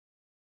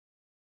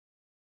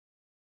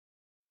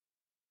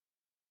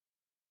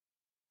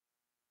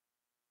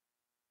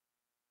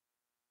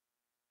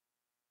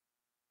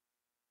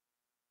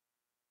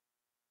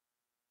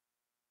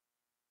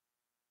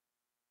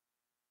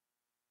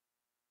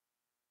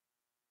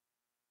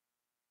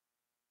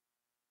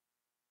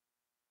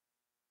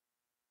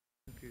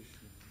Krishna.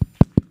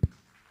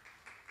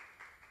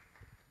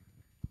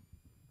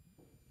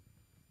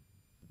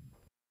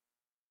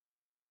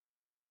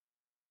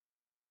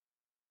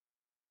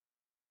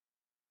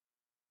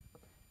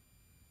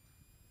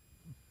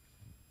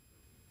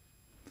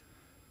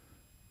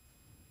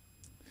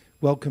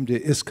 Welcome to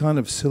ISKCON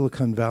of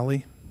Silicon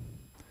Valley.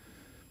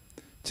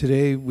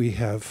 Today we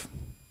have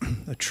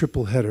a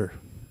triple header,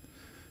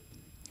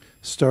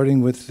 starting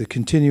with the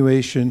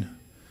continuation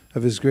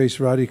of His Grace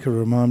Radhika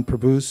Raman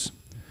Prabhu's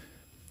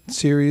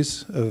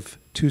series of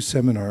 2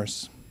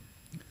 seminars.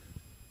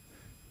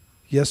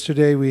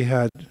 Yesterday we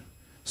had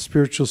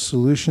spiritual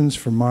solutions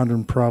for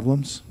modern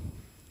problems,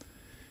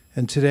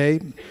 and today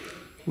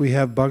we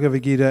have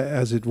Bhagavad Gita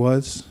as it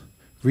was,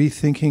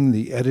 rethinking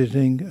the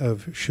editing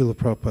of Srila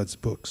Prabhupada's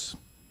books.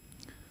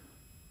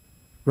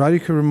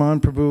 Radhika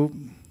Raman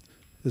Prabhu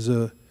is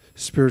a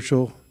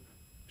spiritual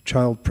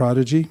child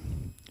prodigy,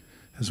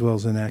 as well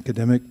as an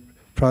academic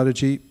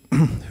prodigy,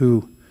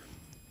 who,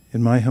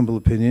 in my humble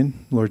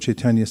opinion, Lord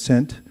Chaitanya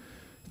sent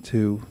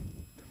to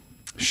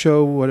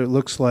show what it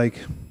looks like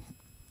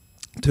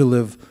to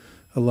live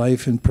a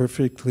life in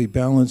perfectly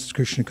balanced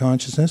Krishna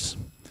consciousness.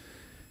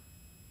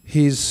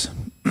 He's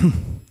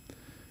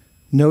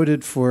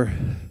noted for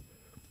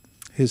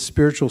his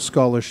spiritual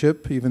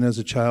scholarship, even as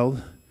a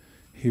child.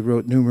 He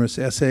wrote numerous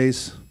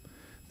essays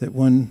that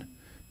won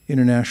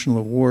international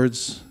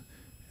awards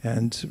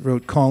and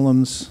wrote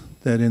columns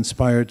that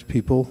inspired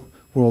people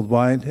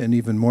worldwide, and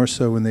even more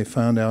so when they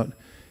found out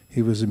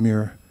he was a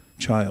mere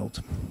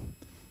child.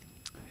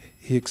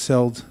 He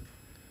excelled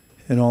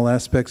in all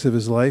aspects of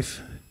his life,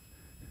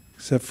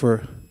 except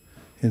for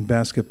in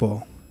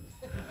basketball.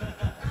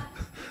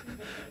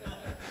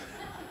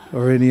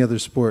 Or any other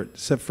sport,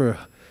 except for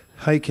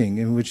hiking,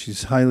 in which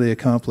he's highly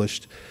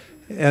accomplished.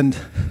 And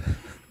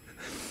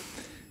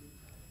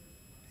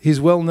he's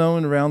well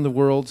known around the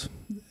world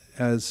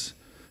as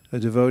a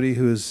devotee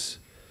who is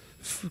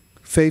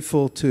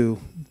faithful to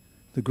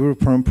the Guru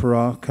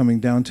Parampara, coming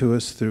down to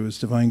us through His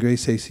Divine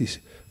Grace A.C.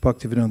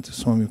 Bhaktivedanta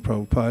Swami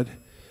Prabhupada.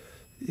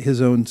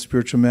 His own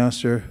spiritual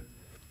master,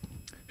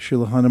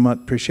 Srila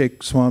Hanumat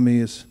Prashek Swami,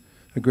 is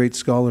a great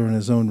scholar in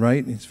his own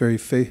right. He's very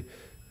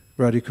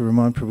Radhika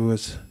Raman Prabhu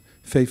has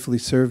faithfully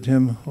served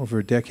him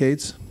over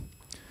decades.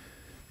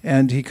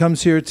 And he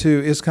comes here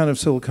to ISKCON of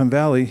Silicon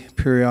Valley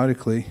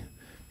periodically,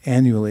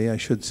 annually, I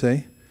should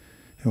say,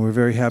 and we're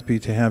very happy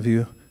to have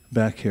you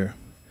back here.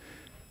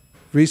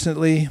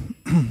 Recently,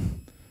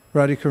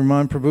 Radhika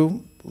Raman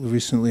Prabhu,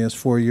 recently as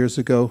 4 years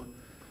ago,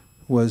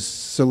 was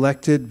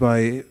selected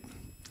by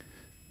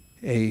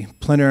a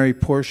plenary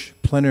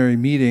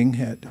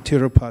meeting at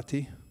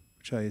Tirupati,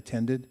 which I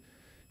attended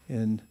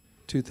in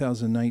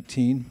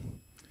 2019,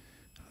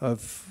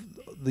 of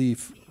the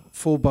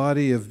full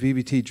body of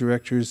BBT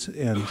directors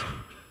and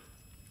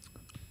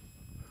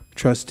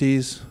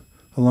trustees,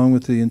 along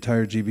with the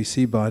entire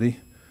GBC body,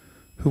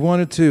 who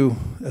wanted to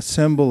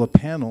assemble a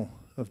panel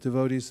of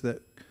devotees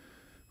that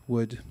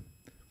would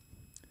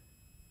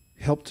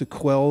help to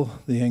quell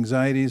the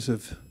anxieties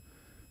of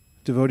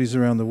devotees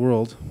around the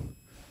world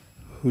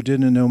who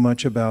didn't know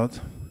much about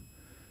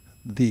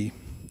the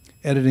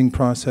editing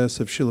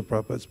process of Srila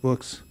Prabhupada's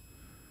books,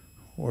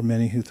 or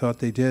many who thought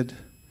they did,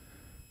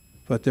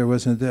 but there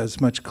wasn't as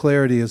much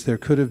clarity as there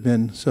could have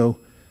been. So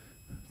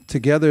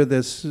together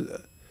this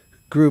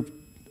group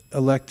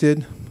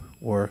elected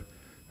or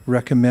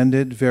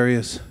recommended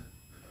various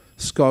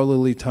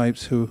scholarly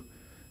types who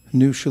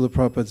knew Srila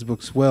Prabhupada's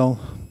books well,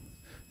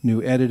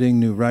 knew editing,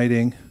 knew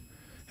writing,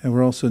 and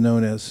were also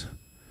known as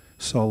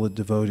solid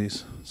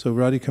devotees. So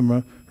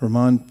Radhika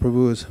Raman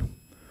Prabhu is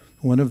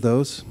one of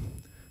those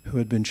who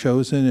had been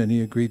chosen, and he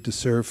agreed to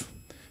serve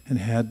and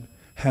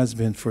has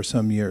been for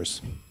some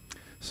years.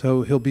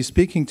 So he'll be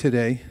speaking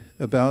today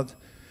about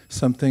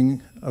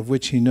something of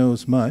which he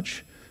knows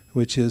much,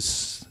 which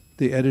is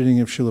the editing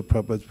of Srila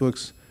Prabhupada's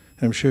books.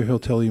 And I'm sure he'll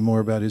tell you more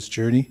about his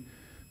journey.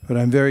 But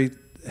I'm very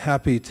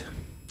happy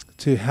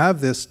to have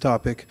this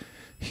topic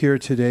here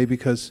today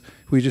because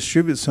we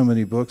distribute so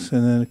many books,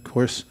 and then of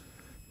course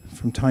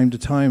from time to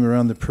time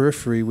around the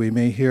periphery we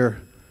may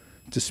hear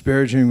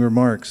disparaging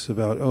remarks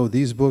about, oh,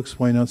 these books,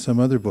 why not some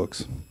other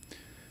books?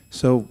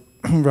 So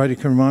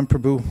Radhika Raman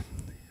Prabhu,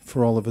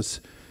 for all of us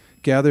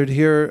gathered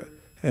here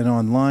and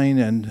online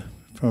and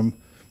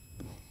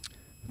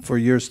for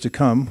years to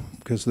come,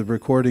 because the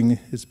recording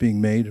is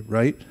being made,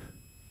 right?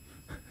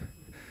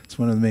 It's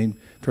one of the main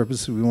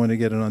purposes. We want to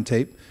get it on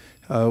tape.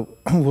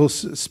 We'll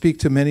speak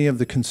to many of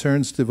the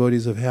concerns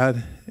devotees have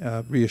had,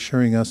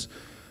 reassuring us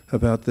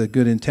about the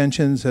good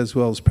intentions as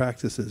well as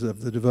practices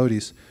of the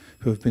devotees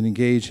who have been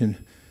engaged in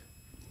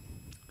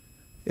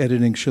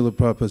editing Srila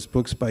Prabhupada's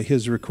books by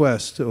his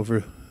request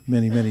over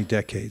many, many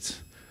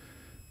decades.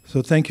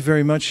 So thank you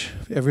very much,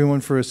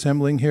 everyone, for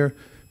assembling here.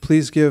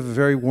 Please give a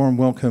very warm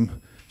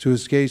welcome to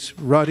His Grace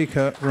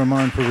Radhika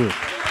Raman Prabhu.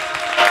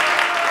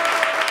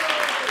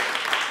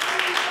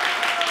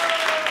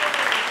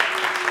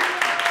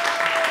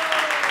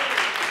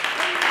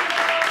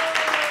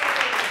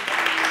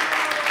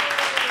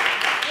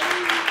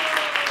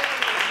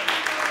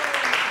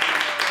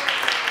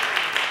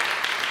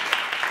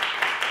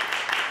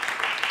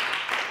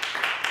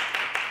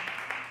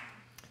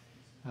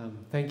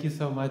 Thank you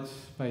so much,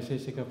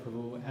 Vaisheshika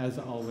Prabhu, as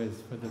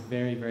always, for the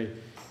very, very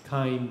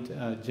kind,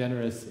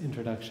 generous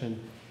introduction.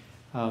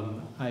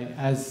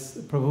 As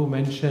Prabhu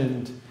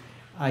mentioned,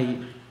 I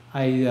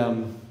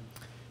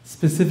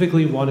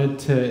specifically wanted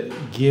to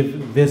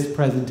give this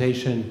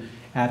presentation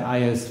at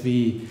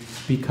ISV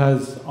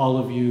because all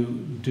of you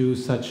do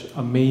such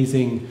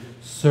amazing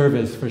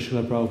service for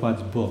Srila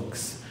Prabhupada's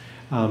books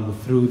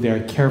through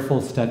their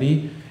careful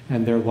study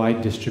and their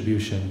wide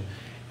distribution.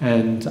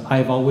 And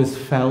I've always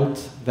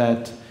felt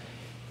that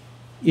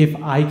if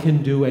I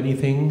can do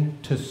anything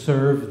to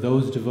serve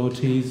those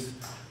devotees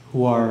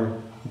who are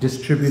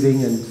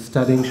distributing and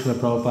studying Srila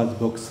Prabhupada's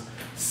books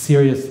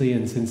seriously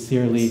and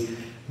sincerely,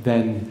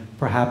 then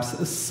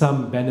perhaps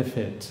some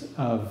benefit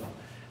of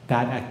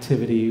that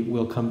activity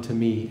will come to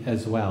me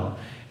as well.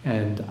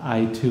 And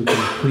I too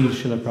can please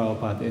Srila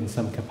Prabhupada in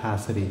some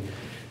capacity.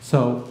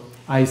 So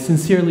I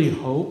sincerely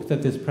hope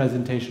that this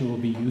presentation will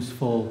be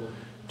useful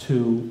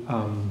to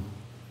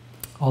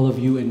all of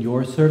you in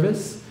your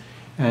service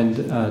and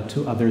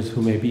to others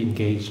who may be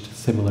engaged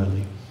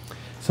similarly.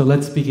 So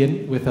let's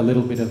begin with a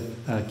little bit of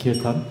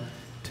kirtan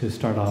to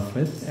start off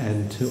with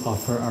and to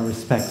offer our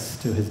respects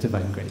to His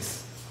Divine Grace.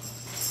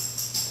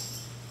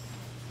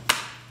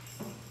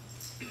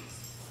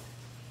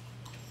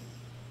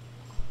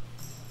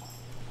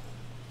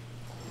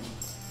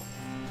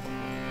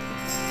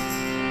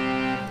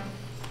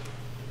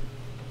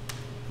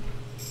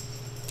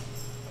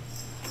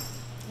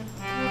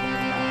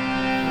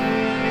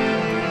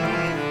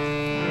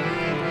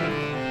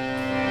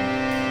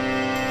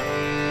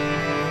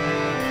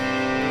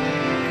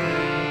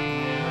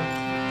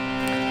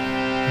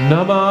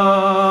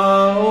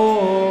 Nama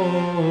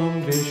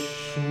Om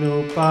Vishnu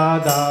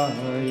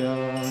Padaya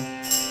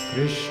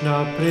Krishna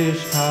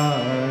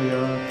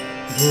Pristhaya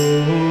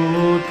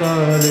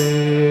Bhutale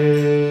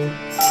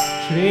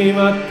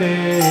Srimate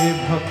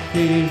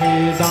Bhakti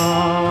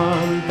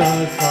Vedanta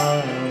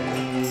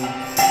Swami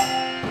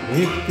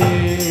Nitya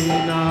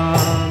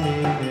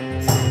Namine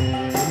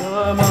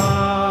Namah.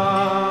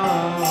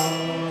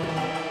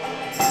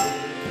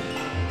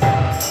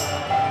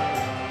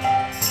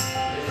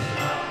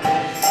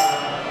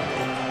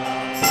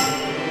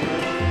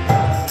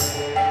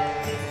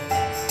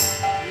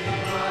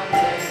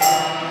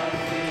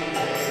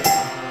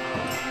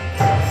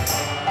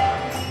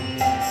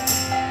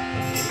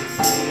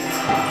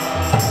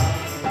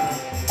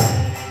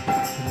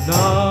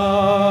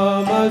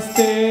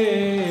 Namaste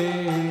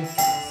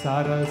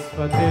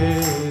Saraswate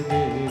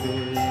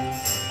Devi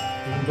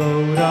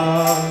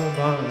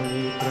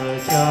Gauravani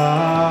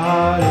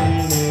Pracharine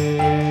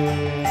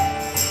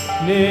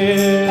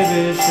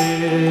Nirvishesha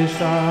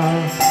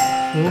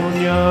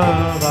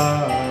Sunyavadi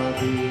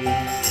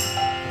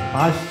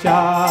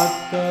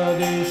Paschata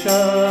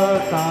Deshatarine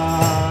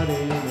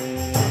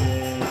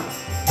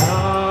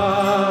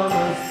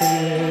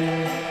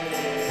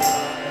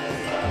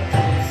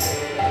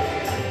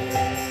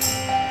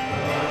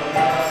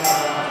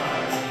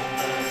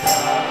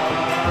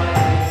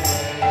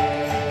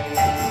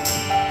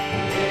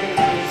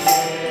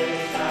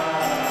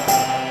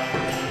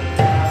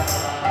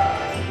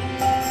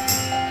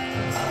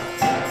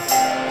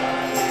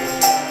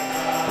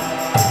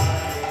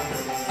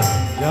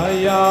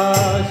Jaya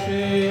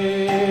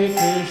Shri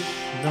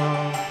Krishna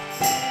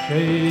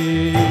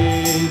Chaitanya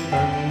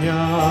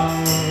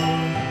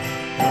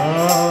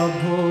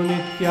Prabhu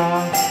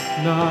Nityananda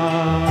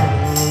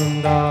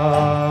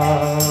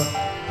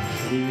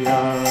Shri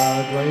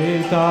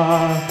Advaita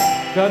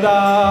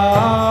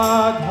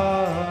Gadadhar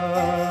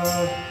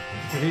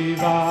Shri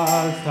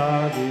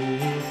Vasadi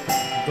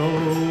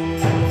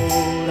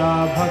Gaura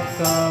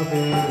Bhakta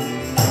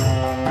Vrinda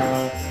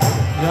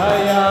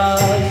Jaya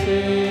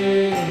Shri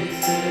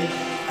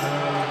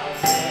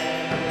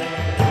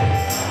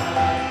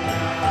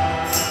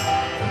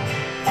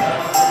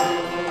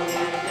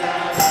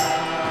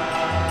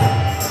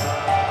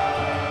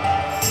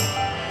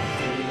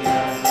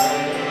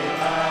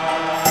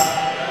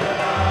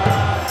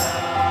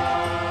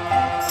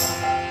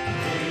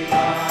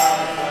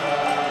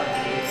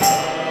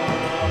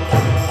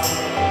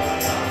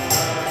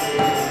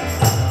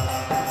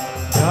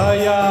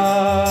Jaya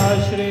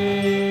Shri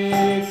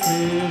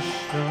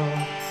Krishna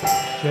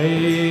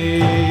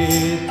Chaitanya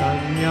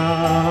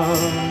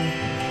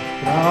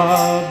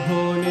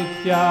Prabhu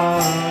Nityananda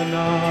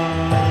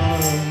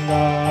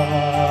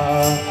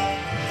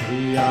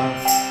Shri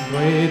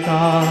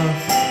Advaita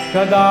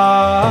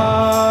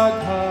Gadadhar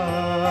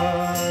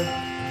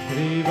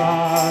Shri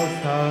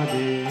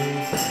Vasadi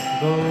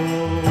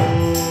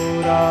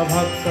Gaura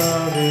Bhakta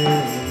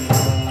Vrinda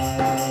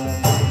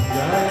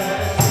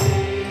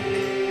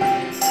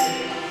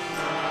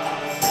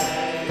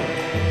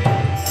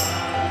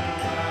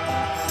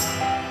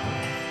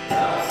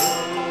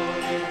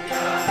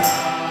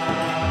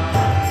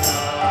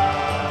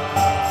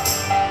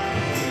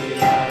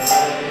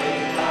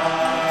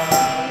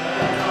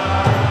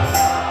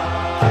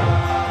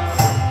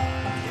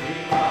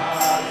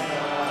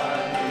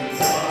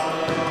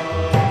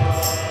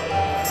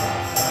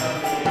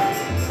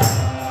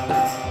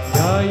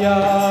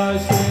Jaya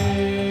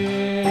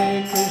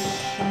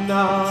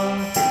Krishna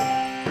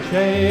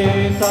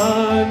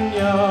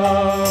Chaitanya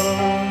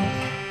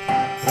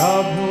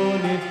Prabhu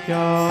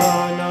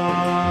Nityananda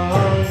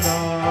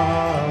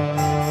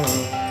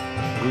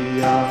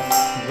Shri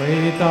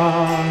Advaita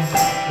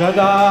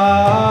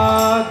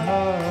Gadadhar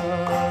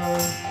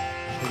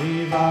Shri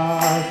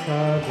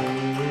Vasadi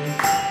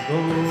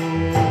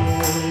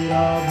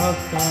Gaura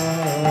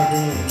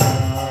Bhaktavrinda.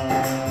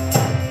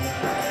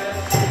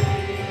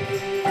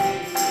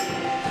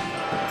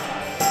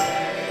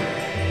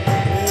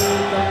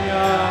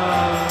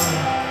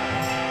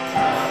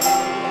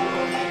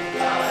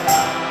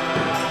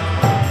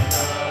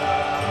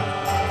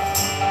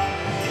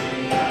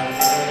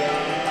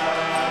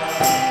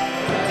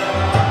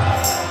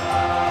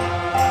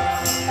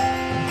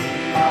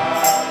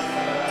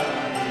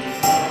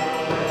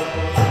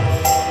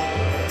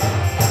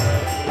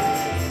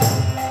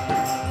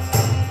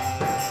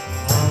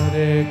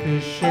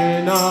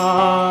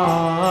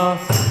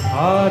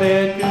 Hare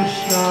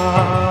Krishna,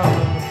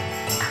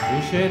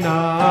 Krishna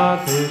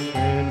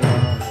Krishna,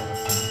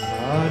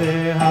 Hare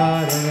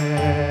Hare,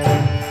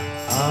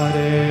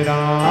 Hare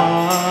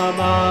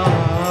Rama,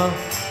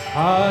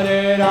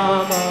 Hare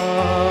Rama,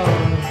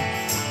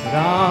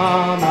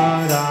 Rama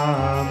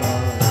Rama,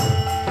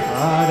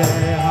 Hare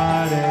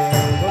Hare.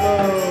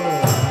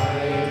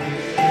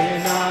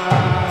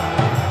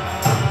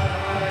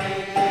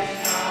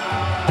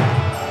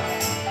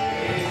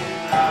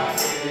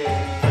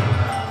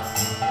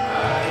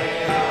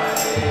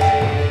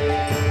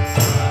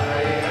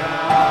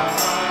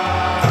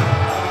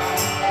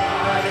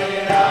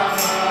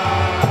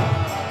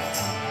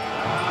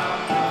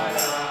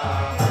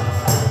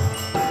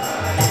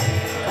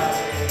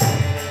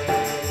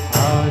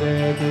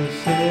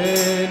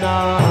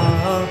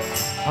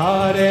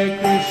 Hare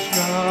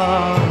Krishna,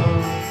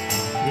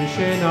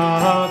 Krishna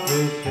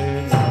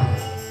Krishna,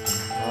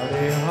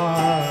 Hare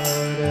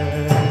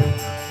Hare,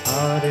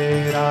 Hare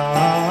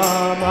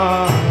Rama,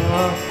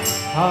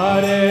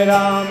 Hare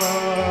Rama,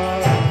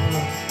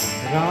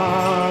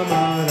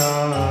 Rama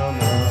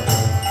Rama,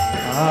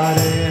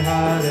 Hare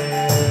Hare,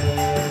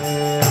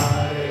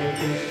 Hare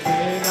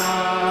Krishna,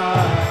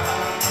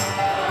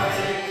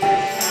 Hare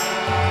Krishna,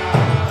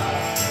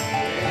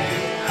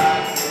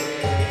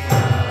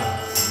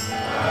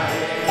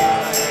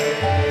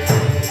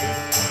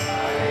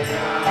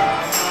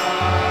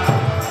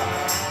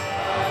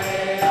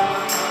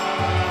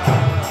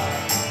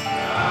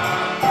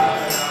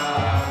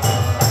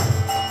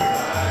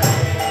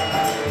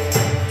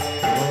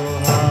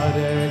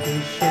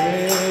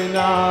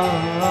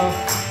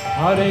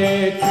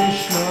 Hare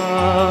Krishna,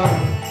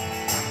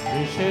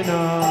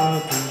 Krishna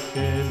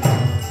Krishna,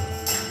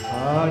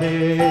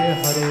 Hare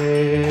Hare,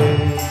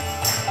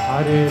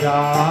 Hare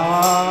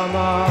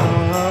Rama,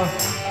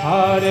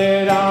 Hare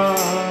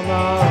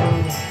Rama,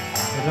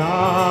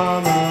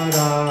 Rama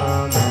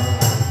Rama,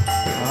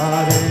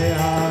 Hare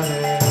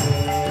Hare,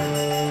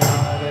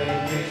 Hare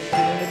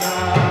Krishna,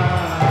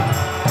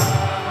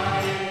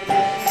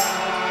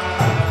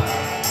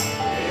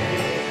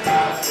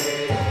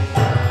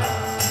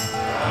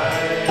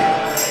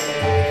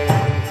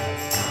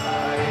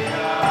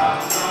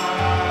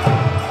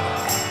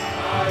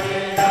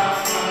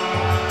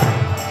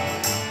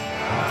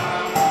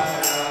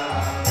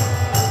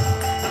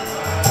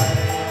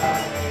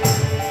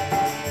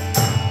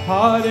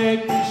 Hare Krishna, Hare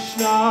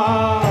Krishna,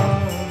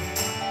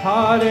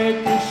 Hare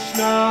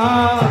Krishna,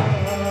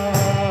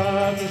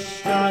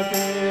 Krishna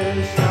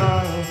Krishna,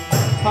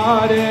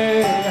 Hare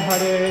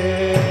Hare,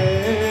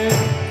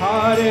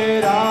 Hare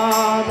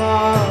Rama,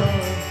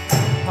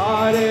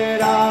 Hare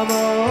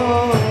Rama,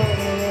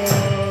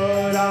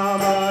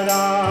 Rama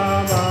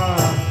Rama,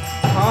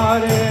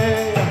 Hare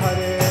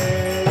Hare,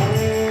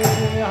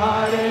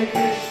 Hare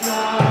Krishna,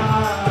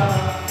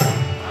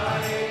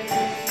 Hare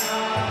Krishna.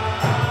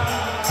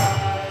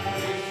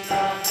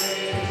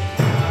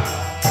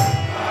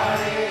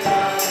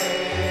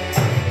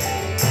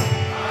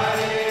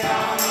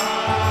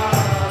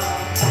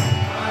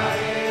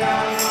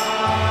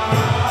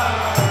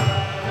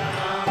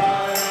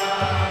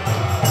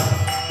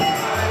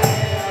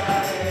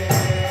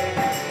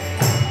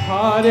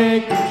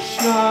 Hare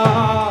Krishna,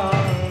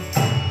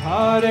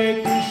 Hare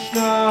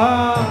Krishna,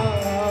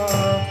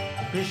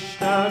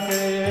 Krishna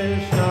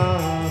Krishna,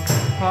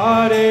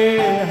 Hare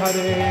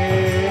Hare,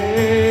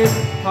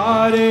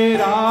 Hare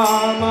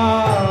Rama,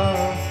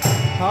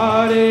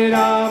 Hare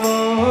Rama,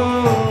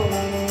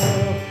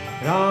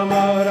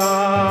 Rama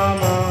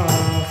Rama,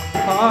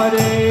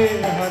 Hare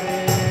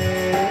Hare,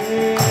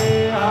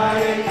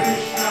 Hare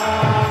Krishna,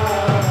 Hare Krishna,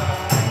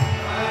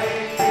 Krishna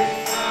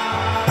Krishna,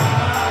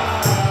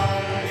 Hare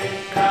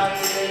Hare,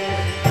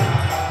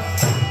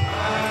 Hare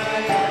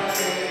Rama,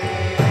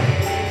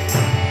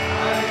 Hare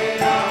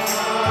Rama,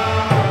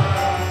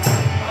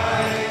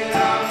 Rama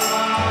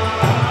Rama,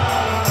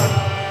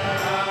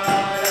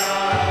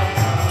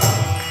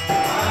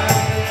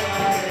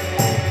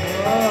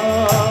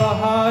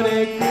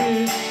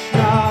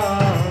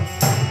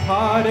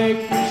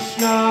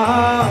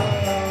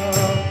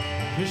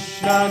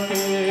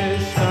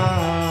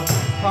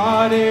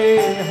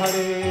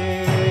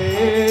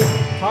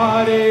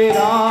 Hare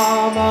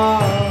Rama,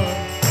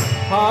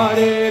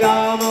 Hare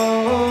Rama,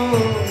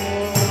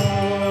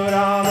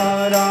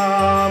 Rama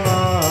Rama,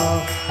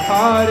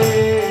 Hare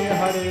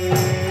Hare,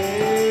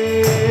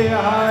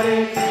 Hare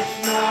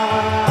Krishna,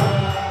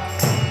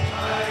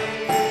 Hare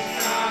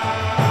Krishna,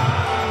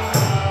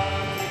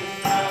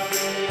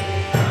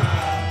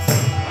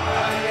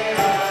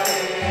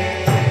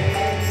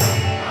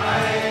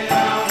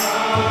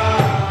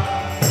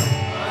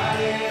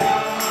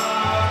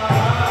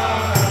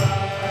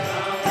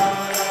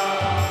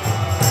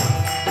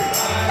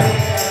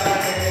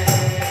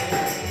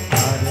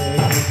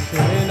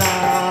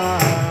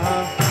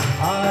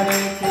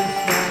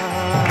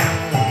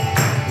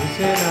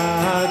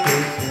 Krishna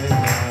Krishna,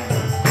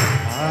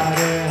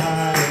 Hare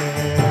Hare,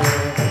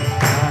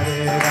 Hare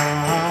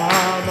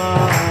Rama,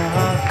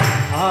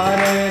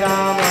 Hare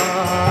Rama,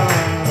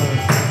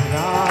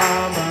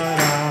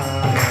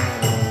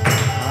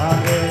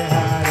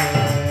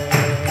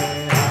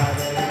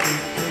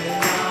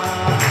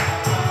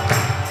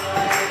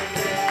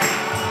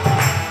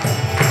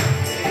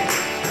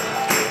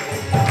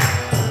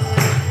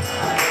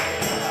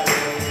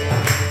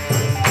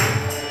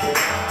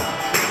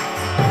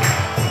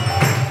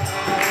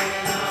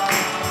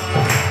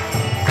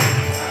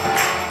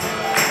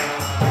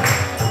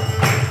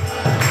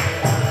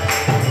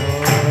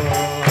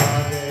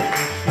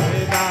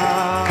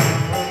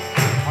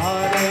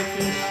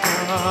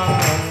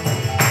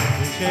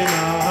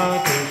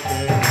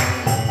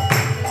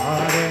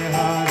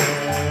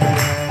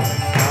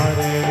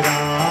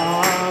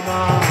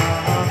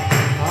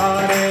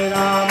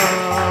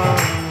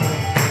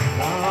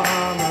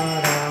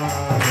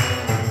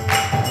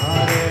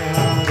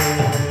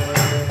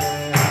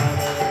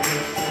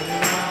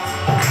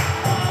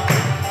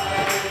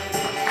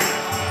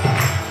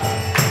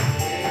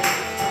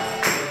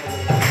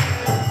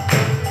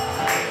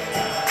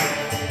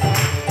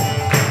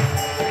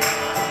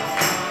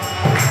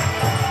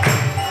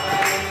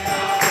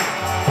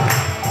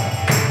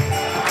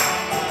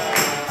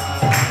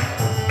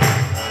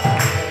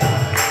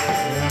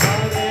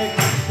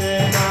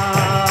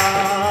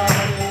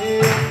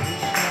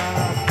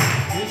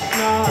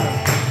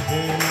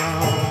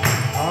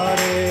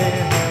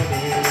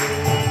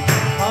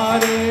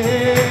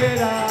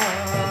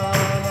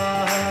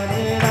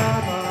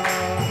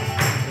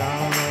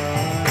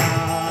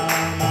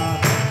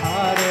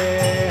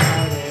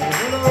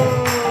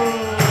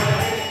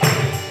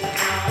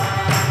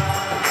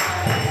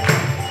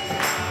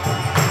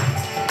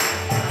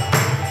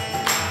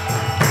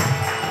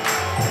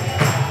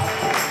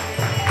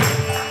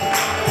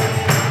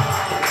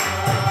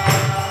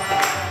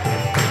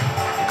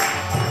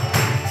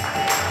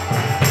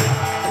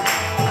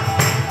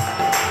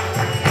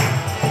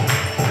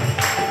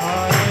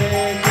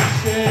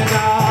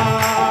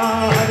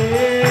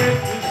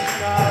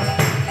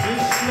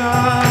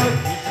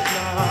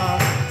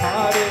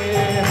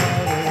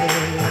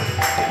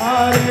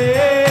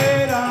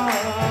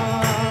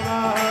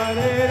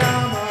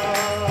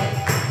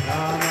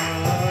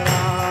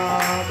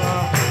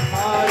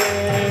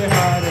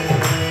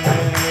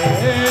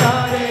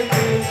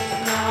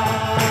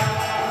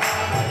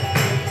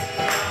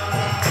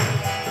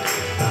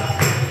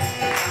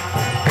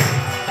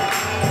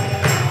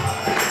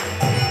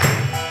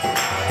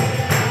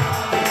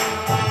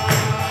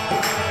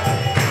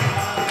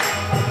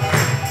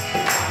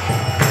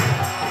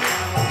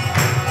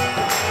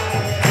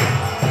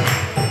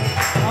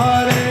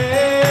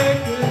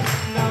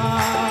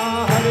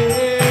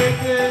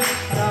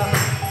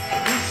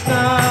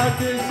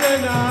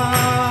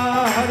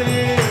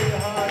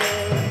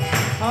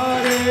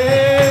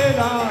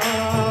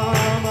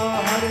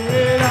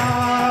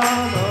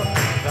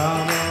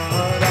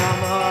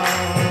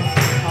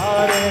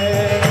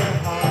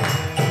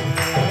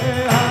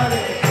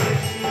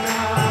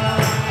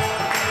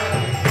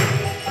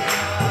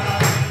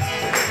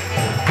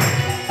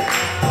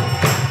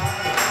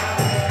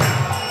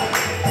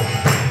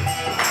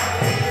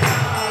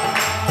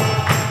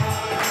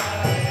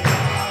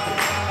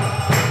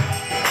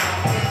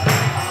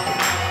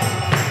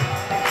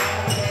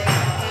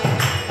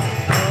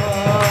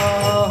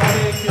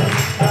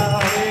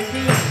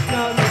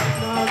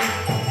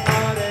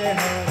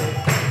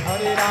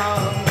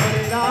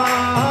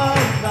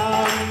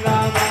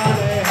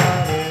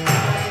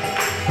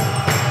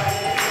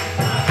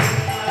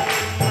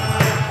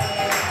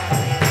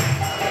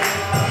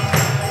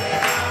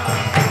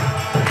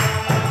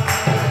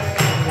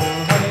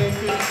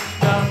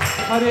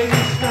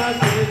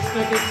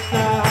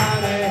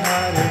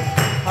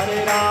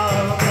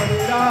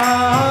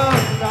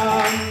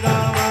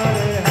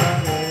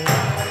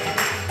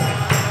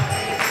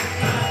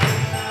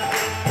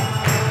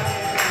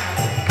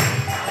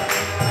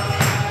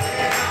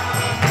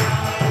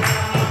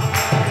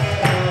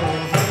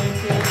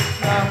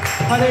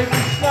 Hare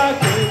Krishna,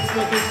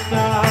 Krishna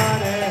Krishna,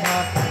 Hare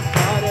Hare,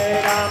 Hare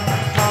Ram,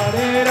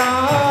 Hare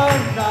Ram,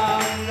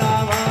 Ram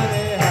Ram,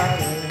 Hare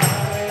Hare,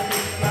 Hare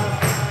Krishna,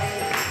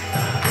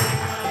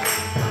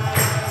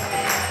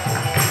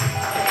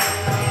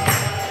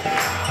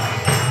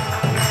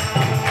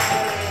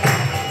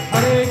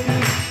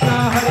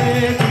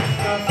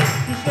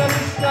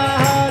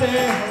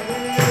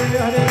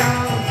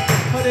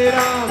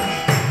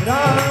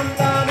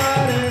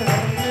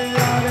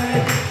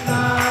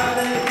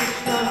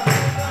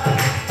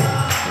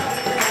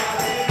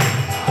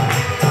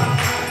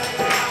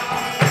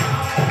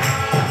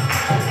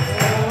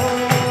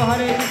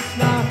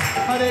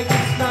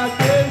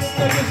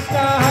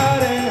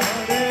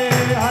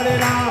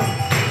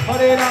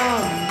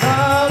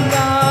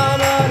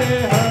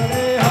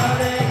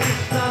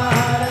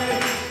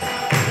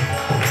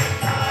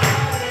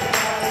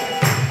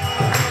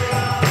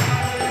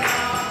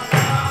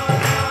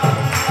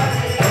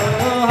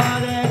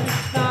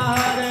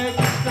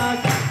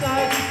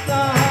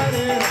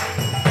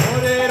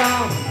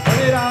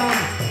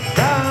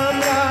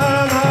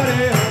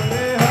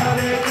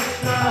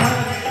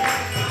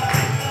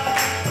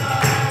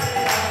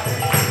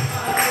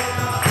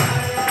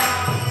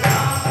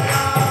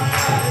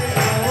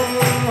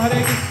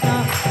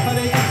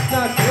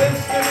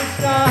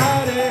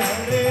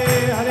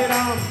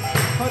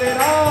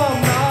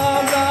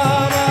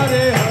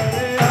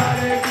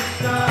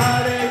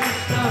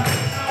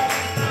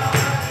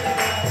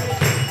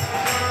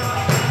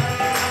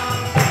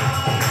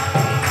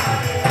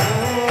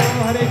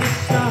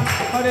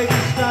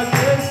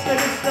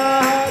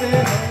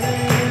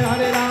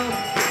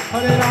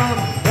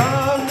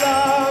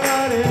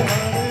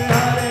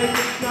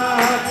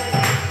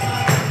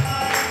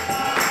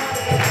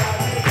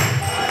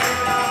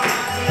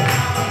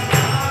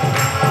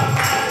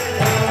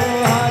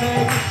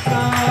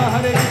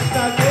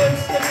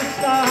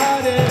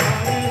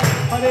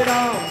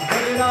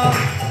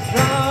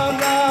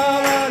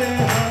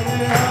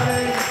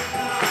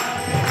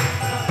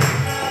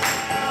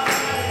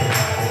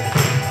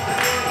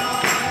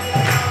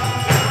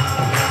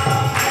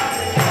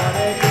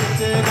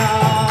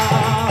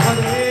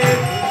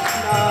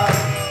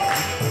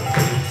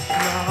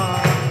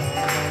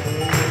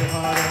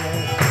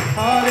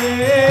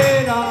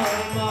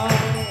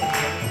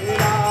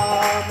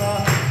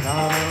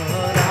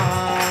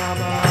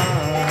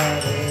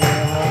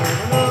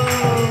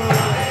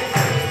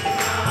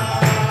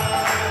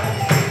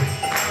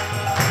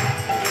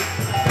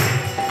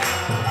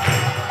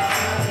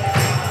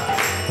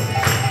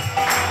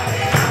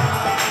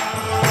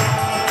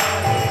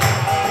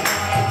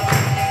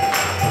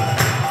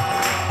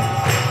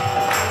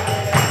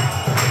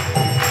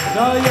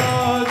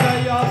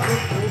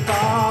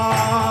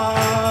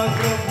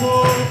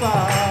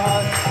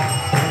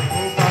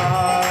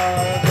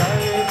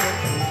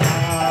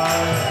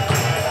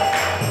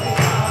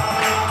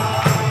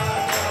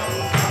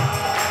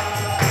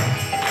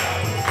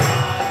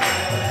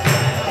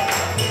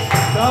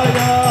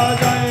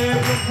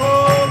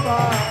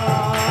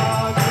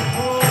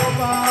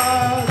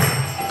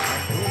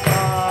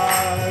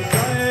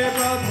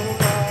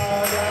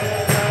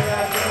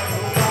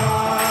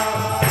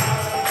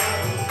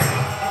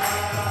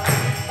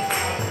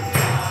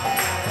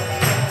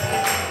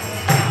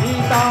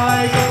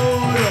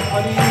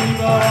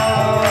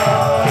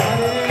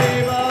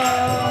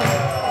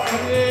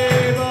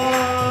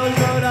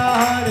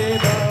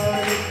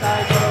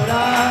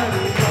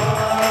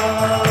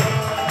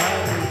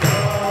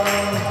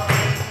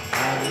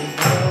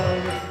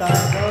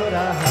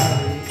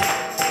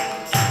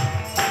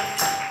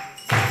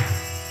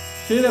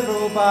 Srila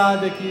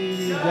Prabhupada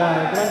ki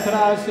jai,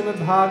 Granthara Srimad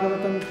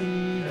Bhagavatam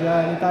ki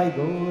jai, Nitai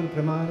Gaur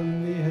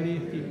Premanande Hari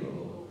Hari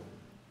Bol.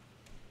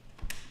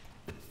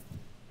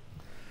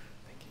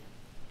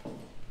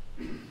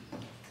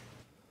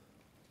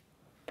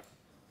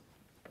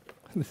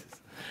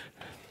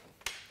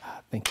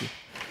 Thank you.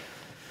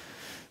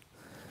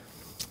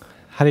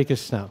 Hare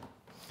Krishna.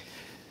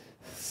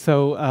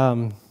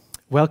 So,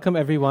 welcome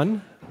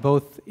everyone,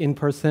 both in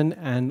person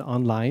and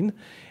online.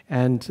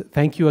 And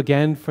thank you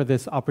again for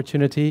this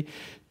opportunity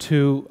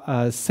to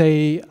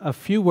say a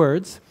few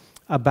words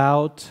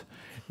about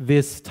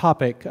this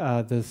topic.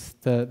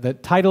 The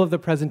title of the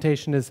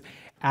presentation is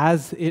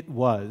As It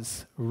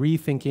Was,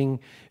 Rethinking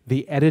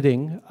the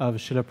Editing of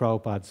Srila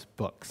Prabhupada's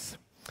Books.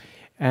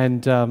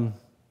 And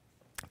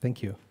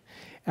thank you.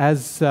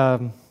 As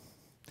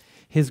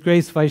His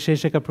Grace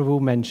Vaisheshika Prabhu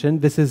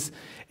mentioned, this is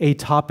a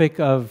topic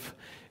of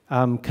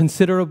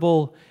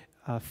considerable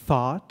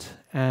thought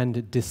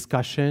and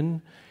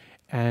discussion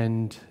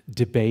and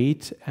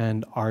debate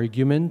and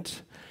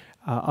argument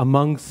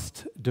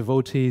amongst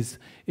devotees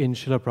in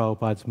Srila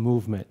Prabhupada's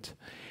movement.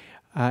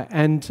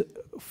 And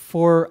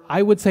for,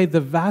 I would say,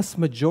 the vast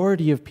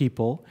majority of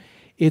people,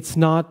 it's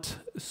not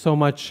so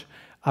much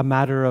a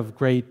matter of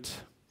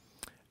great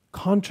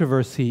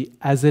controversy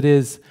as it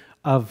is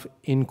of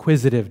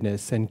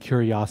inquisitiveness and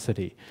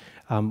curiosity.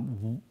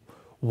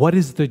 What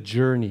is the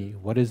journey?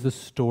 What is the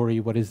story?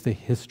 What is the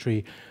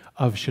history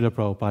of Srila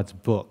Prabhupada's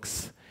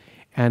books?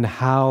 And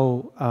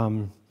how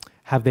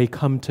have they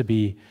come to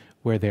be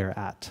where they're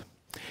at?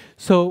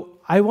 So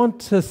I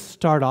want to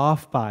start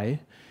off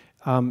by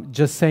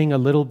just saying a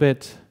little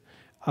bit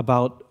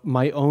about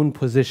my own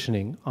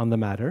positioning on the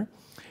matter,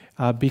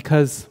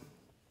 because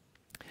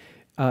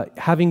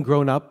having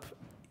grown up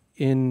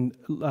in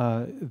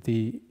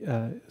the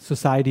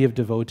Society of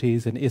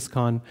Devotees in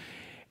ISKCON,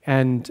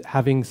 and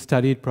having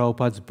studied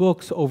Prabhupada's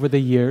books over the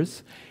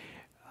years,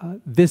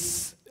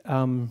 this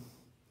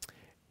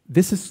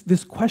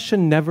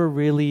question never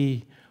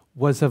really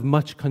was of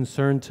much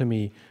concern to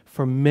me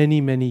for many,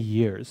 many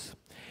years.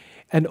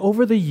 And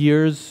over the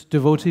years,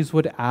 devotees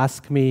would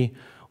ask me,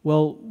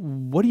 well,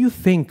 what do you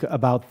think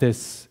about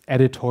this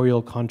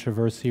editorial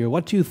controversy, or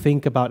what do you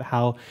think about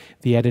how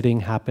the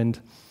editing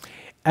happened?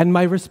 And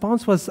my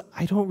response was,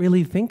 I don't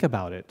really think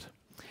about it.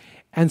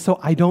 And so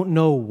I don't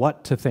know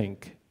what to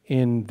think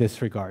in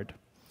this regard.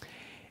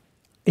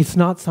 It's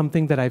not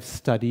something that I've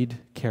studied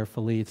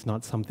carefully. It's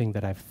not something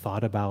that I've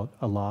thought about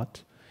a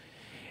lot.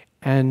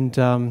 And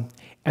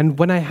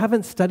when I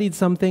haven't studied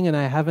something and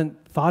I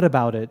haven't thought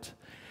about it,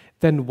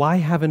 then why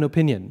have an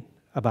opinion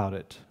about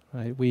it?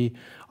 Right? We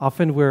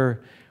often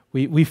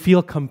we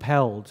feel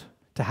compelled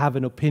to have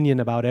an opinion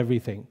about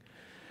everything,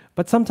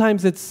 but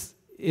sometimes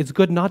it's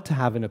good not to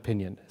have an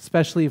opinion,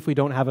 especially if we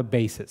don't have a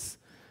basis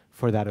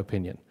for that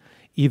opinion,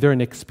 either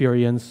in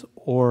experience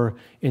or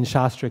in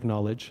Shastric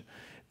knowledge.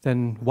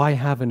 Then why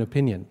have an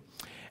opinion?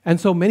 And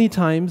so many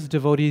times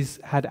devotees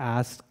had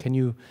asked, can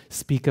you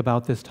speak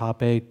about this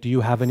topic? Do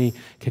you have any,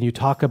 can you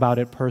talk about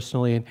it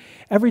personally? And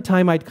every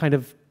time I'd kind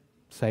of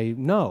say,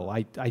 no,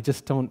 I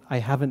just don't, I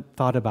haven't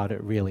thought about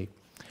it really.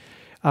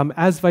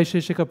 As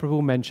Vaisheshika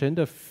Prabhu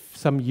mentioned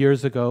some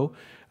years ago,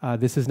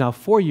 this is now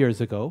 4 years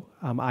ago,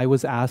 I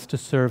was asked to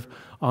serve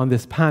on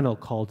this panel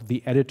called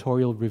the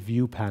Editorial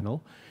Review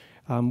Panel,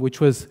 which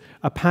was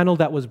a panel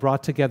that was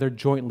brought together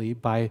jointly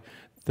by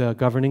the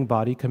governing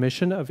body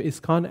commission of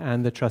ISKCON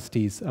and the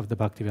trustees of the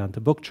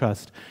Bhaktivedanta Book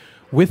Trust,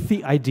 with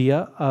the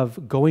idea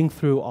of going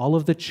through all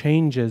of the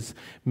changes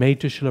made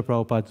to Srila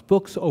Prabhupada's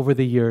books over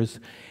the years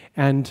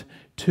and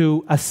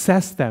to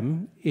assess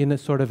them in a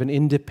sort of an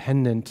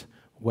independent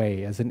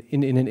way, as in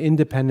an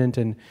independent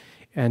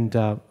and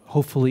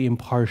hopefully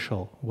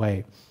impartial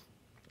way.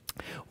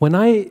 When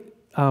I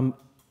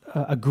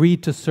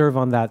agreed to serve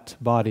on that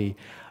body,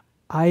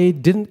 I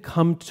didn't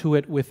come to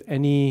it with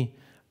any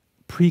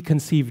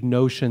preconceived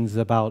notions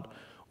about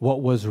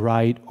what was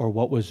right or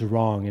what was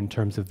wrong in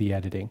terms of the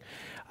editing.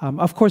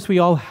 Of course, we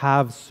all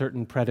have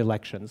certain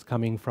predilections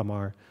coming from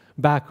our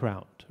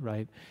background,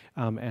 right?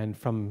 And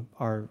from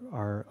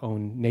our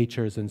own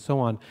natures and so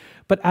on.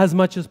 But as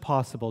much as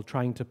possible,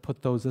 trying to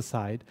put those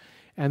aside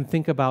and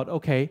think about,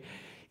 okay,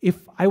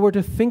 if I were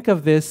to think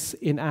of this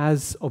in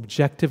as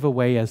objective a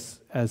way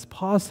as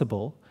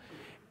possible,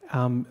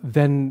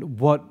 then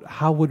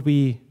how would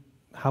we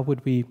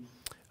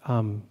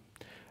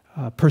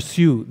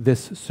pursue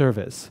this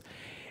service?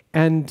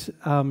 And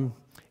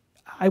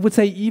I would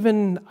say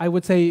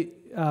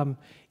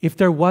if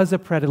there was a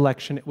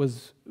predilection, it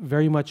was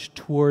very much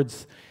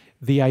towards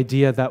the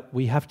idea that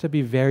we have to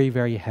be very,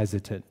 very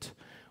hesitant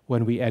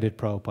when we edit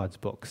Prabhupada's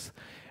books.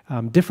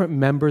 Different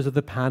members of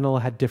the panel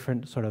had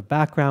different sort of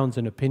backgrounds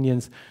and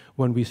opinions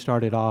when we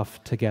started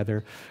off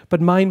together,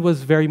 but mine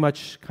was very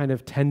much kind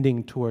of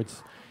tending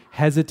towards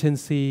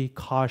hesitancy,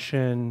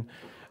 caution,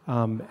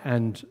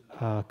 and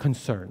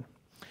concern.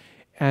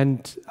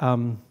 And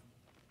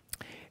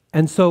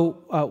so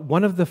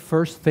one of the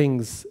first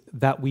things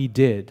that we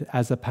did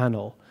as a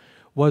panel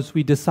was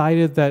we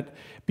decided that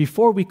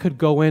before we could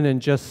go in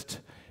and just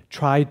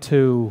try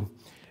to,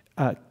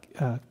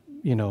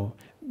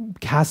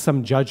 cast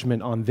some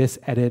judgment on this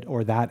edit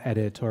or that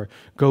edit, or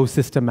go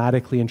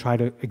systematically and try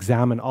to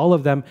examine all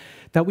of them,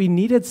 that we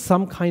needed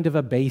some kind of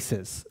a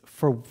basis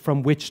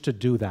from which to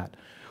do that.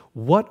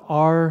 What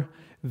are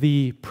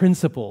the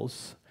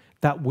principles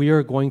that we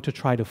are going to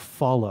try to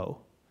follow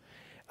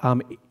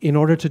in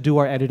order to do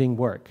our editing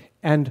work?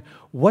 And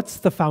what's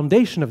the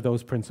foundation of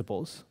those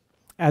principles?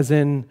 As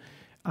in,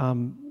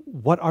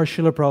 what are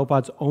Srila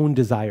Prabhupada's own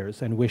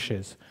desires and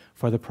wishes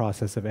for the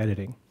process of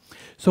editing?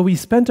 So we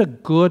spent a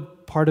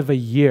good part of a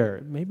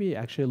year, maybe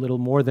actually a little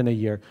more than a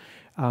year,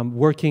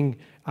 working.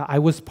 I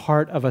was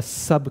part of a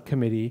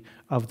subcommittee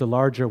of the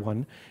larger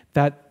one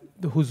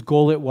whose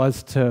goal it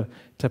was to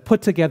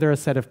put together a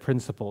set of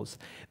principles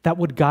that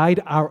would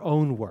guide our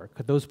own work.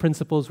 Those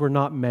principles were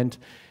not meant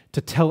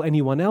to tell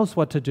anyone else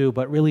what to do,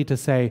 but really to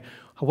say,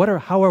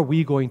 how are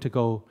we going to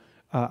go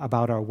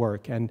about our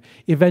work? And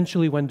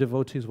eventually, when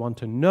devotees want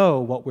to know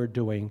what we're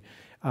doing,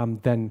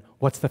 then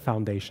what's the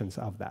foundations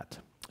of that?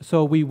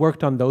 So we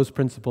worked on those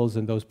principles,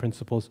 and those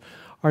principles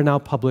are now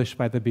published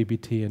by the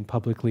BBT and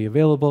publicly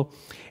available.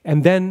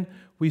 And then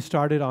we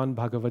started on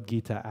Bhagavad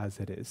Gita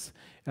as it is,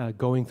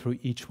 going through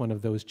each one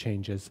of those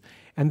changes.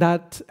 And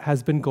that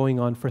has been going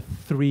on for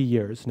 3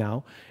 years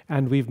now,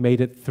 and we've made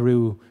it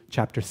through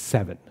chapter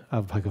 7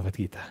 of Bhagavad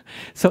Gita.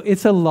 So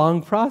it's a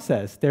long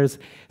process.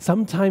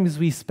 Sometimes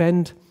we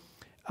spend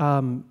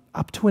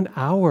up to an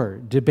hour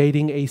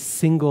debating a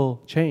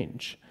single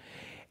change.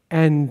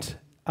 And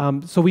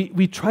so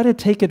we try to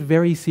take it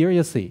very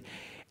seriously.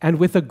 And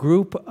with a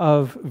group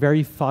of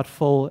very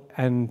thoughtful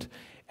and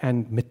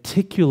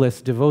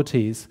meticulous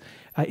devotees,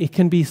 it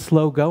can be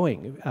slow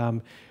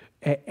going.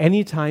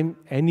 Anytime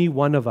any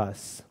one of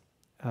us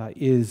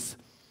is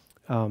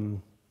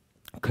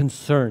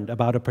concerned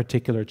about a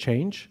particular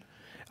change,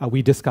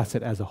 we discuss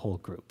it as a whole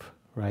group,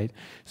 right?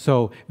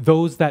 So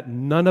those that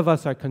none of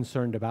us are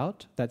concerned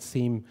about, that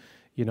seem,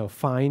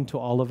 fine to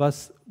all of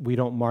us, we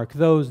don't mark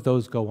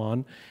those go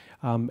on.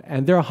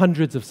 And there are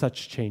hundreds of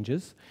such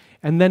changes.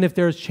 And then if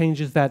there's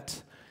changes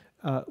that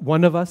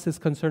one of us is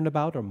concerned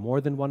about, or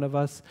more than one of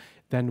us,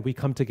 then we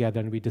come together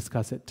and we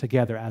discuss it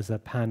together as a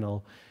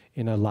panel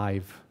in a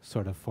live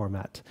sort of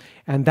format.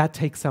 And that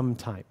takes some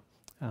time.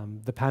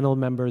 The panel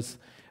members,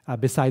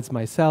 besides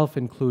myself,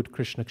 include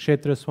Krishna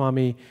Kshetra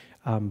Swami,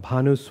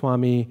 Bhanu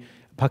Swami,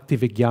 Bhakti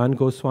Vigyan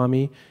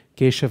Goswami,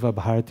 Keshava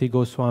Bharati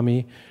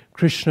Goswami,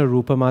 Krishna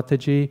Rupa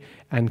Mataji,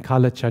 and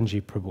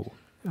Kalachandji Prabhu.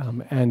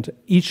 And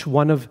each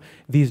one of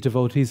these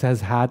devotees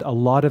has had a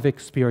lot of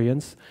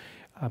experience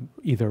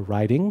either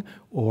writing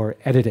or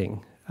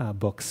editing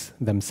books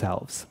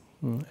themselves.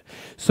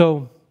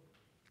 So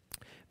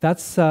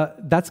that's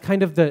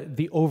kind of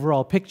the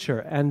overall picture.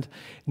 And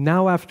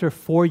now after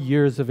 4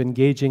 years of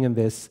engaging in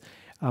this,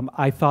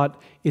 I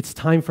thought it's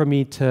time for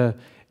me to,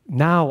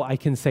 now I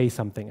can say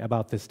something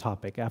about this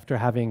topic after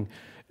having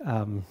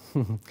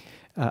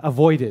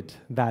avoided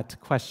that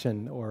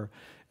question or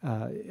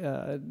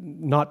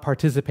not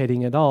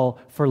participating at all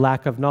for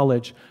lack of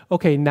knowledge.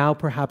 Okay, now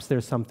perhaps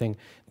there's something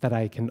that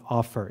I can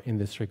offer in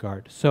this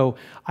regard. So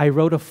I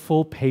wrote a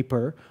full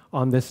paper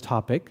on this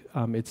topic.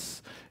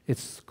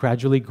 It's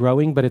gradually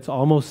growing, but it's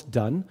almost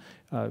done,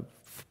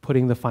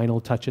 putting the final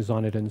touches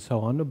on it and so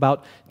on,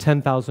 about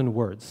 10,000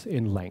 words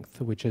in length,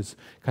 which is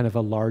kind of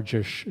a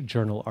largish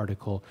journal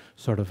article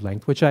sort of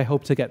length, which I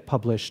hope to get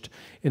published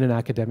in an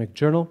academic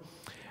journal.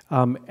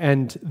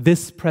 And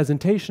this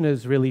presentation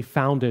is really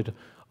founded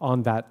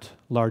on that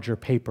larger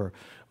paper,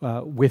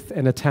 with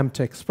an attempt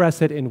to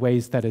express it in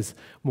ways that is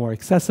more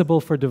accessible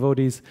for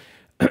devotees,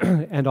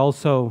 and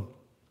also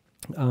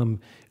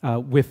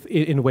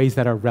in ways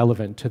that are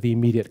relevant to the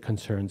immediate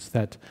concerns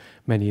that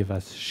many of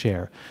us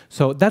share.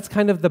 So that's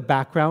kind of the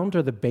background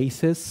or the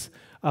basis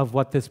of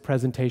what this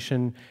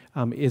presentation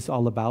is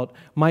all about.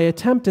 My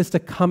attempt is to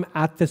come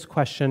at this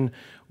question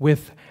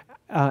with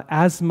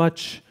as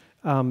much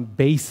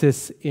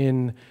basis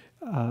in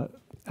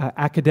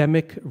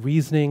academic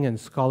reasoning and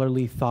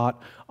scholarly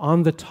thought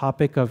on the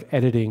topic of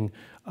editing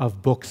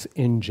of books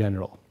in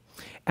general.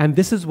 And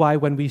this is why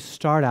when we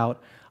start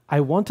out, I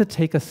want to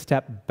take a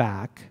step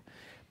back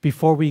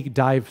before we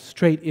dive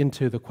straight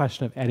into the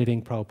question of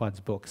editing Prabhupada's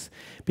books.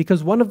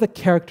 Because one of the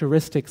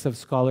characteristics of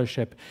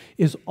scholarship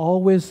is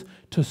always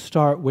to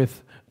start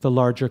with the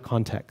larger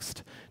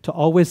context, to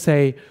always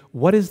say,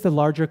 what is the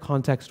larger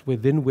context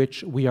within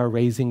which we are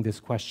raising this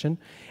question,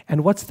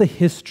 and what's the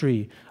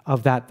history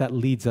of that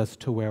leads us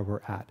to where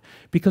we're at?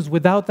 Because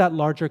without that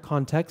larger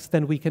context,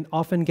 then we can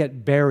often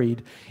get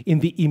buried in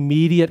the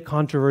immediate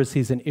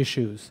controversies and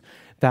issues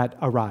that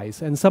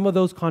arise. And some of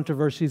those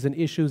controversies and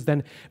issues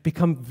then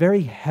become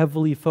very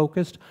heavily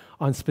focused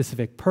on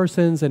specific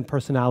persons and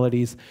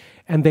personalities,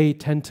 and they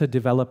tend to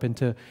develop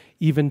into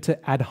even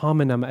to ad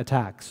hominem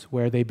attacks,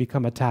 where they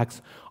become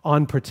attacks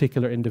on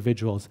particular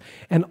individuals.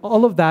 And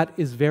all of that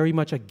is very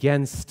much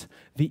against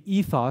the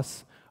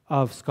ethos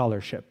of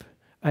scholarship.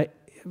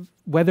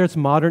 Whether it's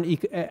modern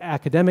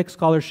academic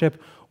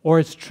scholarship or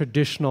it's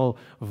traditional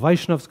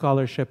Vaishnava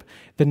scholarship,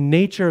 the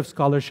nature of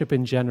scholarship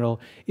in general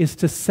is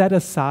to set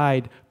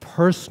aside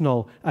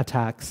personal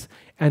attacks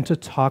and to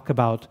talk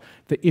about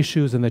the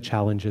issues and the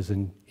challenges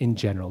in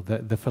general,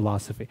 the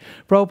philosophy.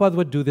 Prabhupada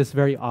would do this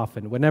very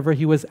often. Whenever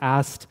he was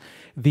asked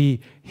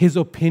his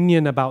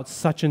opinion about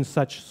such and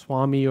such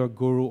Swami or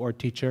Guru or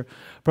teacher,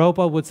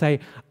 Prabhupada would say,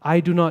 I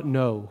do not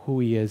know who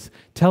he is.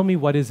 Tell me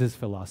what is his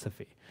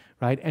philosophy,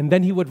 right? And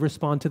then he would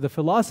respond to the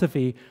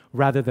philosophy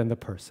rather than the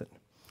person.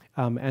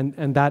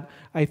 And that,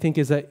 I think,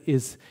 is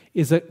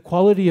a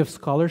quality of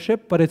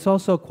scholarship, but it's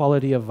also a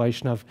quality of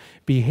Vaishnava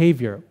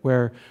behavior,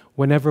 where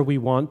whenever we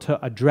want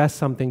to address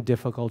something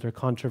difficult or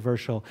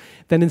controversial,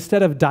 then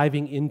instead of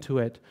diving into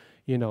it,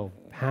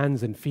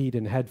 hands and feet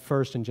and head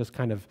first and just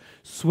kind of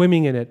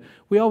swimming in it,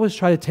 we always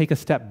try to take a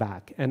step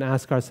back and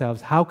ask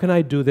ourselves, how can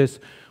I do this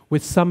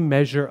with some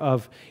measure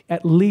of,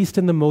 at least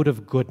in the mode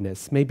of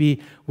goodness?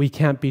 Maybe we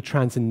can't be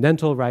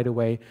transcendental right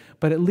away,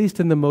 but at least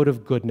in the mode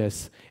of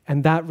goodness,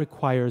 and that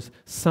requires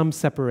some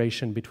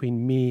separation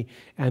between me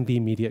and the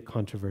immediate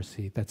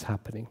controversy that's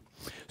happening.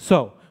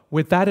 So,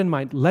 with that in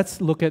mind,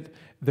 let's look at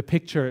the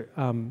picture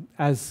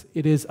as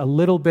it is a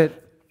little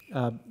bit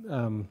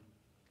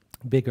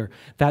bigger.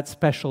 That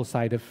special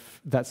side of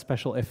that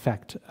special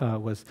effect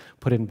was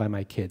put in by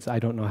my kids. I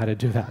don't know how to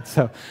do that,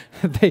 so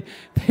they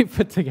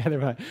put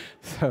together.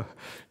 So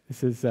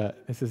this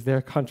is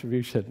their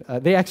contribution.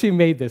 They actually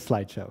made this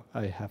slideshow.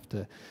 I have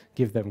to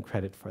give them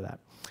credit for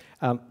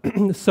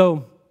that.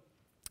 So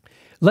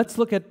let's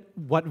look at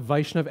what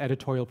Vaishnava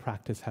editorial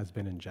practice has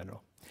been in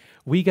general.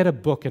 We get a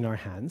book in our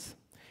hands,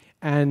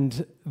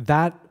 and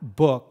that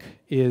book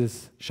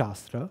is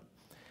Shastra.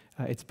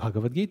 It's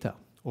Bhagavad Gita,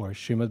 or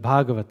Srimad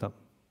Bhagavatam,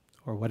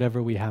 or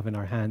whatever we have in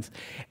our hands.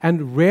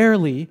 And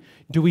rarely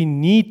do we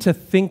need to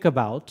think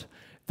about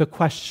the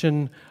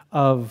question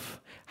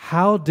of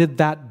how did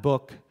that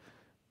book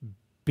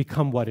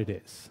become what it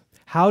is?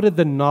 How did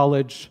the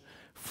knowledge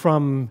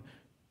from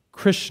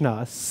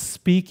Krishna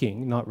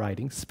speaking, not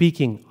writing,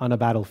 speaking on a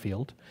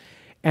battlefield,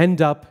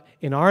 end up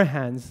in our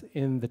hands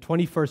in the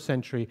 21st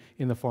century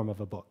in the form of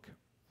a book?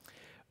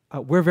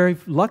 We're very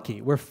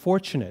lucky, we're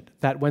fortunate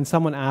that when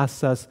someone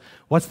asks us,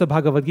 what's the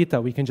Bhagavad Gita,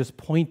 we can just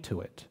point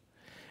to it.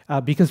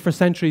 Because for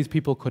centuries,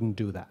 people couldn't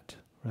do that,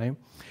 right?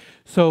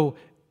 So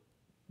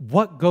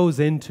what goes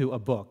into a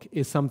book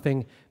is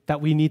something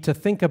that we need to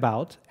think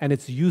about, and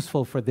it's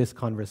useful for this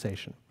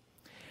conversation.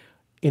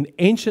 In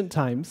ancient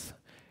times,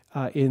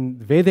 in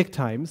Vedic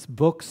times,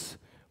 books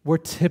were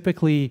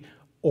typically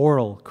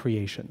oral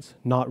creations,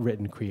 not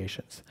written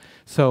creations.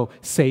 So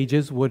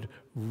sages would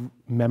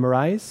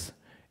memorize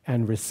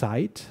and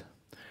recite,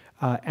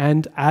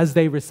 and as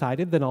they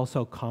recited, then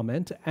also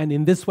comment, and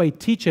in this way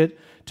teach it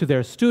to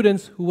their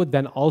students, who would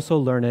then also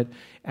learn it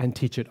and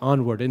teach it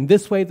onward. In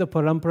this way, the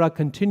parampara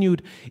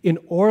continued in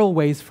oral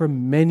ways for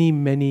many,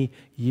 many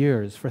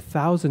years, for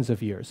thousands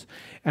of years.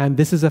 And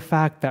this is a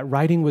fact that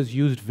writing was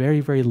used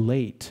very, very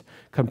late,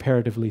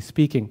 comparatively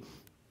speaking.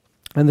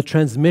 And the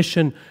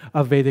transmission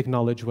of Vedic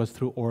knowledge was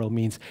through oral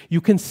means.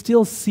 You can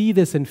still see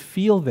this and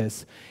feel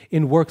this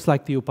in works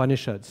like the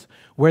Upanishads,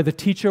 where the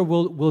teacher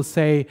will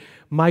say,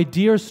 my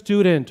dear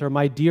student or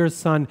my dear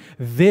son,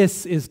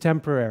 this is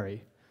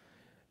temporary.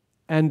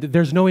 And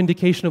there's no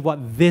indication of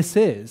what this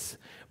is.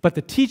 But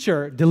the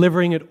teacher,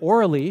 delivering it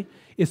orally,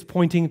 is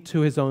pointing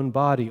to his own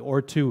body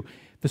or to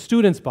the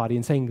student's body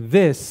and saying,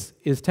 this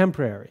is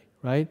temporary,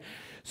 right?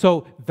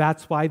 So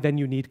that's why then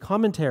you need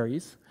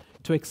commentaries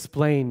to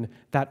explain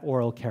that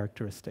oral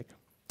characteristic.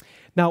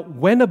 Now,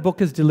 when a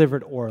book is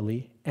delivered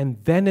orally and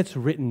then it's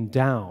written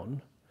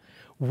down,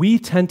 we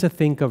tend to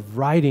think of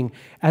writing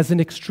as an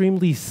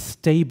extremely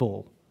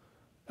stable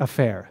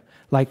affair.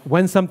 Like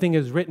when something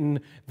is written,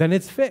 then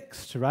it's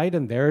fixed, right?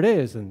 And there it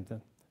is,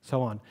 and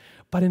so on.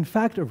 But in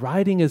fact,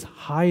 writing is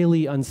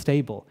highly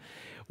unstable.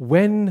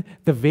 When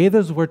the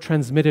Vedas were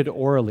transmitted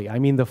orally, I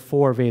mean the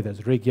 4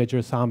 Vedas, Rig,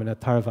 Yajur, Sam, and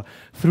Atharva,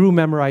 through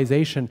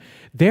memorization,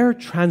 their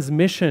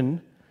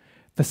transmission,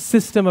 the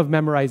system of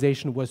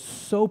memorization was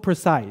so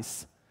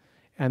precise,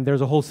 and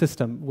there's a whole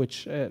system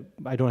which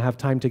I don't have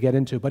time to get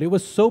into, but it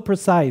was so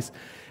precise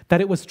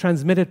that it was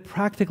transmitted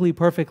practically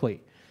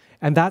perfectly.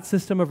 And that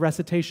system of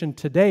recitation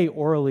today,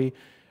 orally,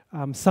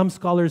 some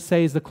scholars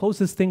say is the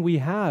closest thing we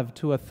have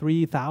to a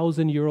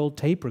 3,000-year-old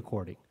tape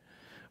recording.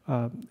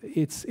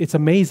 It's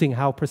amazing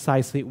how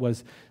precisely it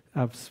was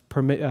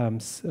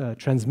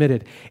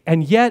transmitted.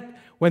 And yet,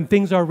 when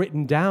things are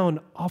written down,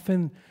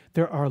 often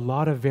there are a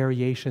lot of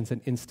variations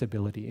and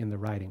instability in the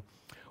writing.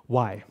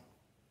 Why?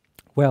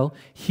 Well,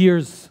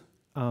 here's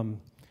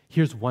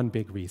one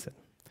big reason.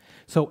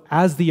 So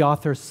as the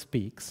author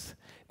speaks,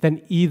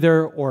 then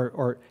either,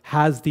 or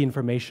has the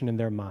information in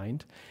their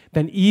mind,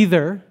 then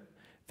either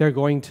they're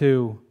going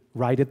to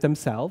write it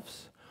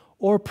themselves,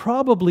 or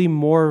probably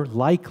more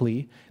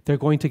likely, they're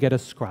going to get a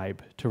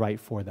scribe to write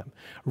for them.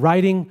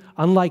 Writing,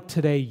 unlike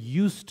today,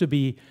 used to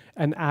be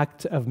an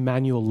act of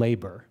manual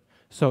labor.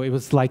 So it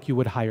was like you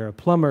would hire a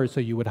plumber,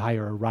 so you would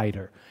hire a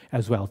writer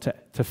as well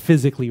to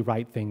physically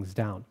write things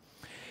down.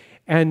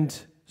 And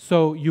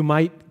so you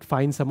might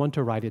find someone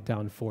to write it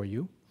down for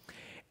you.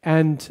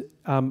 And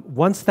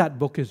once that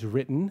book is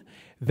written,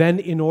 then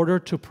in order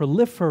to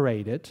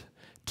proliferate it,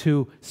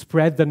 to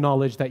spread the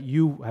knowledge that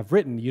you have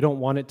written, you don't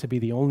want it to be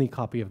the only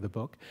copy of the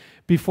book.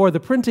 Before the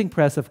printing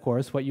press, of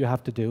course, what you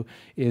have to do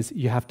is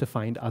you have to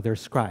find other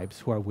scribes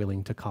who are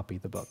willing to copy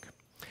the book.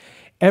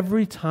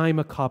 Every time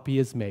a copy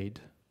is made,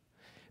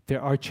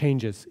 there are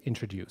changes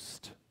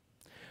introduced.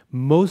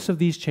 Most of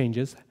these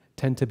changes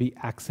tend to be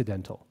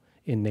accidental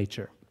in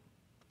nature.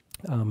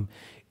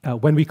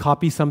 When we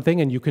copy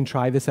something, and you can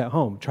try this at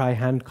home, try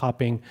hand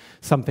copying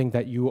something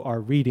that you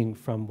are reading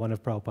from one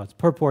of Prabhupada's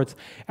purports,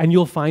 and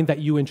you'll find that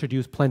you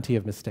introduce plenty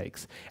of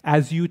mistakes.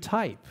 As you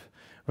type,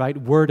 right,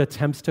 Word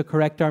attempts to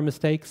correct our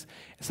mistakes.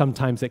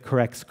 Sometimes it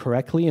corrects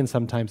correctly, and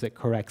sometimes it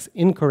corrects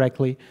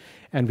incorrectly,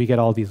 and we get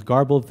all these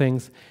garbled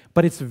things.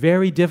 But it's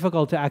very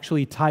difficult to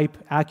actually type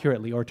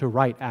accurately or to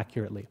write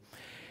accurately.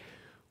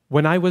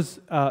 When I was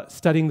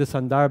studying the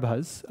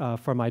Sandarbhas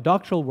for my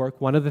doctoral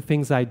work, one of the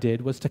things I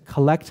did was to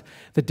collect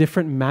the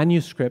different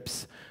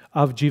manuscripts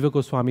of Jiva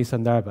Goswami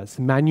Sandarbhas.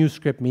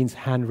 Manuscript means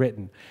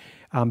handwritten,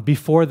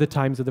 before the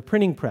times of the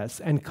printing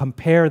press, and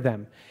compare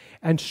them.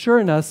 And sure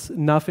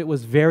enough, it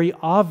was very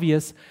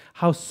obvious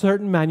how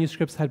certain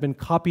manuscripts had been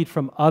copied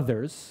from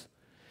others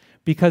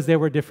because there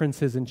were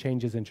differences and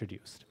changes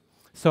introduced.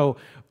 So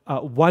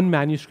one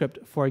manuscript,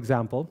 for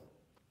example,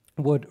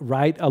 would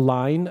write a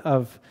line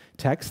of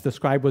text the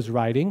scribe was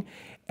writing,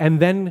 and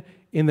then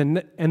in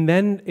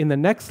the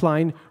next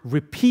line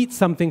repeat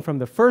something from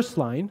the first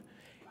line,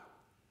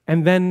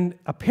 and then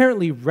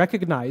apparently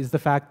recognize the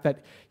fact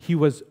that he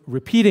was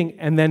repeating,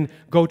 and then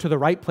go to the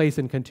right place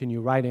and continue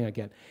writing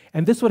again.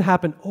 And this would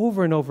happen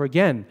over and over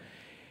again.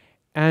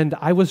 And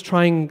I was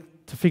trying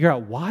to figure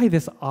out why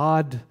this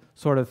odd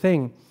sort of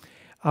thing,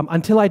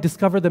 until I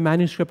discovered the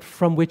manuscript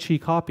from which he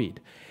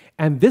copied.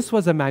 And this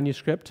was a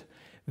manuscript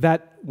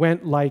that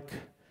went like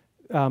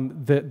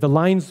the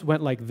lines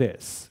went like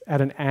this,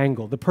 at an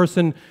angle.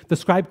 The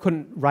scribe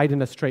couldn't write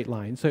in a straight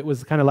line, so it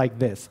was kind of like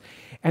this.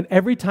 And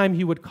every time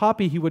he would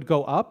copy, he would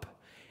go up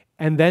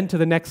and then to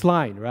the next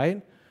line,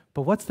 right?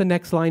 But what's the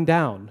next line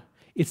down?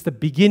 It's the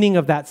beginning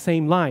of that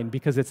same line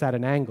because it's at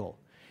an angle.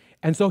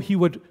 And so he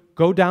would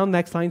go down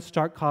next line,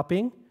 start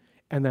copying,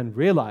 and then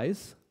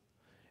realize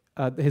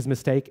his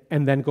mistake,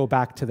 and then go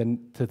back to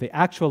the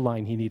actual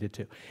line he needed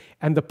to.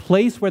 And the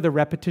place where the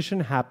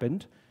repetition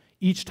happened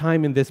each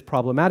time in this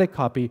problematic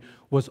copy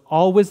was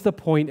always the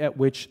point at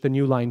which the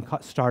new line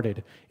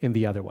started in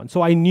the other one.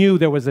 So I knew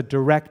there was a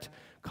direct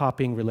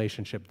copying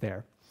relationship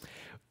there.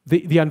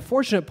 The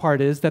unfortunate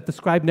part is that the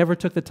scribe never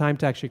took the time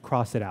to actually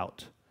cross it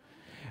out.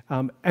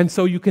 And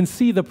so you can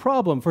see the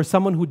problem for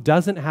someone who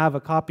doesn't have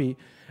a copy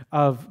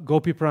of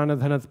Gopi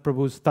Pranadhanath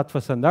Prabhu's Tattva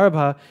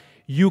Sandarbha.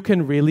 You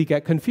can really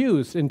get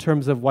confused in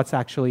terms of what's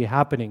actually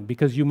happening,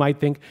 because you might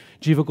think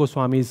Jiva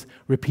Goswami's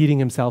repeating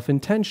himself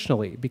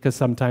intentionally, because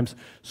sometimes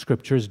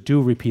scriptures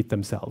do repeat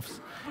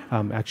themselves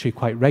actually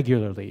quite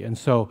regularly. And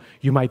so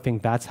you might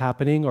think that's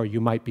happening, or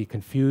you might be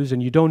confused,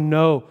 and you don't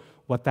know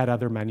what that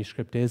other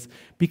manuscript is,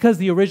 because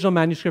the original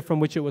manuscript from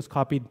which it was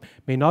copied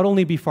may not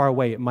only be far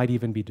away, it might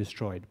even be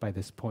destroyed by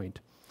this point.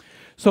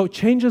 So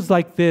changes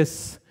like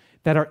this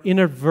that are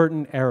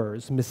inadvertent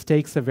errors,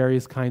 mistakes of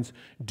various kinds,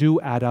 do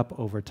add up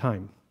over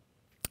time.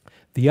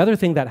 The other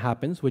thing that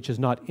happens, which is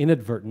not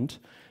inadvertent,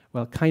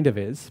 well, it kind of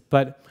is,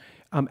 but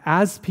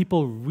as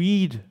people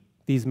read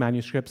these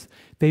manuscripts,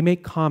 they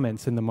make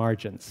comments in the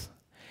margins.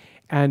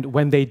 And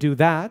when they do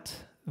that,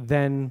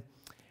 then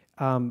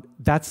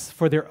that's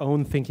for their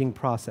own thinking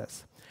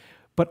process.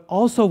 But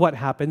also what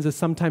happens is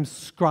sometimes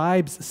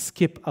scribes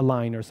skip a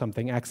line or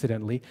something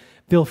accidentally.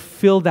 They'll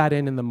fill that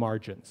in the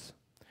margins.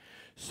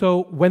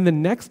 So when the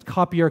next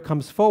copier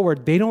comes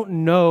forward, they don't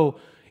know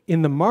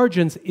in the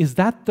margins, is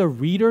that the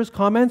reader's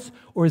comments,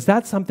 or is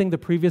that something the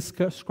previous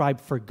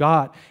scribe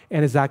forgot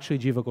and is actually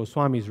Jiva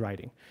Goswami's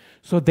writing?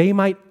 So they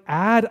might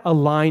add a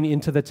line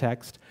into the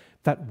text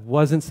that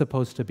wasn't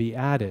supposed to be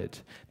added.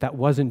 That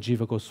wasn't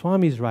Jiva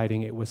Goswami's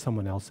writing, it was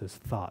someone else's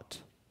thought.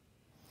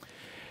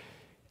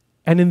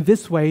 And in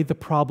this way, the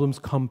problems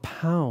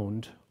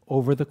compound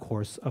over the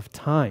course of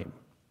time.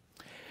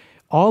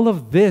 All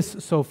of this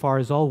so far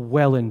is all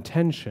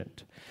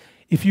well-intentioned.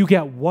 If you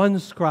get one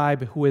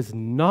scribe who is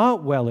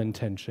not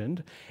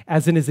well-intentioned,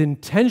 as in is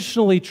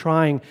intentionally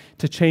trying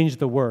to change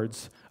the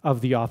words of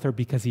the author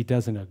because he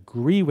doesn't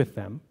agree with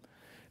them,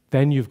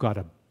 then you've got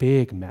a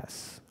big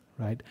mess,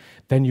 right?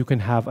 Then you can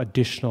have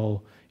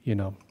additional,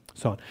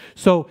 so on.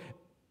 So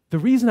the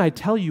reason I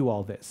tell you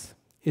all this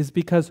is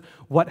because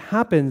what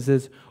happens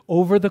is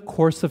over the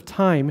course of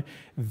time,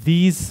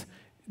 these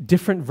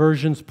different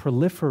versions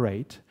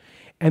proliferate,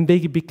 and they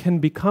can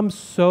become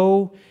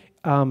so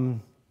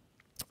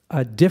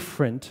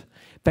different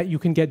that you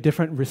can get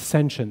different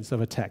recensions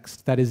of a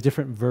text, that is,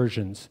 different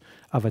versions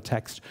of a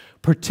text,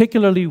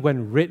 particularly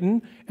when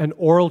written and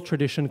oral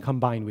tradition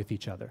combine with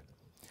each other.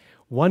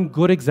 One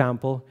good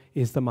example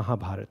is the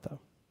Mahabharata.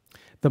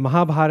 The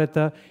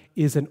Mahabharata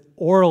is an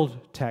oral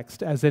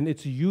text, as in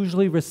it's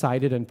usually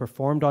recited and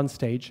performed on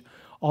stage,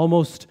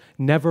 almost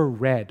never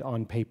read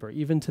on paper,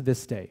 even to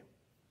this day.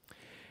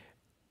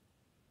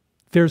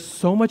 There's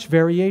so much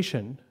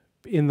variation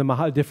in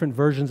the different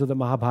versions of the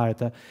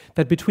Mahabharata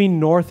that between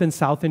North and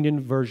South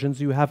Indian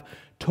versions, you have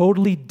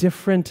totally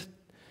different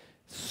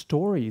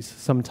stories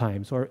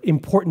sometimes, or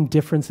important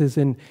differences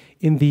in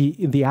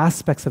the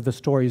aspects of the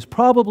stories,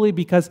 probably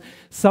because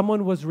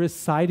someone was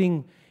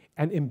reciting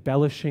and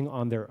embellishing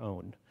on their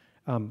own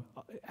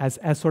as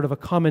sort of a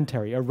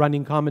commentary, a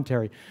running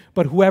commentary.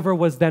 But whoever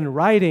was then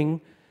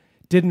writing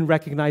didn't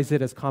recognize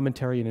it as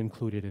commentary and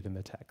included it in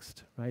the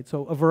text, right?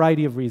 So a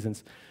variety of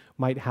reasons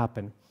might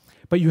happen.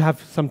 But you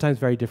have sometimes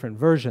very different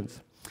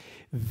versions.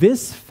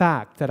 This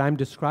fact that I'm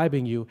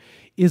describing you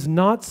is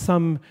not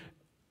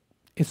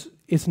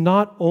it's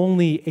not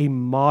only a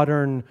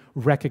modern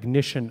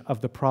recognition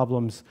of the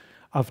problems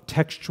of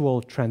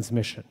textual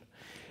transmission.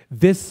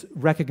 This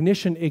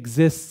recognition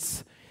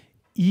exists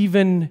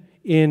even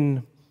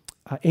in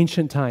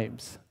ancient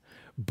times,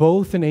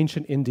 both in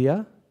ancient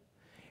India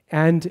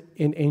and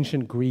in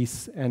ancient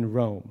Greece and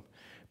Rome.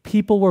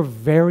 People were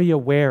very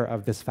aware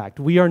of this fact.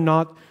 We are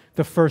not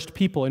the first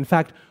people. In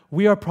fact,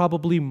 we are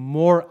probably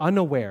more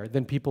unaware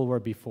than people were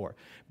before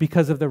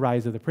because of the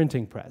rise of the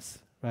printing press,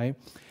 right?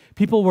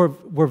 People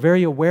were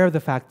very aware of the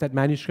fact that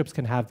manuscripts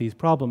can have these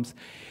problems.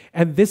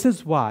 And this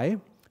is why,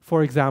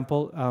 for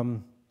example,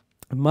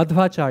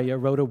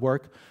 Madhvacharya wrote a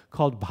work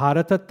called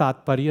Bharata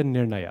Tatparya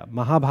Nirnaya,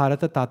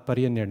 Mahabharata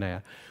Tatparya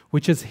Nirnaya,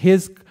 which is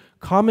his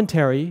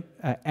commentary,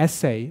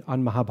 essay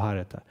on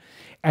Mahabharata.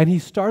 And he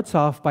starts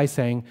off by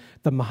saying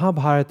the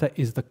Mahabharata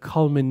is the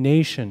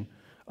culmination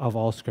of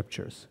all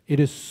scriptures. It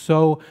is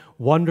so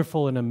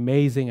wonderful and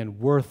amazing and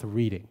worth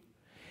reading.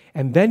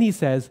 And then he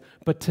says,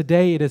 but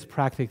today it is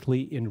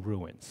practically in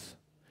ruins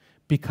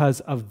because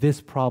of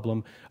this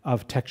problem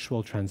of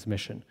textual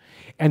transmission.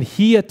 And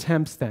he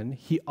attempts then,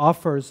 he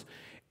offers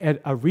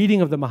a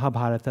reading of the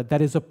Mahabharata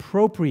that is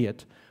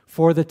appropriate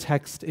for the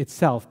text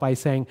itself by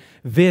saying,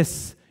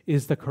 this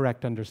is the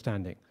correct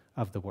understanding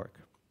of the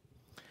work.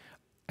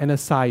 And a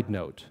side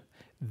note,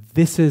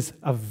 this is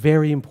a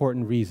very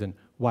important reason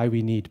why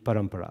we need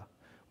parampara,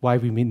 why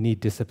we need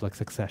disciplic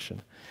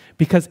succession.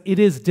 Because it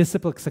is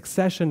disciplic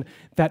succession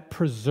that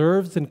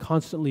preserves and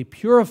constantly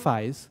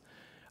purifies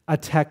a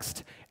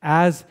text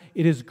as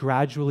it is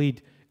gradually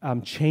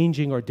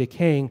changing or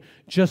decaying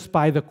just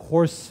by the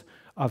course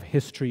of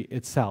history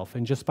itself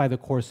and just by the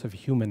course of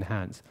human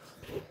hands.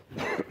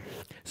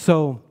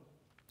 So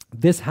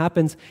this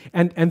happens,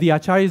 and the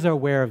acharyas are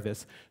aware of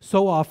this.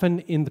 So often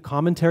in the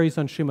commentaries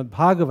on Srimad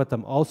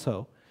Bhagavatam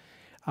also,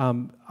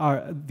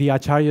 the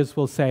acharyas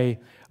will say,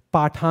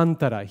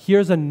 Patantara,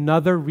 here's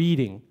another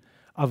reading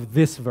of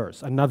this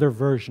verse, another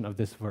version of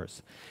this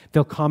verse.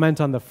 They'll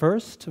comment on the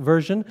first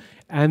version,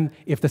 and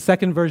if the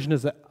second version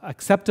is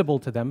acceptable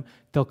to them,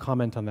 they'll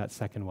comment on that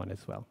second one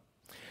as well.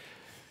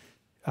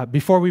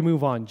 Before we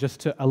move on, just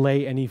to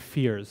allay any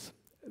fears,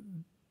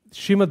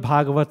 Srimad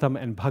Bhagavatam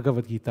and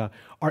Bhagavad Gita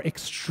are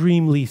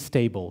extremely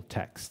stable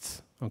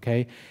texts,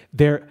 okay?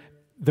 The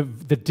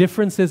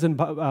differences in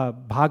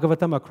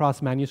Bhagavatam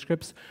across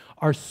manuscripts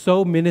are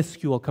so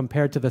minuscule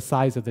compared to the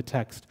size of the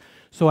text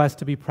so as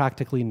to be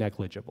practically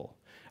negligible.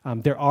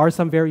 There are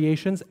some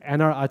variations,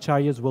 and our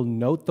acharyas will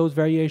note those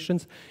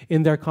variations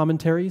in their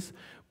commentaries,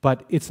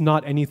 but it's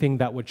not anything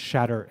that would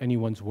shatter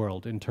anyone's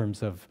world in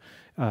terms of,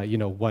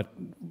 what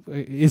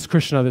is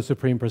Krishna the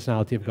Supreme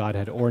Personality of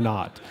Godhead or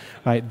not,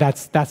 right?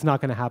 That's not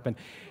going to happen.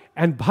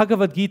 And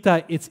Bhagavad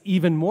Gita, it's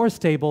even more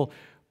stable,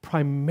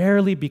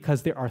 primarily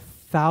because there are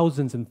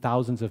thousands and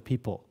thousands of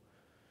people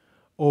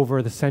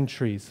over the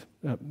centuries,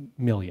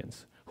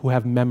 millions, who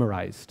have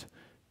memorized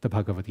the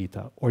Bhagavad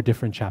Gita or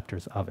different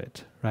chapters of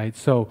it, right?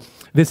 So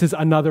this is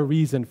another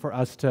reason for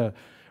us to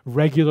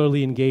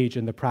regularly engage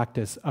in the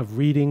practice of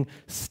reading,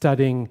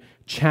 studying,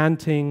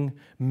 chanting,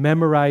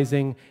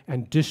 memorizing,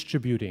 and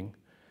distributing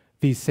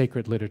these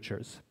sacred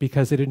literatures,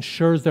 because it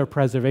ensures their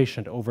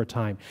preservation over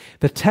time.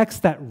 The texts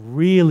that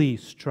really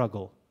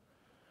struggle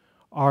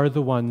are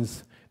the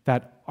ones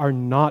that are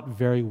not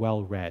very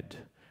well read.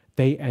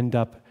 They end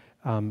up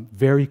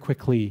very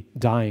quickly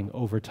dying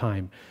over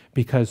time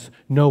because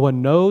no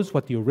one knows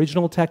what the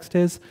original text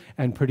is,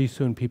 and pretty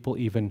soon people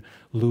even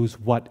lose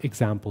what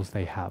examples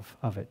they have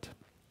of it.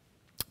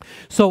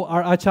 So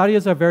our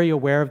acharyas are very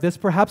aware of this.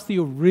 Perhaps the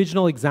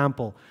original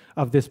example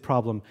of this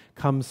problem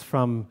comes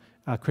from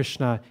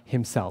Krishna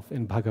himself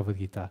in Bhagavad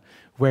Gita,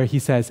 where he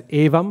says,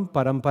 Evam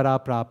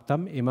parampara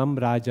praptam imam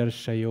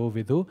rajarshayo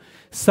vidu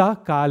sa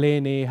kale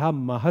neha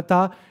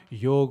mahata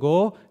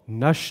yogo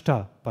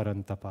nashta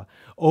parantapa.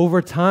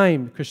 Over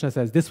time, Krishna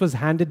says, this was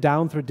handed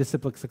down through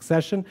disciplic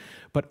succession,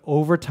 but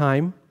over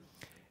time,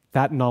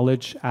 that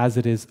knowledge as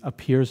it is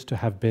appears to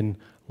have been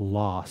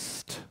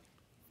lost.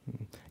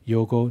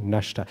 Yogo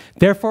nashta.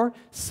 Therefore,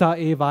 sa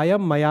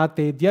evayam maya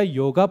tedya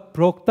yoga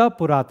prokta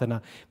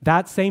puratana.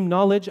 That same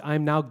knowledge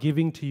I'm now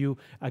giving to you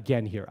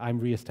again here. I'm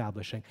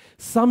reestablishing.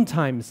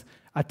 Sometimes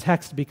a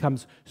text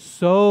becomes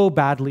so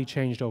badly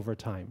changed over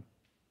time.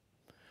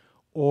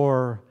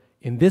 Or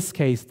in this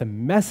case, the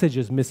message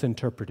is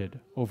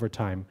misinterpreted over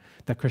time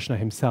that Krishna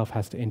himself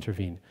has to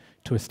intervene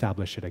to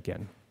establish it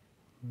again.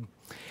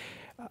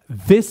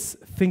 This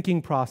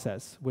thinking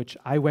process, which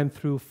I went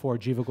through for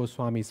Jiva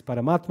Goswami's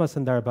Paramatma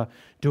Sandarbha,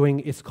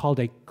 is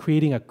called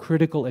creating a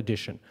critical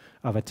edition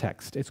of a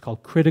text. It's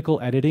called critical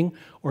editing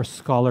or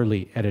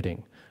scholarly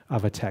editing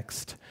of a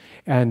text.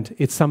 And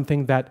it's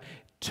something that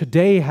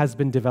today has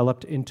been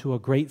developed into a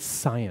great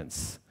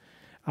science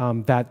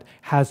that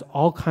has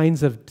all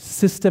kinds of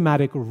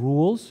systematic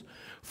rules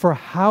for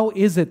how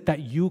is it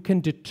that you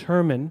can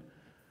determine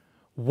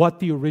what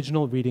the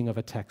original reading of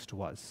a text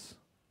was.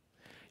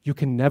 You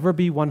can never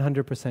be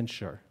 100%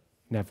 sure,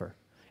 never.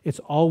 It's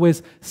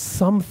always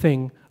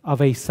something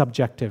of a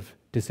subjective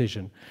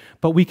decision.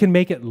 But we can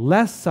make it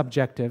less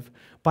subjective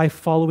by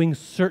following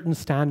certain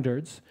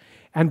standards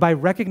and by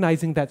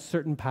recognizing that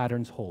certain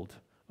patterns hold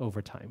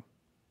over time.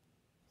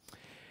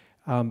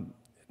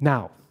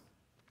 Now,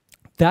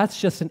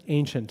 that's just in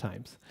ancient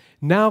times.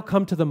 Now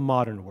come to the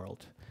modern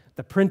world.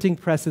 The printing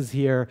press is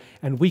here,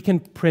 and we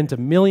can print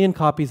 1 million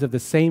copies of the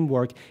same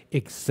work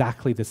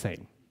exactly the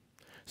same.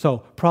 So,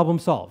 problem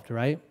solved,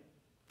 right?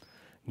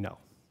 No.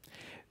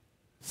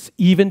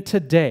 Even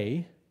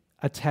today,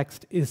 a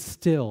text is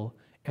still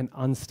an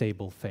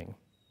unstable thing.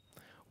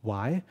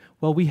 Why?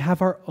 Well, we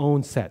have our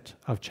own set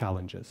of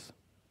challenges,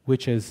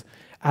 which is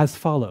as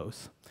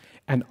follows.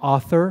 An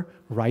author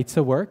writes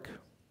a work,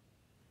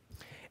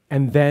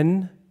 and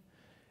then,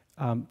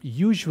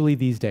 usually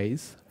these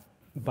days,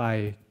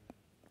 by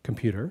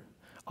computer,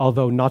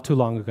 although not too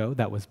long ago,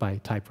 that was by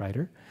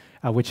typewriter,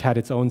 which had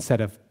its own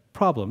set of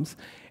problems,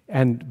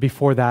 and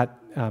before that,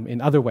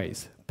 in other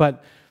ways.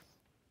 But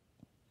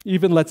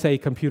even, let's say,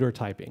 computer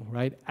typing,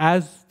 right?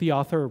 As the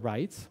author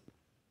writes,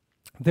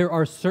 the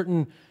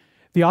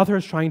author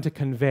is trying to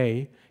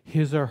convey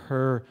his or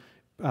her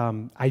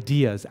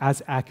ideas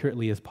as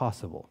accurately as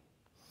possible.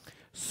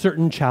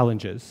 Certain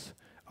challenges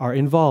are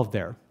involved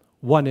there.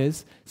 One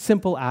is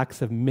simple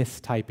acts of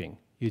mistyping.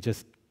 You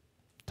just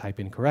type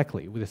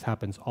incorrectly. This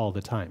happens all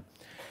the time,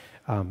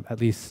 at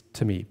least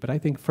to me, but I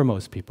think for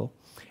most people.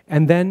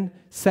 And then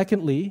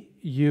secondly,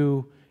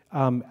 you,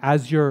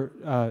 as you're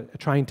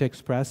trying to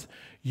express,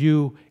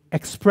 you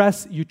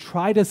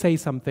try to say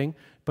something,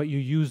 but you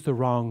use the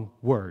wrong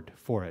word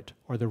for it,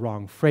 or the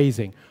wrong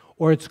phrasing,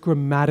 or it's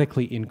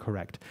grammatically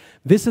incorrect.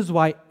 This is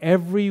why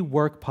every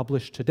work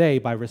published today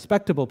by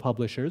respectable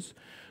publishers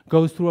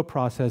goes through a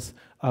process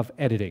of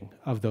editing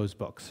of those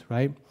books,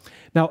 right?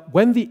 Now,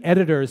 when the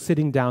editor is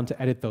sitting down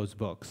to edit those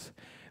books,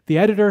 the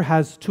editor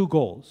has two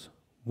goals.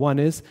 One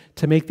is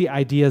to make the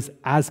ideas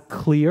as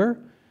clear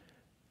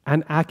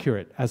and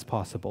accurate as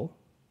possible,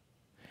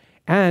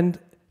 and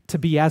to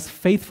be as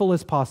faithful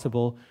as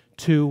possible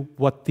to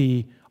what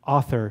the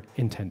author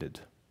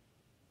intended.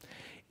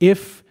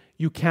 If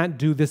you can't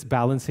do this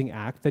balancing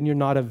act, then you're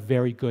not a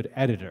very good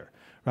editor,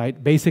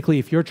 right? Basically,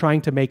 if you're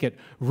trying to make it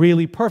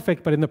really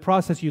perfect, but in the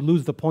process you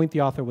lose the point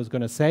the author was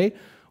going to say,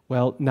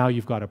 well, now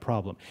you've got a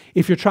problem.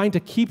 If you're trying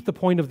to keep the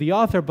point of the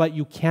author, but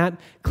you can't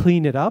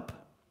clean it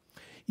up,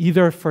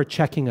 either for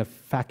checking of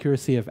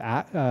accuracy of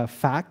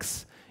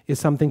facts is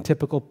something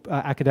typical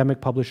academic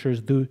publishers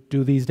do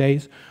these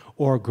days,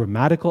 or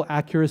grammatical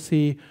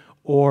accuracy,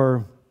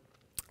 or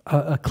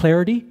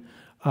clarity.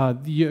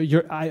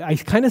 I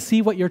kind of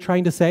see what you're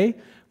trying to say.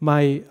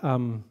 My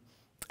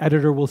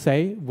editor will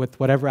say, with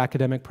whatever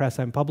academic press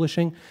I'm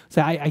publishing,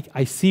 say,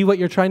 I see what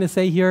you're trying to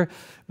say here,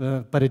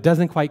 but it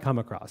doesn't quite come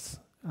across.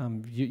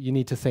 You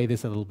need to say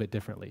this a little bit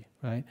differently,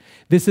 right?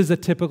 This is a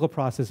typical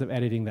process of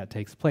editing that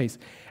takes place.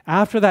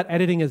 After that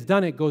editing is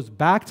done, it goes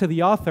back to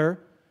the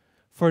author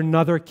for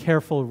another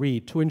careful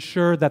read to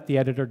ensure that the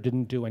editor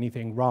didn't do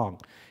anything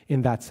wrong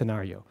in that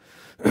scenario.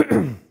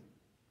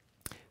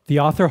 The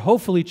author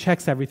hopefully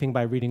checks everything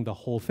by reading the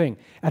whole thing.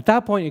 At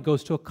that point, it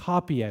goes to a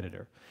copy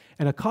editor.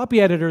 And a copy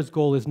editor's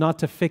goal is not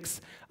to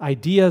fix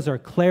ideas or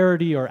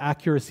clarity or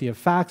accuracy of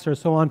facts or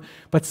so on,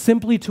 but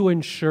simply to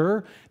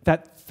ensure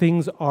that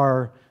things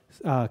are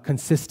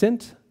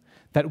consistent,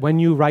 that when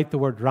you write the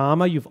word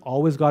Rama, you've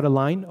always got a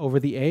line over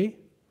the A,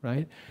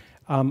 right?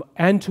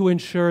 And to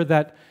ensure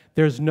that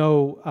there's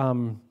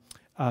no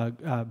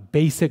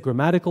basic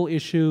grammatical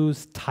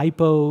issues,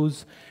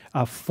 typos,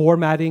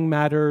 formatting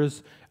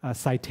matters,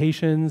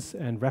 citations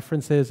and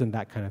references and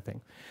that kind of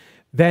thing.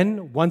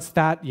 Then once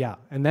that,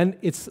 and then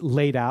it's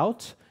laid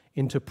out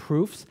into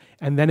proofs,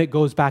 and then it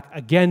goes back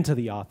again to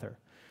the author,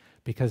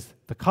 because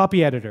the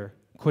copy editor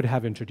could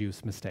have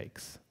introduced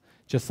mistakes,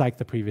 just like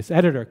the previous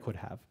editor could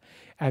have.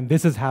 And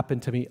this has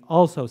happened to me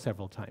also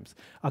several times.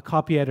 A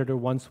copy editor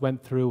once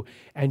went through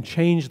and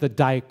changed the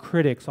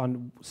diacritics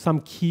on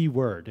some key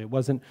word. It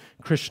wasn't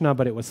Krishna,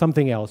 but it was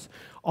something else,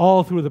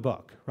 all through the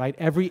book, right?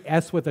 Every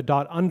S with a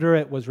dot under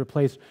it was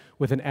replaced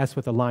with an S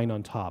with a line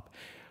on top.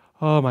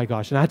 Oh my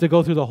gosh, and I had to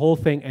go through the whole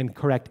thing and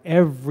correct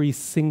every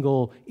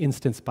single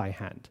instance by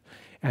hand.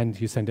 And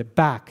you send it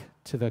back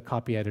to the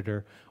copy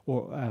editor,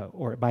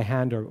 or by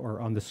hand or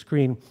on the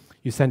screen.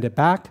 You send it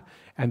back,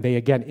 and they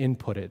again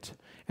input it.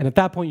 And at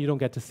that point, you don't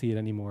get to see it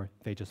anymore.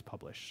 They just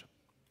publish.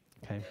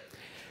 Okay?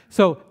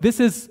 So this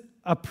is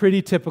a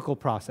pretty typical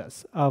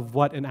process of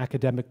what an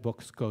academic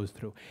book goes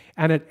through.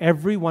 And at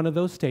every one of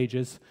those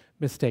stages,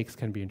 mistakes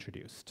can be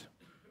introduced,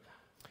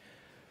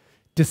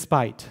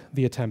 despite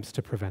the attempts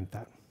to prevent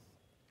that.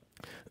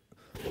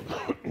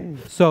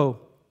 So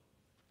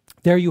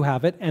there you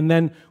have it. And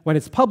then when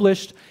it's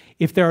published,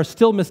 if there are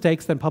still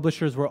mistakes, then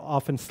publishers will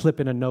often slip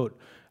in a note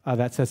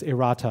that says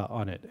errata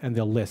on it, and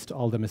they'll list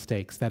all the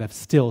mistakes that have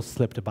still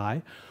slipped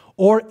by.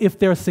 Or if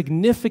they're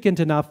significant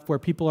enough where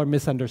people are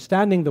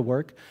misunderstanding the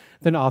work,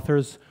 then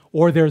authors,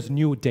 or there's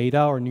new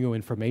data or new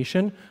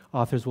information,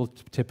 authors will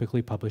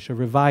typically publish a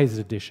revised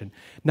edition.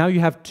 Now you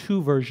have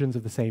two versions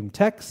of the same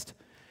text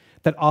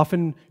that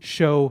often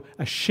show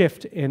a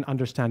shift in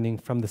understanding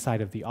from the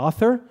side of the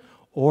author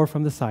or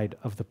from the side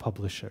of the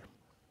publisher.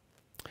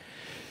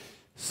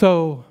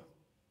 So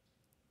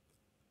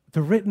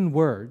the written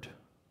word,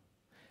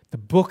 the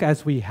book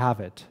as we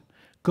have it,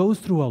 goes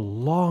through a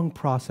long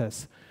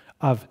process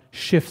of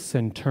shifts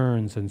and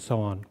turns and so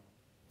on.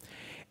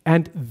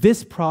 And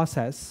this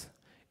process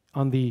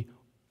in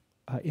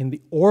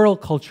the oral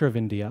culture of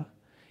India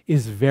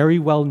is very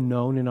well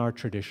known in our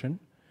tradition,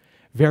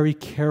 very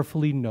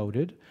carefully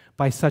noted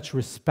by such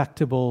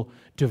respectable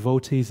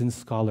devotees and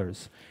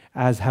scholars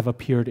as have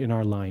appeared in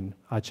our line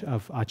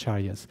of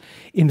acharyas.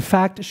 In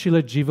fact,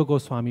 Srila Jiva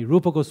Goswami,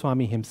 Rupa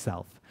Goswami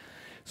himself.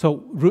 So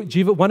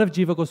one of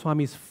Jiva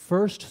Goswami's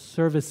first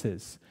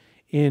services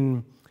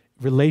in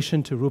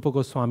relation to Rupa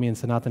Goswami and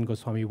Sanatana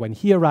Goswami when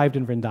he arrived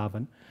in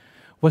Vrindavan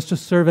was to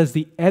serve as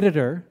the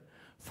editor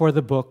for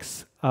the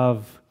books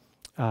of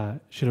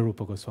Srila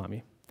Rupa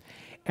Goswami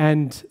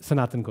and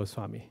Sanatana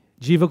Goswami.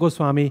 Jiva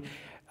Goswami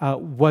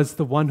was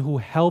the one who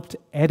helped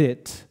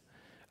edit,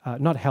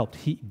 not helped,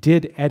 he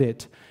did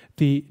edit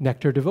the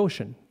Nectar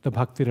Devotion, the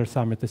Bhakti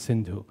Rasamrita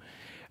Sindhu.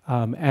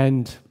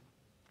 And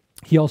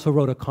he also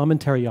wrote a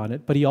commentary on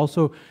it, but he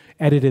also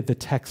edited the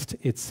text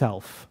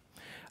itself.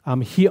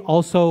 He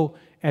also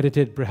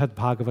edited Brihad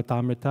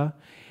Bhagavatamrita,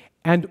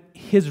 And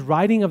his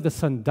writing of the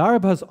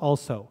Sandarbhas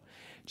also,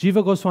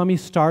 Jiva Goswami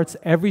starts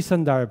every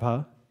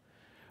Sandarbha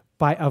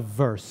by a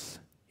verse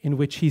in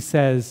which he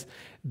says,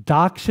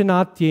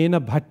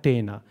 Dakshinatyena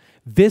Bhattena.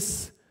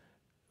 This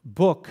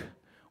book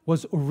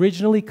was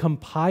originally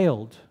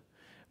compiled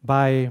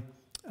by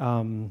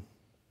one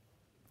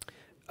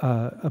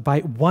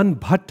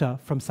Bhatta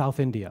from South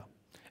India,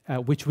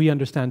 which we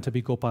understand to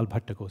be Gopal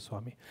Bhatta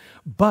Goswami.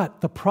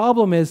 But the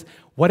problem is,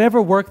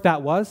 whatever work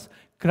that was,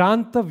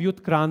 Kranta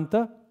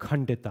Vyutkranta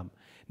Khanditam.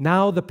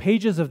 Now the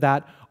pages of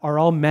that are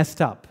all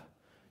messed up.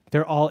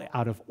 They're all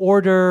out of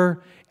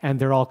order, and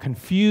they're all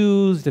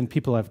confused, and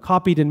people have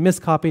copied and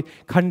miscopied.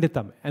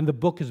 Khanditam. And the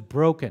book is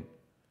broken.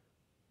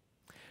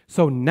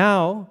 So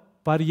now,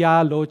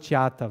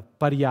 Paryalochyata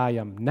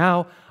Paryayam.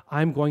 Now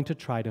I'm going to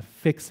try to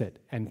fix it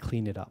and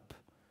clean it up.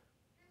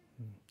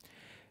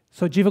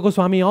 So Jiva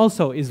Goswami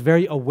also is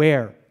very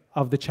aware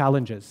of the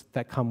challenges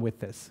that come with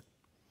this.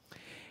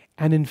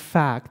 And in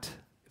fact,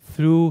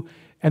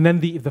 and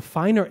then the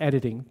finer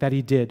editing that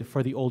he did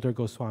for the older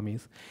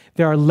Goswamis,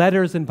 there are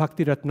letters in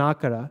Bhakti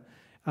Ratnakara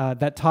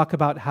that talk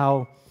about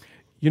how,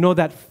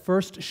 that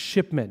first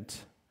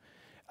shipment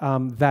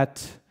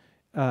that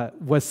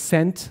was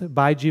sent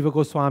by Jiva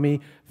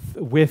Goswami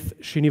with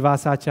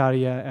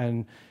Srinivasacharya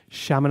and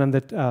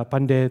Shyamananda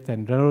Pandit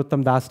and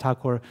Ranarottam Das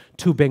Thakur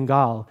to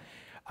Bengal.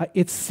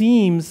 It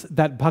seems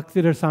that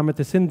Bhakti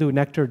Rasamrita Sindhu,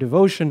 Nectar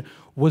Devotion,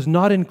 was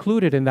not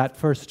included in that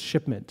first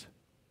shipment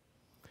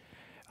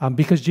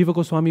because Jiva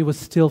Goswami was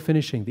still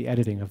finishing the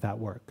editing of that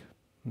work.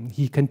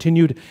 He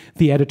continued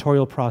the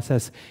editorial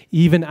process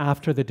even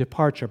after the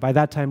departure. By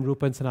that time,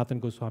 Rupa and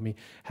Sanatana Goswami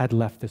had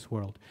left this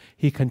world.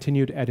 He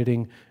continued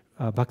editing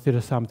Bhakti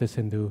Rasamrita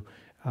Sindhu,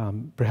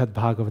 Brihad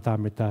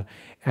Bhagavatamrita,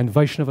 and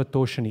Vaishnava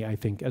Toshani, I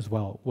think, as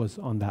well, was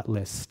on that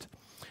list.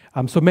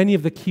 So many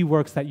of the key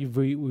works that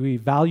we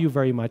value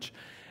very much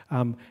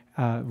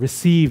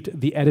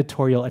received the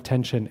editorial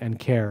attention and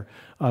care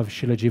of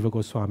Srila Jiva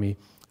Goswami,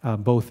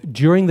 both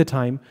during the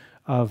time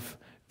of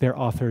their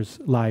authors'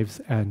 lives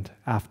and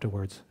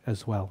afterwards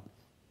as well.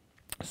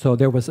 So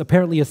there was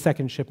apparently a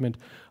second shipment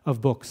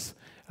of books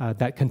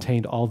that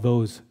contained all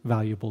those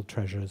valuable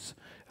treasures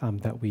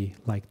that we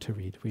like to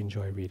read, we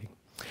enjoy reading.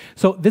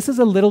 So this is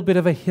a little bit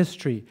of a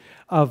history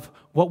of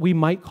what we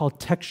might call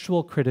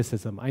textual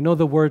criticism. I know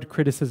the word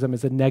criticism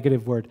is a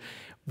negative word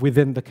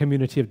within the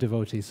community of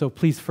devotees, so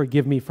please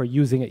forgive me for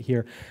using it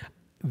here.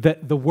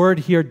 The word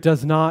here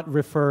does not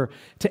refer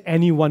to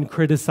anyone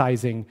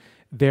criticizing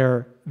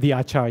the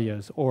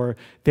acharyas or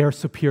their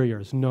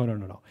superiors.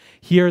 No.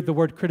 Here the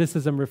word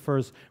criticism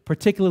refers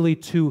particularly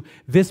to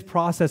this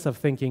process of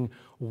thinking,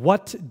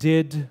 what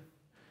did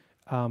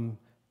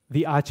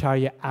the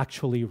acharya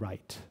actually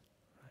write?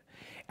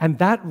 And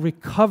that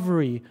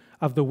recovery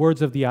of the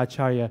words of the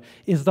Acharya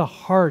is the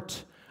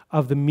heart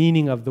of the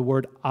meaning of the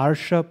word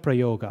Arsha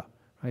Prayoga.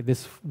 Right?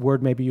 This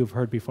word maybe you've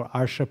heard before,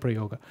 Arsha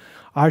Prayoga.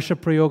 Arsha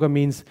Prayoga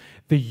means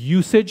the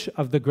usage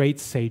of the great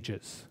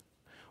sages.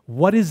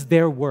 What is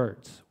their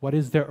words? What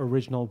is their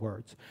original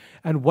words?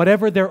 And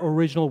whatever their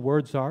original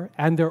words are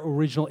and their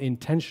original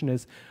intention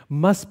is,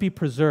 must be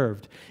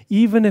preserved,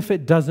 even if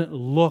it doesn't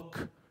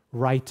look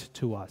right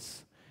to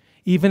us.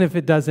 Even if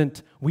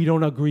we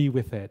don't agree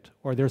with it,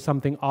 or there's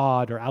something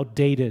odd or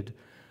outdated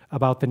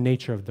about the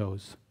nature of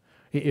those,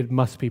 it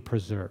must be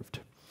preserved.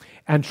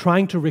 And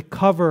trying to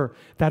recover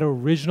that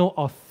original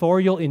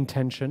authorial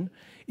intention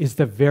is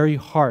the very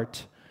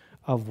heart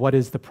of what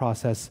is the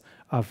process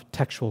of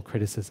textual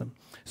criticism.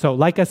 So,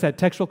 like I said,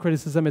 textual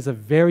criticism is a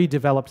very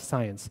developed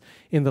science.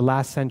 In the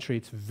last century,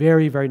 it's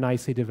very, very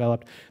nicely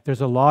developed.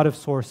 There's a lot of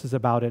sources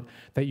about it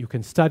that you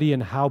can study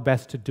and how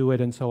best to do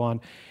it and so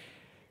on.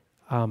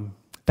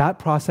 That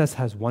process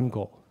has one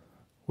goal,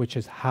 which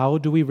is how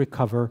do we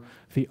recover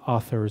the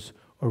author's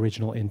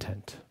original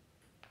intent?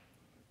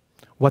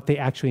 What they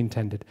actually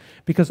intended.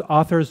 Because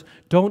authors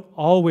don't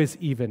always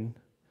even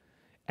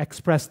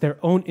express their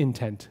own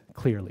intent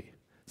clearly.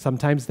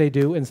 Sometimes they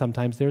do, and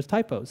sometimes there's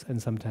typos,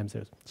 and sometimes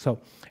there's... So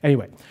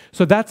anyway,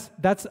 so that's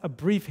a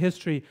brief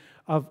history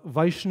of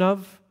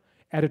Vaishnav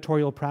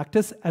editorial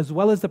practice, as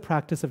well as the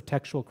practice of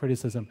textual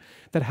criticism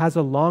that has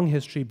a long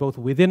history both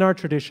within our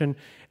tradition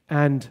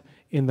and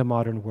in the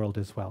modern world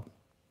as well.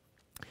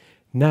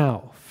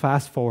 Now,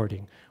 fast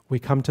forwarding, we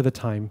come to the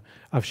time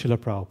of Srila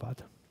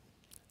Prabhupada.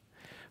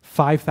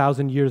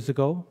 5,000 years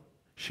ago,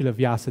 Srila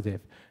Vyasadeva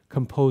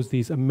composed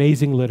these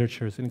amazing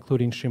literatures,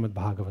 including Srimad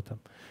Bhagavatam,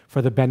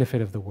 for the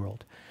benefit of the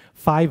world.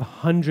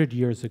 500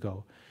 years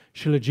ago,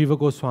 Srila Jiva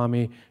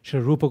Goswami,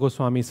 Srila Rupa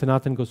Goswami,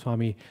 Sanatana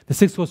Goswami, the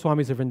 6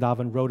 Goswamis of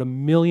Vrindavan wrote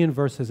 1 million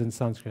verses in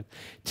Sanskrit,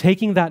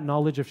 taking that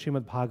knowledge of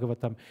Srimad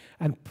Bhagavatam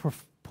and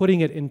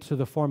putting it into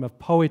the form of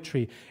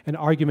poetry and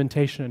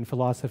argumentation and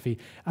philosophy,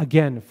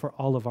 again, for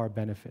all of our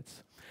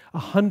benefits.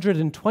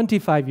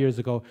 125 years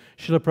ago,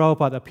 Srila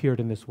Prabhupada appeared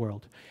in this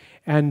world.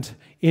 And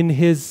in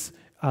his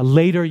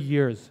later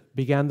years,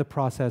 began the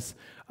process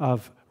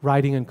of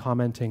writing and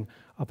commenting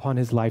upon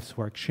his life's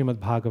work, Srimad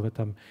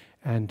Bhagavatam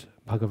and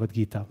Bhagavad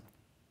Gita.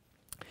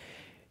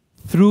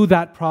 through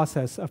that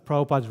process of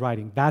Prabhupada's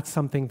writing, that's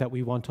something that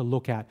we want to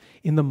look at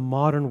in the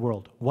modern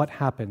world. What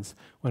happens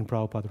when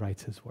Prabhupada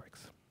writes his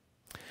works?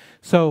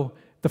 So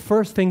the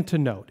first thing to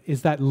note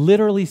is that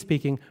literally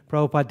speaking,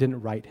 Prabhupada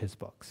didn't write his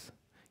books.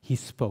 He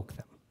spoke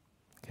them.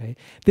 Okay?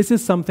 This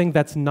is something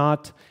that's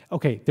not,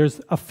 okay,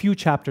 there's a few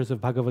chapters of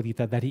Bhagavad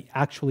Gita that he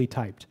actually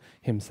typed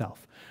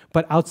himself.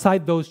 But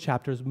outside those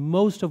chapters,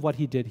 most of what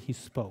he did, he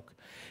spoke.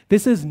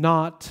 This is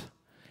not,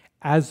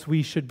 as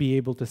we should be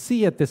able to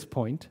see at this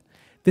point,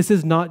 this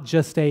is not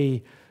just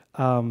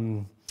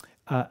an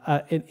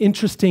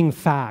interesting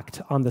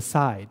fact on the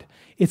side.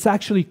 It's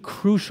actually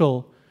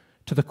crucial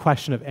to the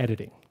question of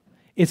editing.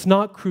 It's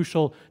not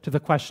crucial to the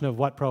question of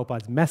what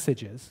Prabhupada's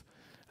message is.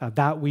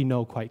 That we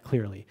know quite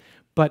clearly.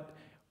 But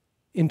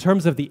in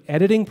terms of the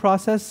editing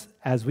process,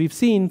 as we've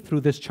seen through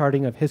this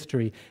charting of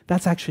history,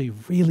 that's actually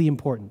really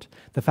important,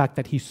 the fact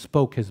that he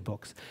spoke his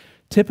books,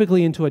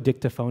 typically into a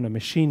dictaphone, a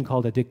machine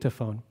called a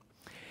dictaphone.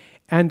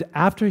 And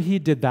after he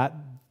did that,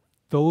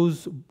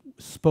 those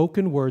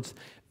spoken words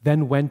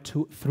then went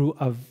through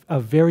a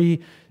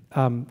very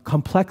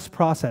complex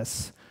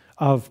process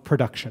of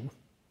production.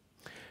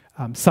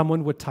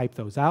 Someone would type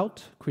those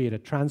out, create a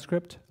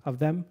transcript of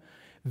them.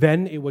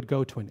 Then it would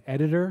go to an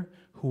editor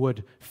who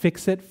would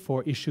fix it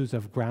for issues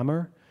of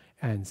grammar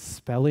and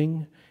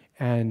spelling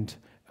and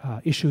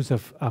issues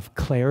of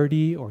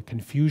clarity or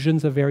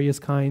confusions of various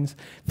kinds,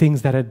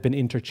 things that had been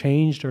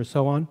interchanged or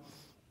so on.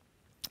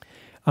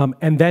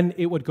 And then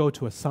it would go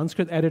to a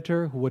Sanskrit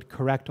editor who would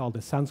correct all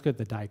the Sanskrit,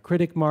 the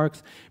diacritic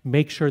marks,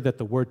 make sure that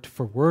the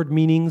word-for-word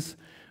meanings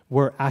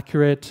were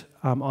accurate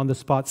on the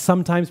spot.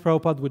 Sometimes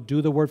Prabhupada would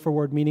do the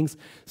word-for-word meanings.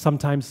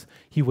 Sometimes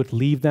he would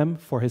leave them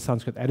for his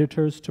Sanskrit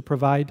editors to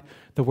provide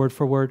the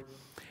word-for-word.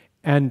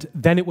 And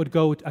then it would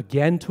go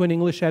again to an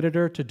English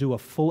editor to do a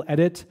full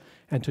edit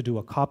and to do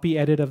a copy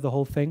edit of the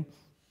whole thing.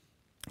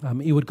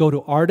 It would go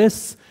to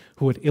artists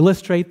who would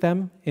illustrate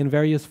them in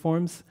various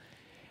forms.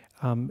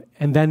 And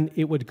then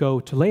it would go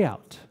to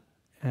layout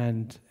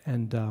and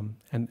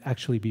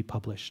actually be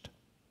published.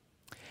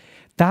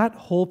 That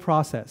whole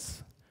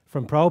process,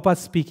 from Prabhupada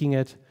speaking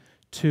it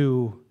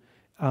to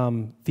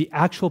the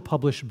actual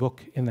published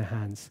book in the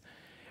hands,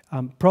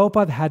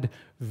 Prabhupada had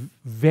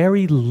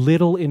very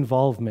little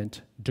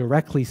involvement,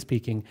 directly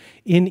speaking,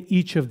 in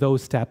each of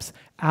those steps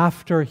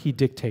after he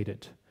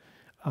dictated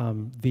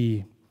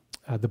the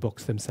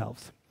books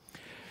themselves.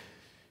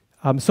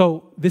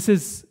 So this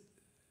is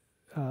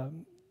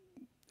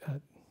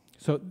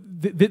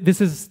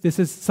this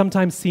is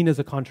sometimes seen as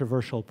a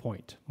controversial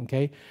point,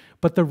 okay?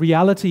 But the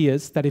reality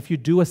is that if you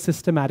do a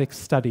systematic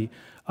study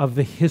of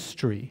the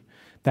history,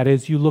 that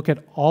is, you look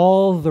at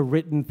all the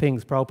written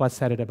things Prabhupada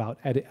said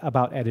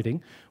about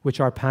editing, which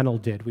our panel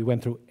did. We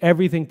went through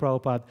everything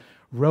Prabhupada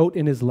wrote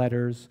in his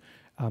letters,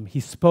 he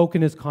spoke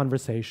in his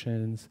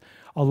conversations,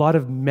 a lot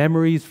of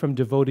memories from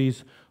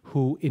devotees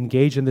who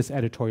engage in this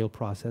editorial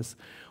process.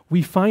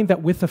 We find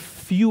that with a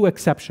few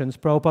exceptions,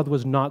 Prabhupada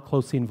was not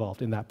closely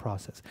involved in that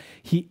process.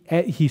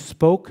 He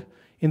spoke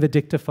in the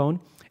dictaphone,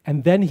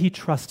 and then he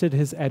trusted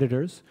his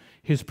editors,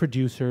 his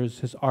producers,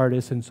 his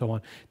artists, and so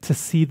on, to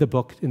see the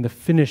book in the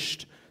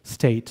finished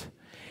state.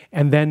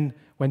 And then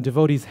when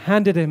devotees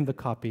handed him the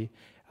copy,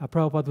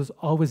 Prabhupada was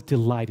always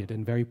delighted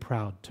and very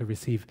proud to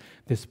receive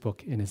this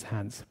book in his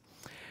hands.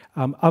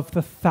 Of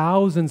the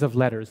thousands of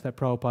letters that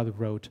Prabhupada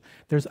wrote,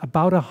 there's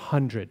about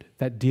 100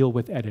 that deal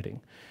with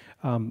editing.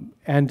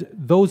 And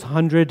those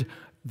 100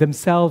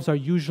 themselves are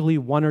usually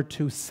one or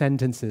two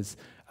sentences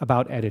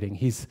about editing.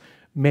 He's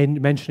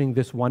mentioning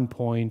this one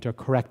point or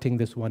correcting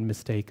this one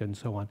mistake and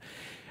so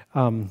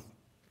on.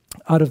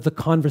 Out of the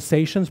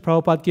conversations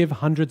Prabhupada gave,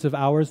 hundreds of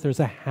hours,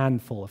 there's a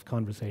handful of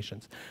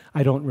conversations.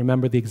 I don't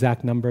remember the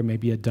exact number,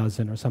 maybe a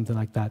dozen or something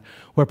like that,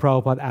 where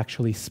Prabhupada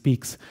actually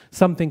speaks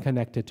something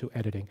connected to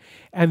editing.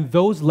 And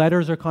those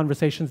letters or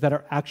conversations that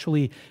are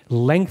actually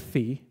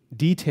lengthy,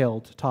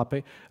 detailed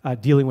topic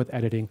dealing with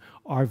editing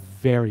are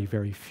very,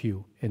 very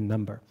few in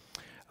number.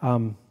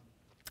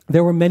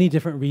 There were many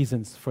different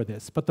reasons for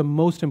this, but the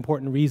most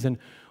important reason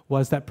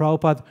was that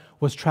Prabhupada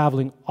was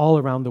traveling all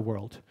around the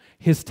world.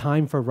 His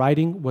time for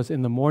writing was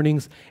in the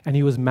mornings, and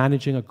he was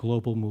managing a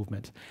global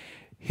movement.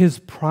 His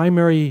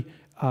primary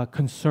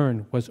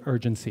concern was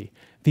urgency.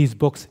 These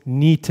books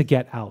need to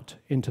get out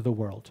into the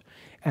world,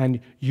 and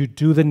you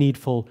do the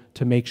needful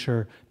to make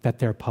sure that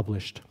they're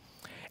published.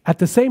 At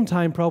the same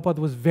time, Prabhupada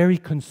was very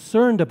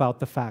concerned about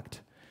the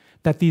fact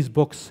that these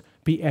books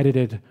be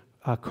edited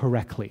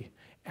correctly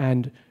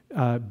and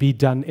be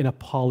done in a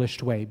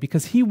polished way,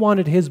 because he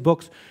wanted his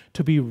books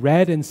to be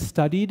read and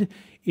studied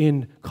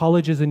in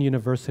colleges and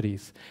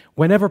universities.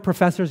 Whenever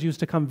professors used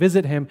to come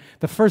visit him,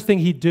 the first thing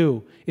he'd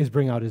do is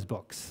bring out his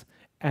books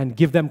and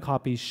give them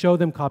copies, show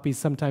them copies,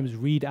 sometimes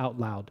read out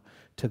loud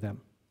to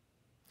them.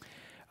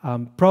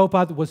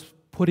 Prabhupada was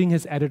putting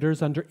his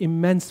editors under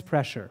immense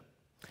pressure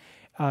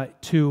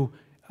to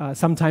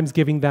sometimes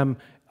giving them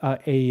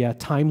a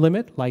time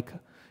limit, like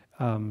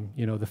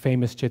the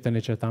famous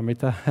Chaitanya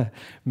Charitamrita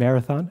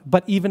marathon,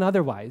 but even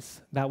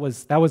otherwise, that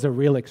was a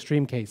real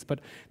extreme case. But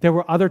there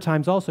were other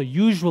times also.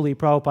 Usually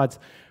Prabhupada's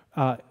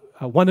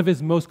one of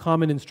his most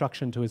common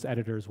instruction to his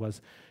editors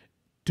was,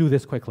 do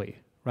this quickly,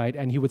 right?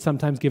 And he would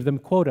sometimes give them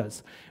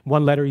quotas.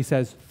 One letter he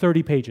says,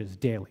 30 pages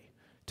daily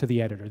to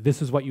the editor.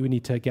 This is what you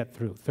need to get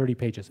through, 30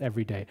 pages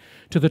every day.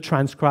 To the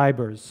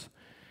transcribers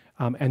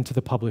and to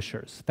the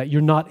publishers, that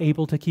you're not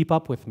able to keep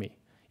up with me,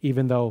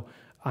 even though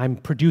I'm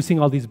producing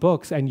all these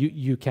books and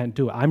you can't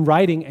do it. I'm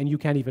writing and you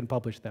can't even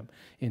publish them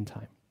in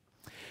time.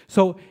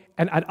 So,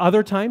 and at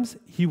other times,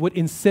 he would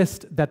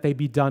insist that they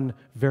be done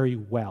very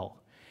well.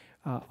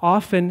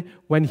 Often,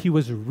 when he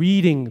was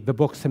reading the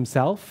books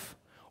himself,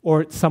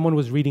 or someone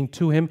was reading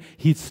to him,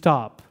 he'd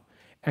stop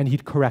and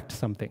he'd correct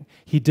something.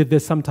 He did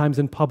this sometimes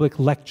in public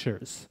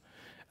lectures.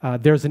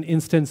 There's an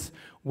instance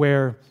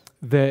where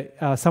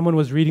someone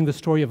was reading the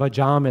story of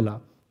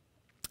Ajamila,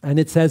 and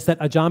it says that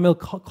Ajamil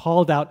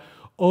called out,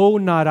 "O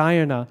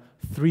Narayana,"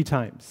 3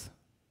 times.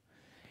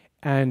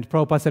 And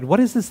Prabhupada said, "What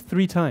is this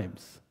 3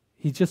 times?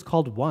 He just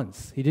called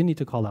once. He didn't need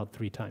to call out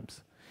 3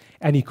 times."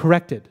 And he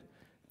corrected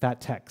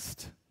that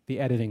text, the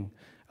editing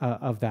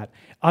of that.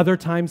 Other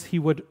times he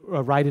would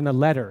write in a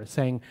letter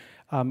saying,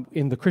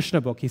 in the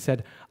Krishna book, he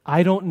said,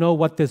 "I don't know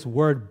what this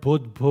word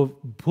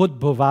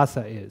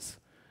budbhavasa is.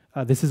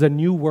 This is a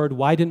new word.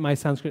 Why didn't my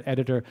Sanskrit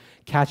editor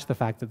catch the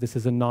fact that this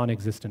is a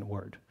non-existent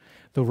word?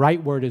 The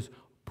right word is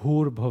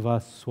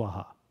bhurbhava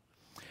swaha."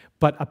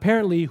 But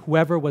apparently,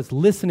 whoever was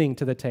listening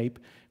to the tape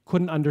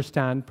couldn't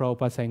understand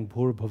Prabhupada saying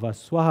bhurbhava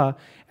swaha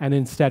and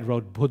instead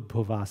wrote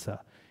budbhavasa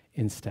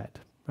instead.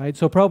 Right?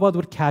 So Prabhupada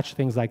would catch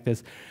things like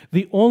this.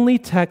 The only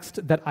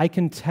text that I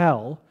can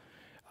tell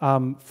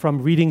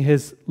from reading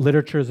his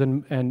literatures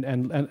and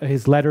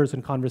his letters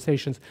and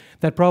conversations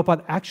that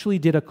Prabhupada actually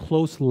did a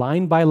close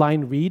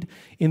line-by-line read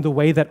in the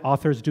way that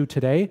authors do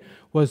today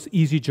was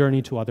Easy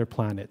Journey to Other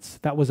Planets.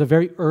 That was a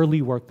very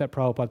early work that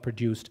Prabhupada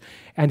produced,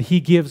 and he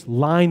gives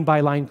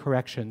line-by-line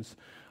corrections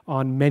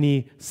on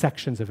many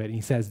sections of it.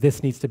 He says,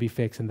 this needs to be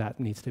fixed and that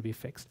needs to be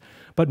fixed.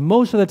 But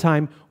most of the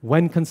time,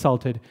 when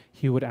consulted,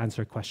 he would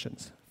answer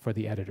questions for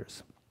the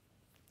editors.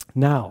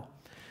 Now,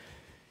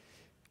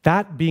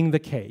 that being the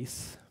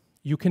case,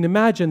 you can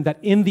imagine that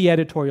in the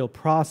editorial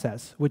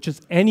process, which is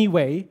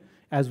anyway,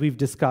 as we've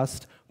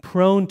discussed,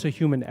 prone to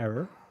human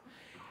error,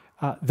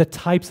 the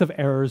types of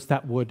errors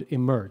that would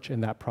emerge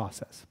in that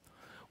process.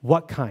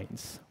 What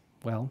kinds?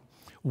 Well,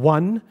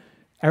 one,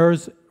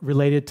 errors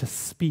related to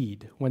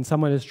speed. When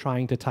someone is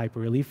trying to type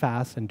really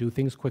fast and do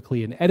things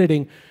quickly in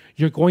editing,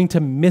 you're going to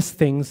miss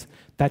things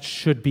that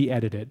should be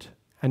edited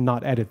and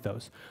not edit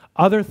those.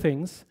 Other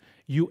things,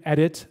 you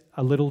edit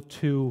a little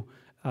too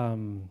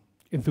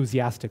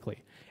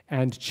enthusiastically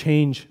and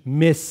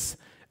miss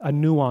a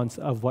nuance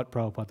of what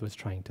Prabhupada was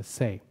trying to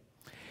say.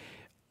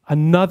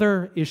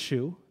 Another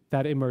issue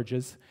that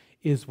emerges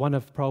is one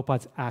of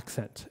Prabhupada's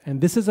accent.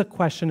 And this is a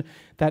question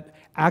that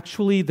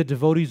actually the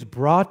devotees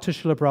brought to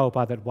Srila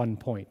Prabhupada at one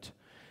point.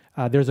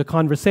 There's a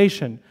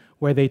conversation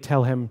where they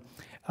tell him,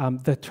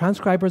 the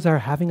transcribers are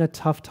having a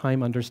tough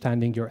time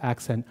understanding your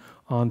accent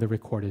on the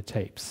recorded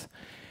tapes.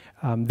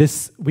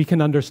 This we can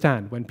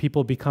understand. When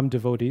people become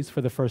devotees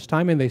for the first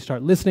time and they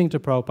start listening to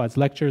Prabhupada's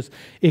lectures,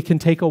 it can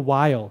take a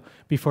while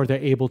before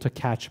they're able to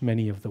catch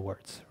many of the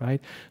words,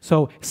 right?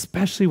 So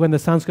especially when the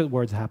Sanskrit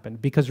words happen,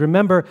 because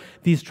remember,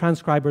 these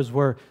transcribers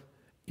were,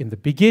 in the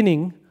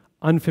beginning,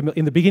 unfamiliar,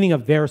 in the beginning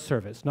of their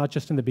service, not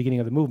just in the beginning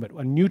of the movement.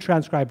 A new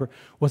transcriber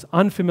was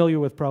unfamiliar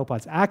with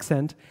Prabhupada's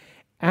accent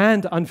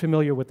and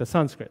unfamiliar with the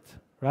Sanskrit,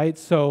 right?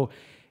 So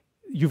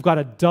you've got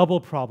a double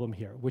problem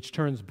here, which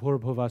turns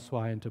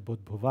bhurbhuvaswa into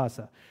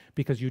budbhuvasa,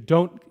 because you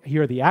don't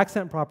hear the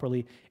accent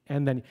properly,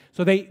 and then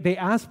so they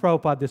asked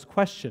Prabhupada this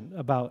question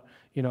about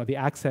the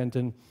accent,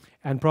 and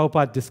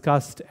Prabhupada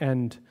discussed,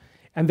 and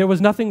there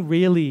was nothing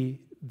really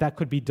that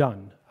could be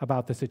done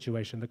about the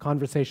situation. The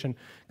conversation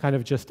kind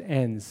of just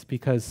ends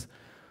because,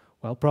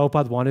 well,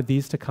 Prabhupada wanted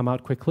these to come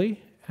out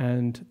quickly,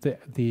 and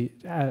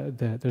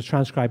the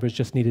transcribers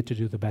just needed to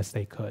do the best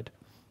they could.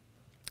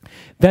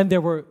 Then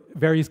there were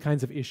various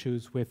kinds of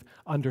issues with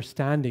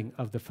understanding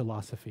of the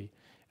philosophy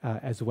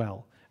as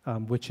well,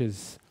 which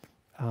is,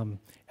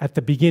 at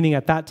the beginning,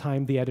 at that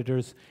time, the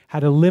editors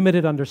had a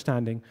limited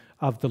understanding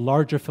of the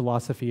larger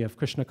philosophy of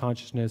Krishna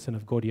consciousness and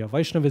of Gaudiya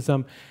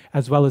Vaishnavism,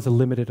 as well as a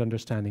limited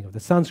understanding of the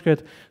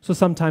Sanskrit. So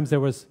sometimes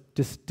there was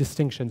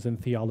distinctions in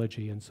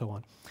theology and so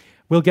on.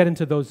 We'll get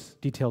into those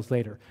details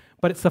later.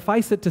 But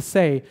suffice it to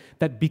say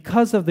that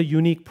because of the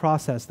unique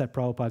process that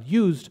Prabhupada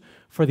used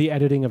for the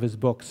editing of his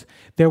books,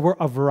 there were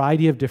a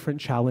variety of different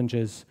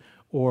challenges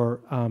or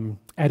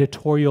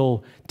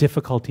editorial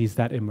difficulties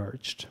that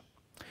emerged.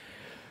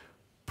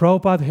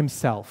 Prabhupada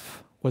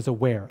himself was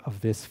aware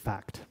of this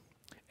fact.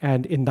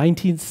 And in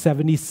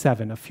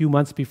 1977, a few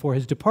months before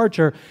his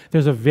departure,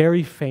 there's a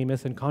very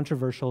famous and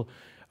controversial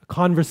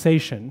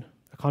conversation,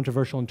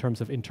 controversial in terms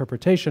of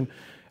interpretation,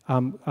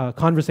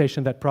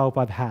 conversation that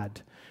Prabhupada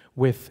had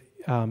with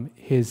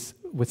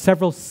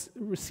several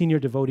senior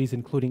devotees,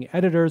 including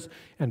editors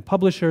and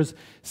publishers,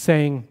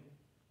 saying,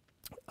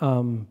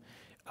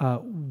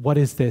 "What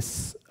is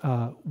this?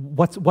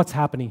 What's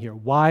happening here?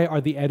 Why are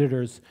the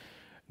editors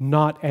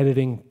not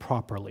editing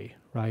properly?"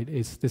 right?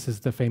 This is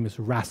the famous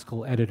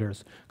rascal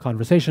editors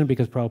conversation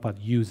because Prabhupada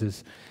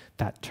uses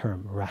that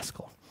term,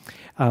 rascal.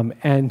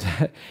 And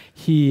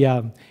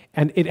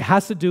it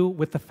has to do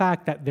with the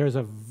fact that there's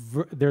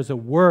a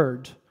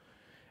word,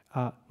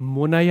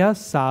 munaya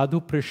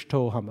sadhu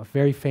prishtoham, a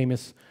very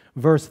famous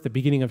verse at the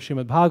beginning of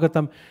Srimad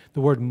Bhagavatam.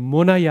 The word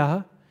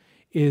munaya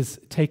is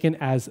taken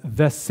as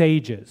the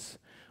sages,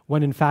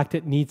 when in fact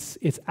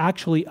it's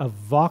actually a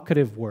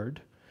vocative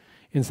word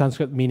in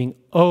Sanskrit meaning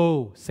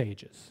 "O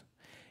sages."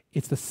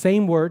 It's the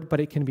same word, but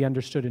it can be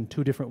understood in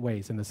two different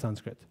ways in the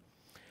Sanskrit.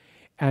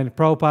 And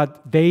Prabhupada,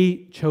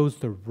 they chose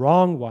the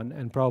wrong one,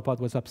 and Prabhupada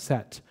was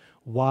upset.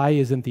 Why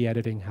isn't the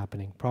editing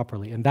happening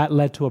properly? And that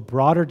led to a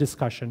broader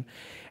discussion,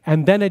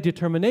 and then a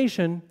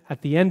determination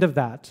at the end of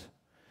that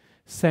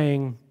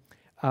saying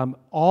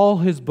all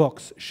his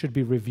books should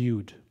be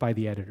reviewed by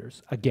the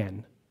editors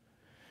again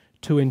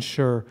to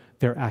ensure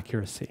their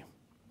accuracy.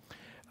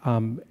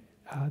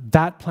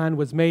 That plan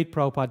was made.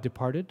 Prabhupada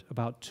departed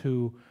about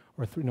 4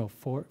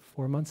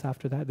 months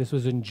after that. This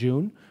was in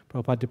June.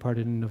 Prabhupada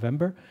departed in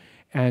November.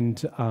 And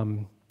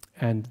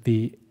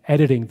the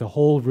editing, the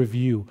whole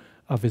review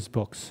of his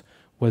books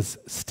was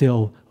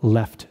still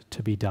left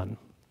to be done.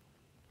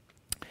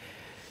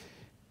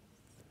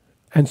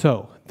 And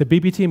so the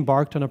BBT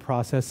embarked on a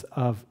process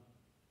of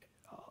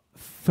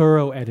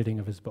thorough editing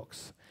of his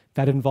books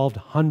that involved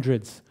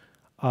hundreds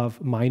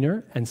of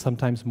minor and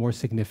sometimes more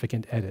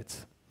significant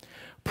edits.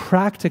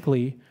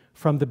 Practically,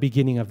 from the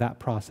beginning of that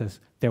process,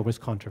 there was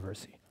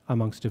controversy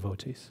amongst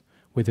devotees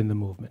within the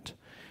movement.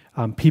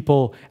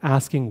 People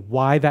asking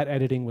why that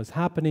editing was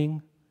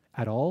happening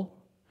at all.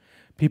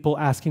 People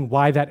asking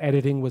why that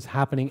editing was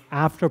happening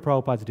after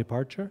Prabhupada's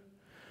departure.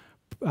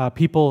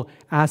 People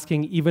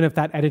asking, even if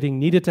that editing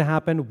needed to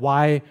happen,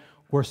 why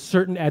were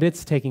certain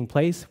edits taking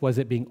place? Was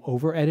it being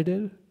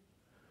over-edited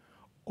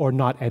or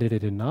not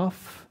edited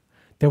enough?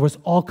 There was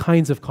all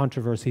kinds of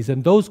controversies,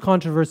 and those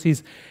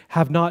controversies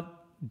have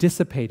not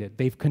dissipated.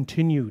 They've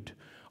continued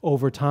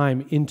over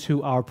time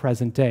into our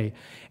present day.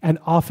 And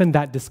often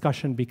that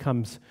discussion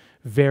becomes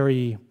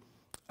very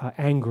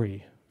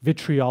angry,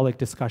 vitriolic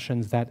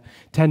discussions that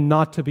tend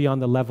not to be on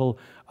the level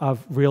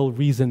of real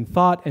reasoned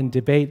thought and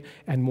debate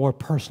and more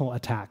personal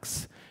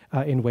attacks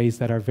in ways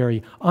that are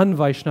very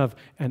un-Vaishnav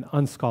and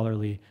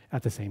unscholarly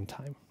at the same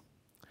time.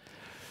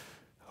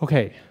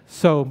 Okay,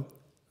 so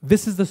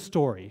this is the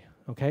story.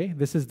 Okay,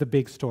 this is the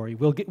big story.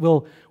 We'll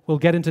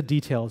get into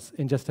details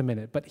in just a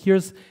minute, but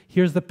here's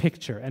the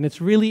picture, and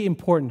it's really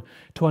important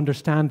to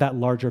understand that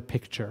larger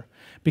picture,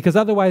 because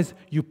otherwise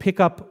you pick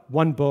up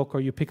one book or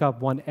you pick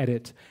up one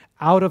edit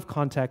out of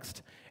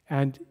context,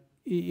 and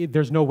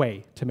there's no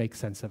way to make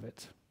sense of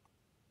it.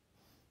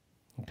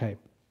 Okay,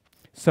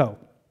 so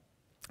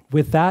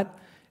with that,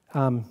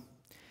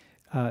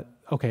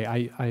 okay,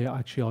 I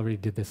actually already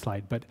did this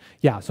slide, but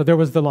yeah, so there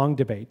was the long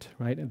debate,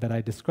 right, that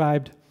I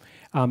described.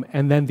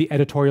 And then the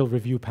editorial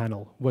review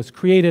panel was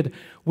created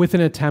with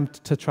an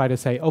attempt to try to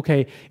say,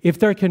 okay, if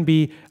there can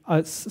be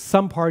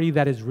some party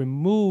that is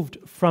removed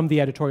from the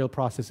editorial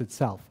process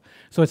itself.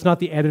 So it's not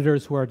the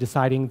editors who are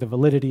deciding the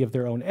validity of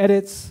their own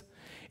edits.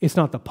 It's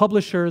not the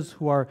publishers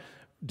who are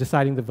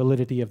deciding the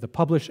validity of the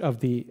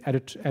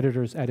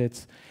editor's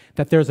edits.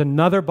 That there's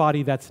another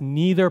body that's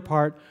neither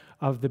part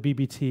of the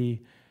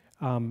BBT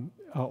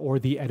or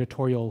the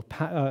editorial,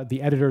 the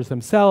editors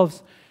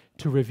themselves,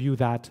 to review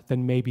that,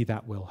 then maybe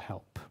that will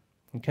help.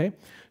 Okay?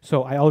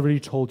 So I already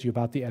told you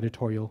about the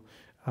editorial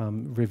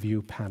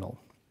review panel.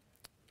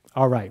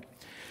 All right.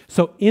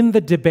 So in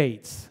the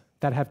debates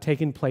that have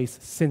taken place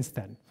since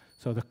then,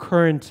 so the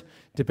current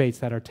debates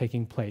that are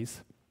taking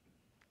place,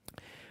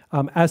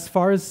 as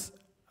far as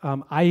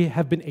I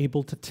have been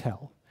able to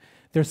tell,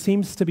 there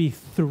seems to be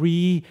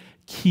three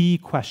key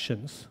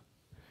questions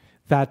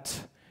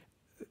that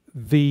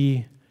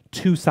the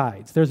two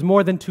sides. There's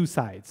more than two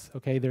sides,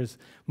 okay? There's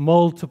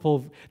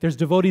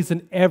devotees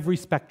in every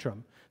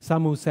spectrum.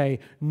 Some who say,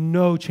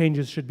 no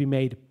changes should be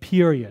made,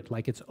 period,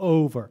 like it's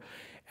over.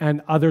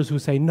 And others who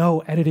say, no,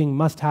 editing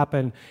must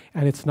happen,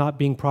 and it's not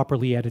being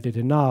properly edited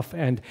enough,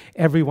 and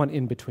everyone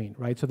in between,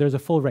 right? So there's a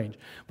full range.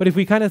 But if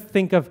we kind of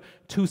think of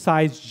two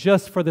sides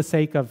just for the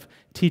sake of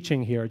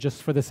teaching here,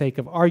 just for the sake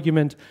of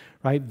argument,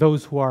 right?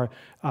 Those who are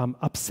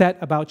upset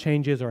about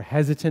changes or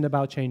hesitant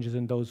about changes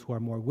and those who are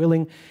more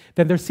willing,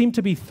 then there seem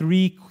to be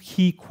three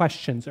key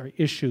questions or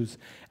issues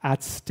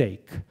at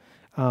stake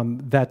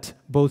that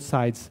both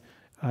sides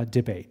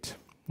debate,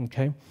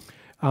 okay?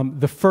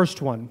 The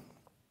first one,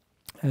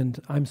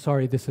 and I'm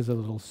sorry this is a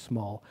little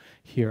small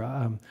here,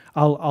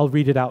 I'll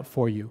read it out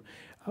for you.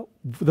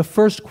 The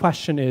first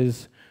question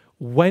is,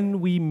 when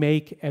we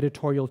make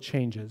editorial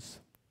changes,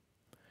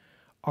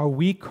 are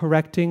we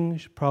correcting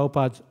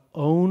Prabhupada's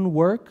own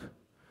work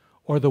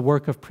or the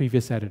work of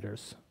previous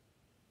editors?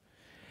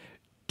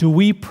 Do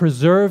we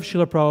preserve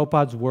Srila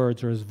Prabhupada's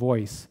words or his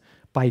voice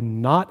by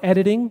not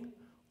editing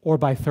or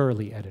by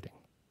thoroughly editing?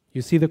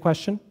 You see the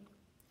question?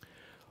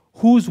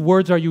 Whose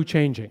words are you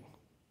changing?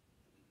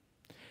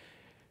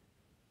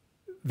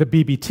 The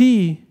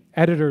BBT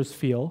editors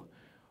feel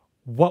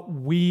What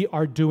we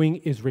are doing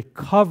is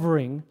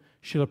recovering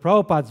Srila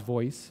Prabhupada's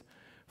voice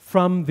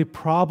from the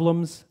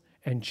problems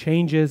and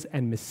changes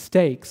and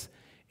mistakes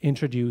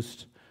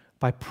introduced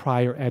by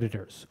prior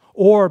editors,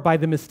 or by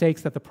the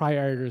mistakes that the prior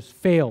editors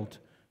failed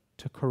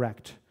to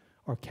correct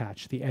or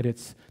catch, the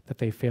edits that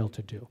they failed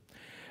to do.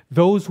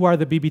 Those who are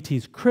the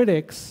BBT's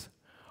critics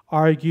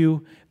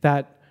argue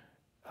that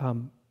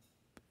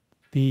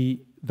the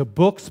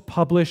books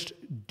published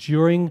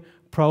during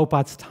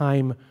Prabhupada's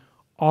time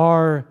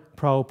are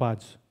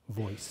Prabhupada's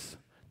voice.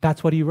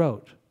 That's what he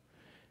wrote.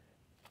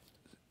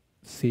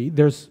 See,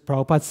 there's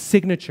Prabhupada's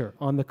signature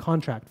on the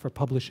contract for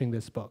publishing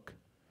this book.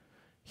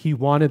 He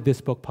wanted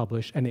this book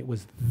published, and it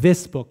was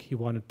this book he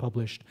wanted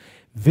published.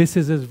 This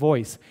is his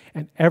voice.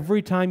 And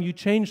every time you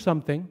change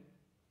something,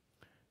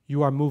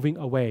 you are moving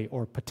away,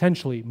 or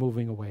potentially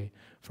moving away,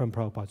 from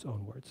Prabhupada's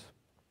own words.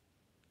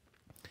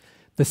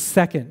 The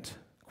second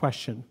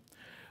question: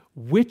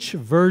 which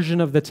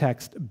version of the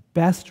text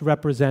best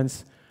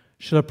represents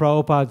Srila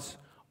Prabhupada's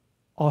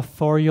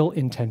authorial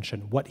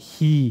intention, what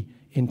he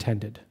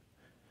intended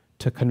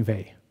to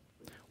convey?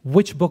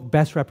 Which book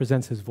best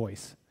represents his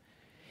voice?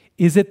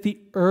 Is it the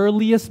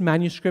earliest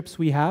manuscripts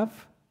we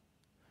have?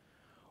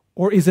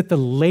 Or is it the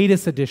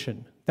latest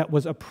edition that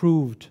was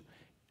approved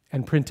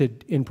and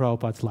printed in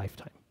Prabhupada's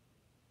lifetime?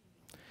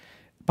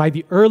 By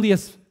the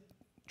earliest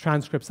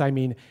transcripts, I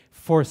mean,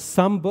 for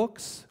some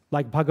books,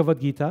 like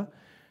Bhagavad Gita,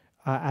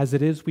 as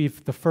it is,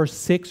 we've the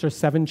first 6 or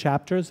 7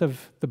 chapters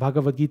of the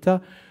Bhagavad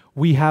Gita,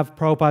 we have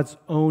Prabhupada's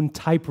own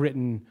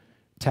typewritten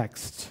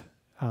text,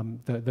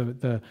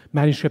 the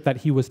manuscript that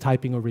he was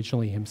typing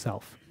originally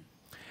himself.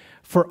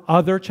 For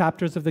other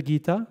chapters of the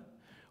Gita,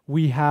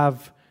 we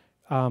have,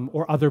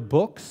 or other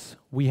books,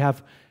 we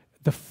have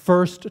the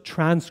first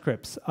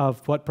transcripts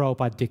of what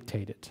Prabhupada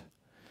dictated.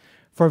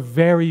 For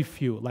very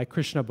few, like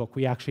Krishna book,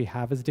 we actually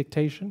have his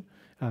dictation.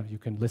 You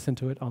can listen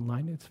to it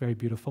online. It's very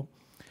beautiful.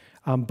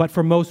 But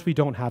for most, we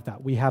don't have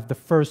that. We have the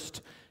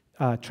first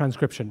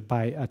transcription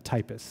by a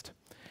typist.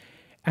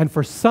 And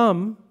for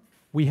some,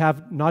 we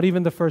have not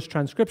even the first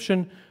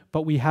transcription,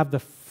 but we have the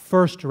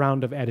first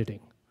round of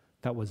editing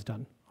that was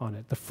done on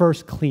it, the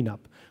first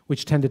cleanup,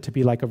 which tended to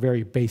be like a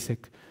very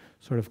basic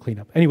sort of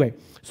cleanup. Anyway,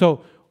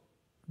 so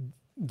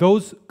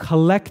those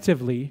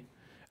collectively,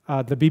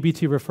 the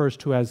BBT refers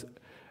to as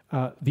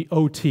the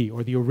OT,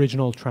 or the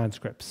original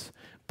transcripts.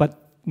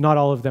 But not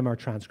all of them are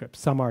transcripts.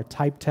 Some are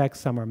typed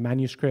text, some are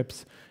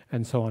manuscripts,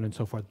 and so on and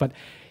so forth. But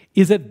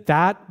is it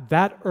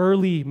that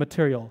early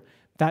material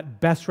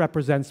that best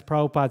represents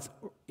Prabhupada's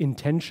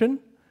intention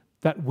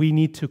that we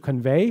need to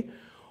convey?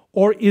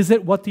 Or is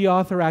it what the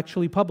author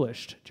actually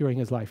published during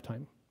his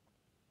lifetime?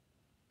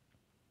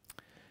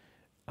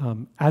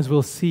 As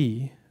we'll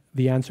see,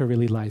 the answer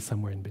really lies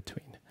somewhere in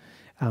between.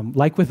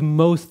 Like with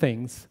most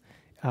things,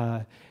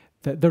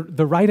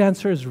 the right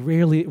answer is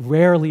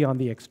rarely on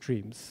the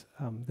extremes.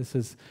 This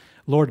is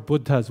Lord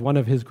Buddha's, one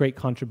of his great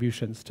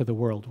contributions to the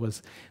world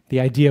was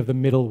the idea of the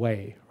middle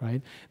way, right?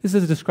 This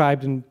is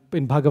described in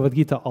Bhagavad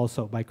Gita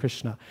also by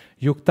Krishna.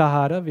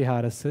 Yuktahara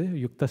viharasya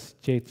yuktas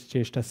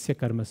cheshtasya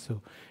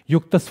karmasu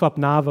yukta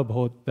swapnava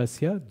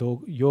bhodasya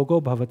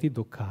yogo bhavati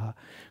dukkha.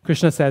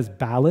 Krishna says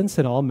balance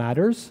in all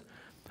matters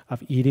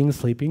of eating,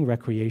 sleeping,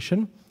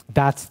 recreation.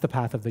 That's the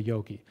path of the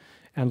yogi.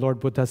 And Lord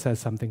Buddha says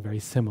something very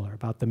similar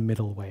about the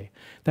middle way,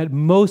 that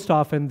most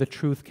often the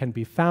truth can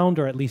be found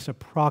or at least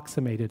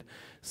approximated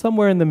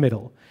somewhere in the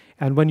middle.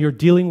 And when you're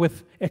dealing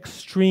with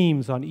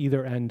extremes on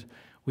either end,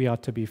 we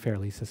ought to be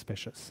fairly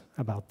suspicious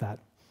about that.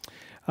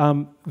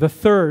 The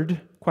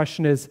third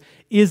question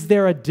is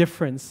there a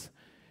difference,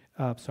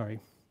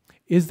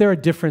 is there a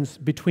difference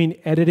between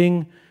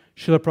editing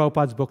Srila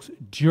Prabhupada's books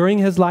during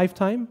his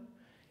lifetime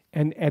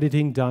and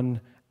editing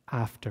done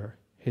after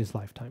his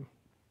lifetime?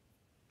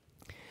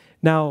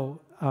 Now,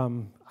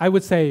 I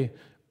would say,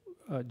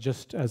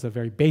 just as a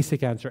very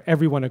basic answer,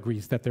 everyone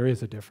agrees that there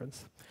is a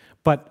difference.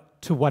 But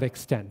to what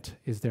extent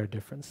is there a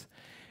difference?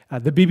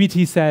 The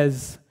BBT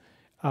says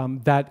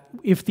that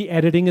if the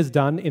editing is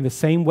done in the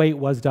same way it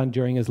was done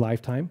during his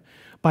lifetime,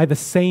 by the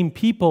same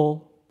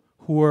people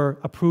who were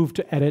approved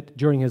to edit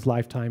during his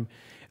lifetime,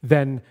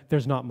 then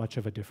there's not much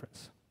of a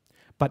difference.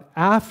 But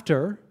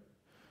after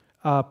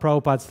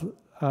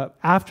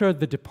after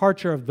the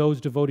departure of those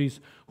devotees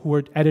who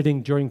were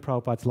editing during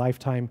Prabhupada's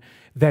lifetime,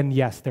 then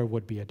yes, there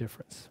would be a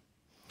difference.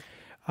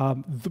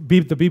 The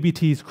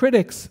BBT's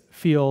critics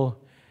feel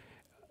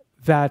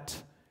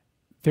that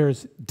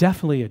there's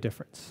definitely a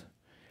difference.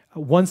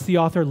 Once the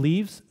author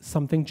leaves,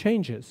 something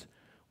changes.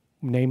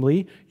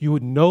 Namely, you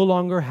would no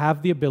longer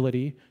have the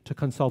ability to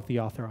consult the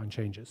author on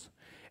changes.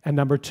 And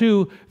number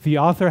two, the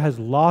author has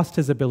lost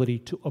his ability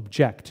to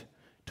object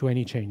to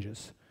any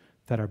changes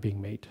that are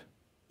being made,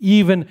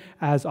 even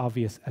as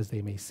obvious as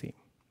they may seem.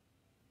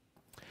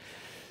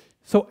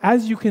 So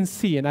as you can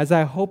see, and as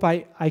I hope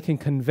I can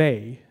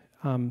convey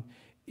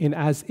in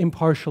as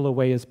impartial a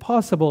way as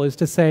possible, is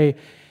to say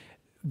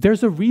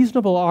there's a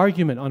reasonable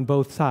argument on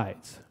both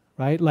sides,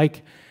 right?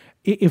 Like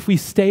if we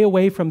stay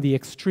away from the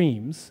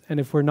extremes, and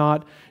if we're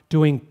not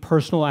doing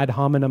personal ad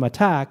hominem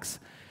attacks,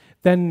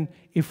 then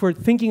if we're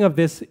thinking of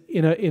this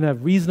in a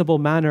reasonable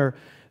manner,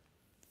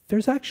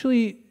 there's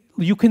actually,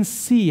 you can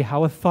see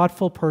how a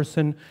thoughtful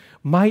person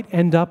might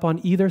end up on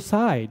either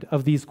side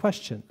of these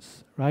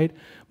questions, right?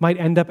 Might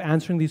end up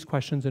answering these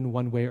questions in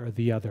one way or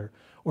the other,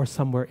 or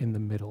somewhere in the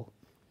middle.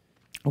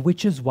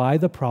 Which is why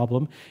the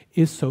problem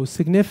is so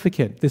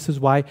significant. This is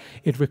why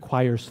it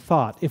requires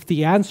thought. If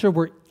the answer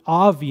were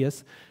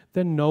obvious,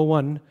 then no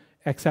one,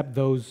 except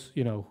those,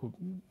 who,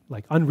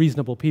 like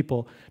unreasonable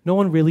people, no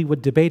one really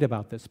would debate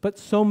about this. But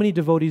so many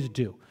devotees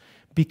do,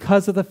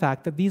 because of the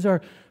fact that these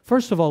are,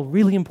 first of all,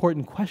 really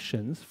important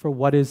questions for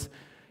what is,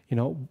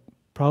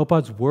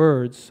 Prabhupada's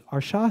words are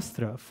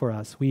Shastra for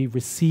us. We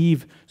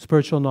receive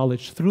spiritual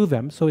knowledge through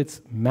them, so it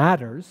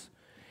matters.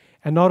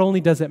 And not only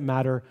does it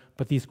matter,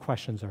 but these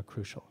questions are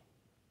crucial.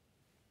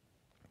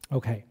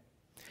 Okay.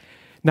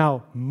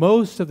 Now,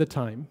 most of the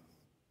time,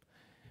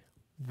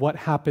 what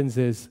happens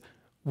is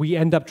we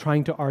end up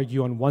trying to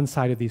argue on one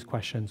side of these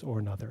questions or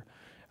another.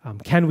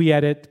 Can we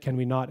edit? Can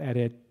we not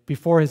edit?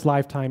 Before his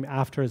lifetime,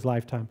 after his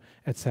lifetime,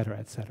 etc.,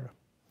 etc.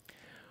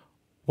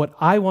 What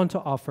I want to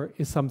offer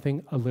is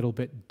something a little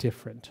bit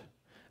different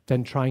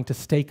than trying to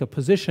stake a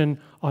position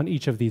on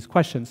each of these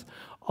questions.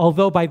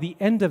 Although by the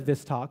end of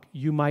this talk,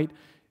 you might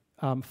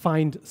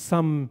find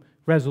some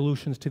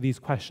resolutions to these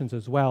questions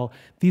as well.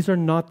 These are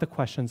not the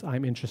questions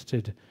I'm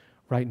interested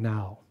right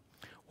now.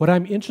 What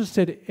I'm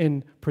interested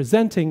in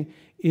presenting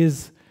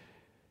is,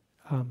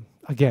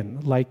 again,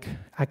 like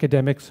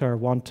academics are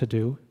wont to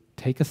do,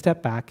 take a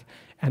step back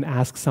and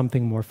ask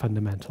something more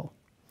fundamental.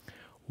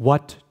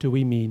 What do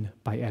we mean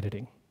by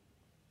editing?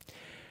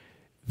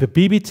 The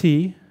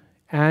BBT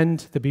and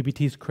the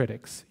BBT's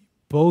critics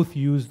both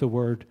use the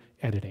word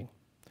editing,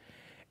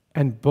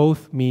 and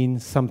both mean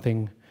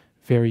something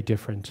very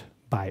different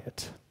by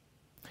it.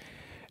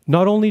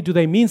 Not only do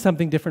they mean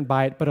something different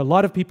by it, but a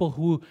lot of people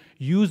who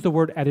use the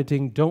word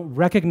editing don't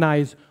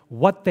recognize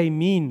what they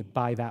mean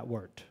by that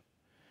word.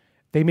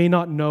 They may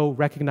not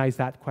recognize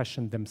that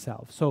question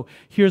themselves. So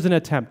here's an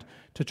attempt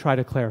to try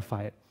to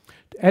clarify it.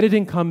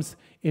 Editing comes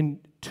in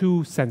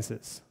two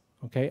senses,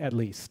 okay, at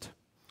least.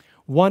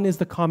 One is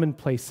the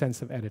commonplace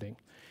sense of editing.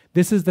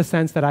 This is the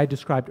sense that I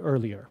described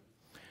earlier.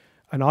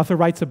 An author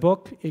writes a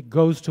book, it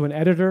goes to an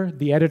editor,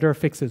 the editor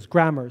fixes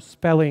grammar,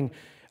 spelling,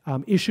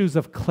 issues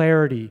of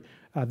clarity,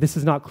 this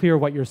is not clear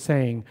what you're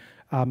saying,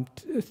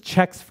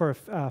 checks for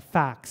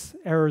facts,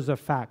 errors of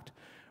fact,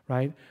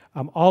 right?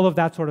 All of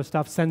that sort of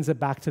stuff, sends it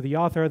back to the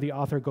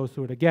author goes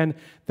through it again,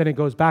 then it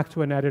goes back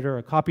to an editor,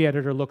 a copy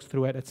editor looks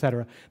through it,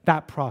 etc.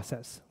 That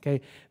process, okay?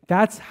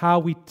 That's how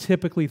we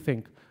typically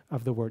think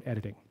of the word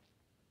editing.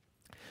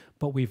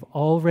 But we've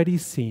already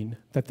seen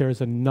that there's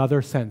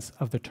another sense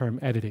of the term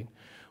editing,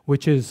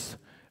 which is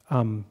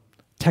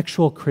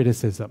textual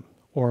criticism,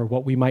 or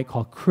what we might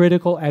call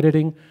critical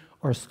editing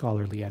or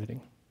scholarly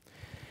editing.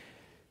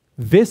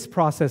 This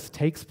process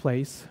takes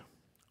place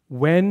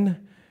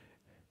when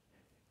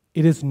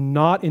it is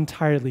not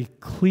entirely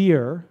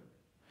clear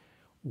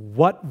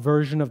what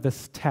version of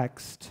this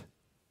text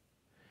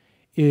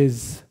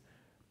is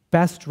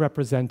best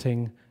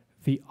representing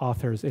the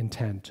author's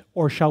intent.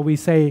 Or shall we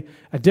say,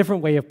 a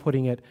different way of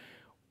putting it,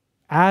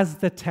 as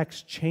the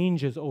text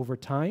changes over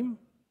time,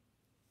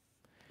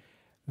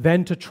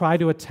 then to try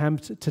to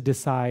attempt to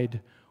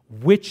decide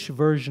which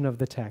version of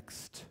the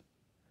text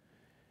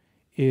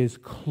is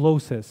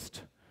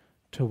closest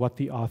to what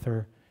the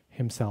author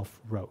himself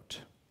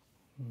wrote.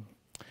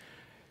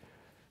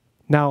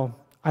 Now,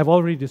 I've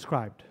already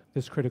described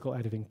this critical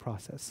editing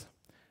process,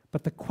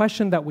 but the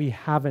question that we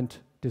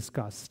haven't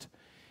discussed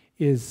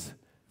is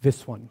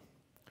this one,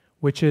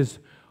 which is,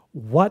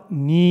 what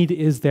need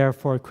is there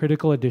for a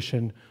critical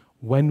edition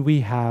when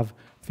we have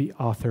the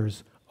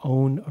author's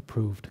own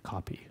approved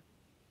copy?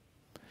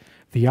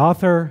 The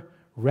author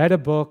wrote a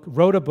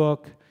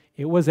book,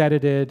 it was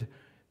edited,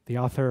 the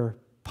author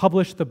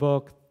published the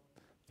book,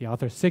 the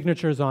author's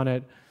signature's on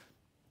it.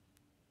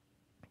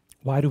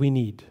 Why do we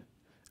need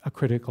a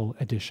critical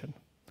edition?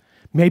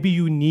 Maybe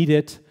you need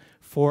it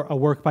for a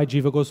work by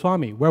Jiva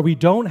Goswami, where we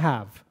don't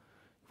have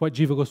what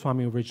Jiva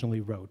Goswami originally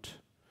wrote.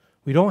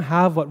 We don't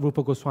have what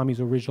Rupa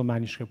Goswami's original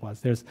manuscript was.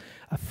 There's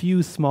a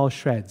few small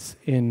shreds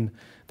in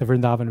the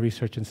Vrindavan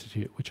Research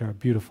Institute, which are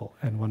beautiful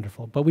and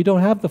wonderful, but we don't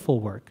have the full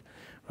work,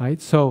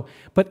 right? So,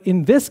 but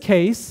in this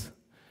case,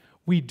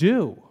 we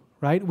do,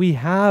 right? We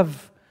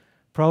have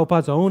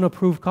Prabhupada's own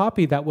approved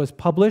copy that was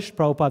published.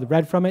 Prabhupada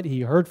read from it,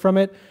 he heard from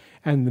it,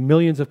 and the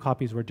millions of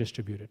copies were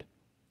distributed.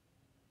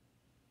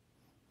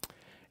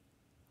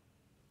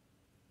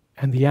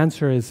 And the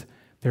answer is,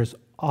 there's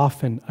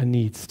often a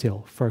need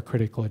still for a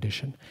critical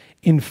edition.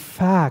 In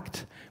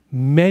fact,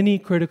 many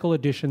critical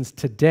editions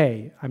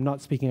today, I'm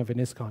not speaking of an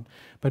ISKCON,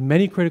 but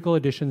many critical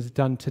editions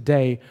done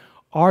today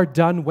are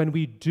done when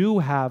we do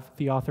have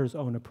the author's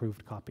own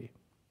approved copy,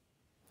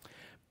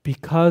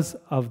 because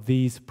of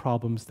these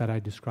problems that I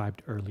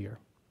described earlier.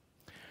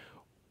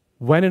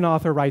 When an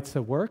author writes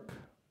a work,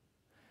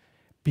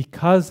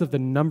 because of the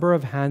number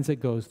of hands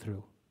it goes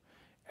through,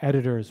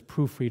 editors,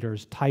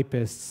 proofreaders,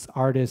 typists,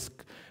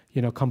 artists,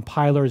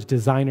 compilers,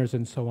 designers,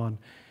 and so on,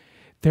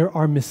 there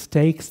are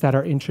mistakes that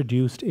are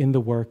introduced in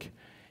the work,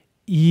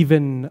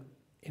 even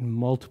in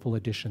multiple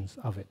editions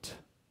of it.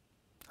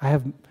 I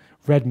have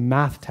read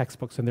math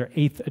textbooks in their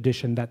 8th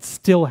edition that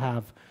still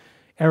have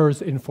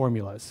errors in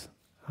formulas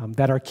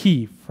that are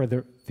key for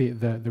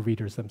the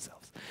readers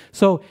themselves.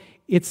 So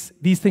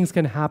these things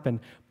can happen,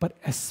 but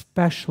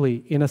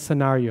especially in a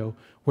scenario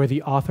where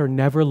the author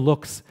never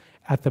looks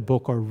at the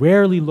book or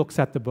rarely looks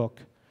at the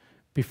book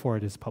before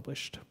it is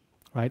published,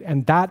 right?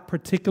 And that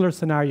particular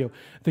scenario,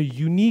 the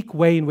unique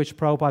way in which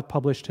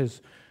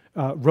Prabhupada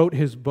wrote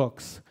his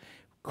books,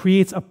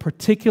 creates a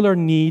particular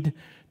need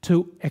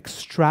to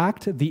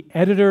extract the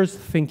editor's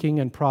thinking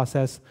and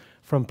process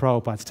from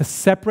Prabhupada's, to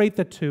separate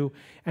the two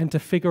and to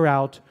figure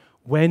out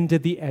when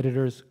did the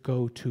editors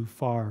go too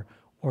far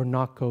or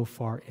not go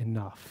far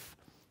enough.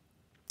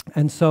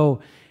 And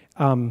so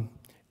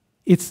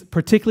it's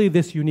particularly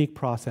this unique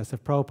process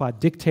of Prabhupada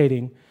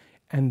dictating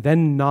and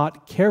then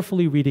not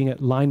carefully reading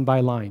it line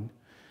by line,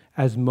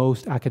 as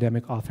most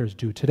academic authors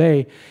do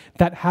today,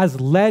 that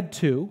has led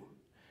to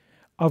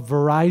a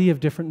variety of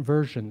different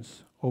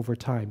versions over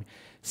time.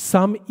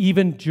 Some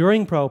even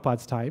during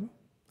Prabhupada's time.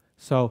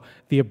 So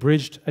the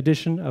abridged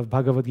edition of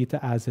Bhagavad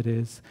Gita as it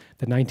is,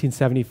 the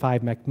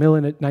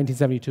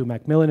 1972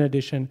 Macmillan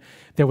edition.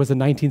 There was a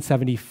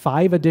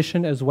 1975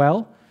 edition as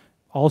well,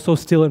 also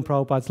still in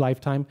Prabhupada's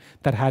lifetime,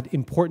 that had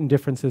important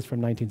differences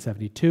from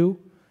 1972.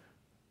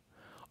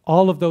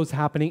 All of those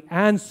happening,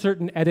 and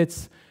certain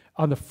edits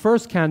on the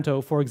first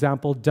canto, for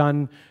example,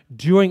 done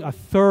during a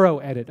thorough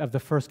edit of the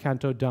first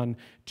canto done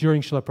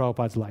during Srila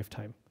Prabhupada's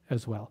lifetime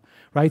as well,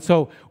 right?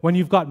 So when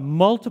you've got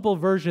multiple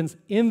versions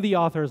in the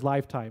author's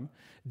lifetime,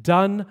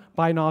 done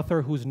by an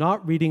author who's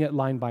not reading it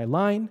line by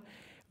line,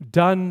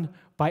 done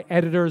by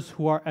editors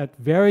who are at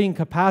varying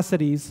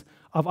capacities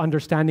of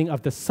understanding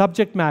of the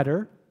subject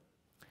matter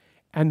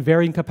and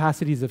varying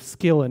capacities of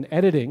skill in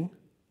editing,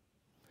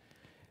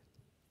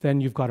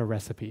 then you've got a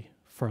recipe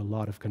for a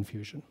lot of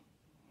confusion,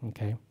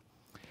 okay?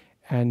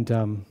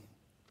 And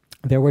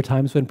there were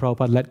times when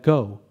Prabhupada let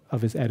go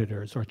of his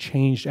editors or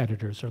changed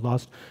editors or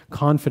lost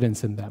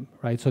confidence in them,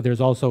 right? So there's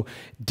also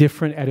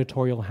different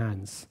editorial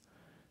hands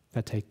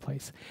that take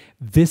place.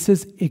 This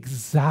is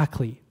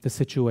exactly the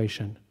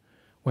situation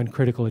when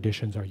critical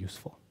editions are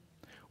useful,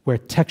 where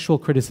textual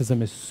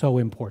criticism is so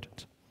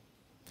important.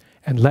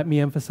 And let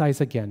me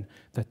emphasize again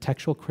that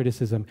textual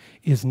criticism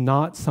is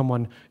not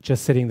someone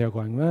just sitting there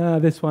going,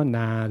 this one,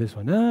 this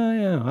one,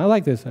 yeah, I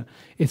like this.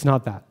 It's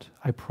not that,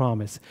 I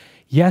promise.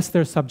 Yes,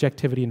 there's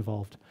subjectivity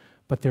involved,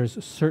 but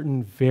there's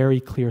certain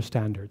very clear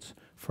standards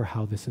for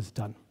how this is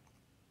done.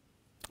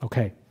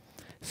 Okay,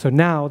 so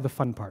now the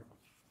fun part,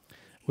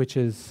 which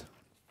is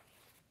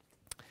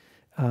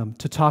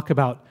to talk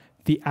about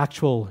the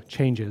actual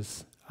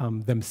changes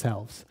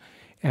themselves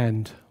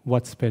and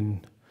what's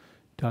been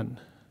done.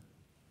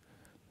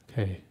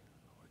 Okay,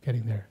 we're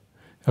getting there.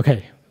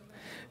 Okay,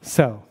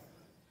 so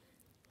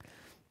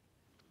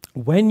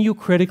when you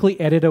critically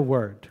edit a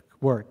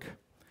work,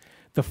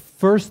 the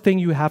first thing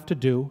you have to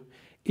do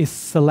is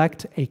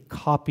select a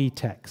copy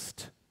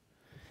text.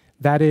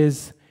 That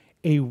is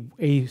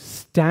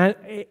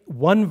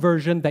one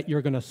version that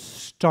you're going to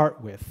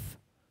start with.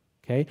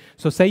 Okay,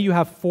 so say you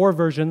have 4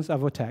 versions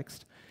of a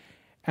text,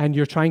 and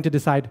you're trying to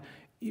decide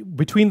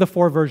between the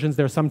 4 versions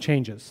there are some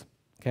changes.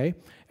 Okay,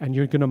 and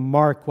you're going to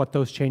mark what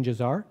those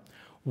changes are.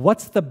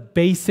 What's the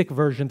basic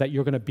version that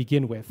you're going to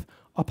begin with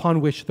upon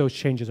which those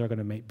changes are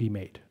going to be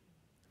made?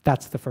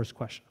 That's the first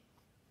question.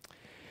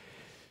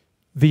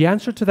 The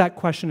answer to that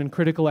question in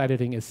critical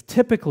editing is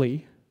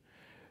typically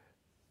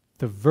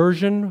the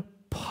version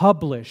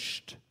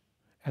published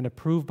and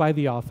approved by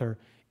the author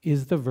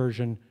is the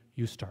version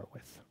you start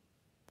with.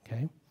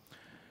 Okay?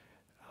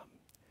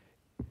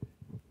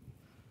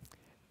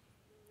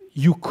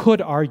 You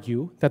could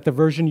argue that the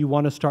version you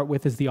want to start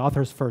with is the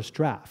author's first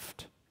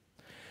draft.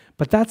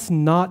 But that's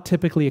not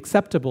typically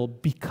acceptable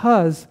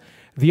because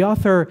the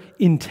author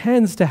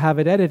intends to have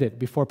it edited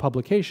before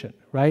publication,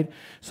 right?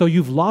 So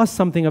you've lost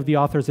something of the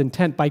author's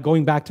intent by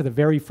going back to the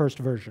very first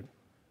version.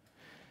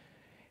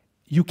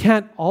 You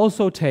can't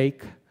also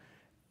take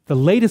the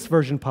latest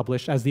version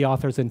published as the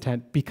author's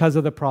intent because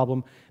of the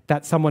problem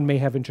that someone may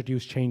have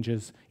introduced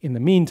changes in the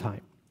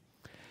meantime.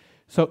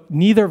 So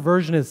neither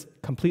version is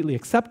completely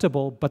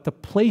acceptable, but the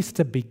place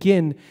to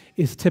begin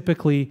is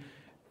typically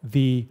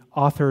the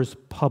author's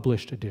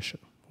published edition,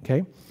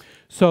 okay?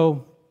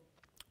 So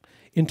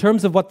in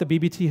terms of what the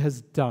BBT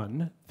has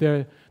done,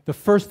 the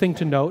first thing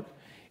to note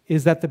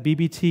is that the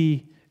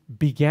BBT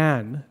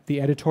began, the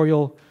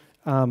editors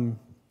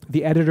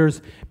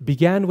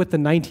began with the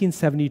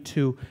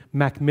 1972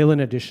 Macmillan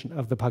edition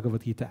of the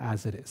Bhagavad Gita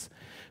as it is.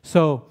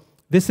 So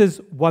this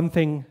is one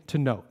thing to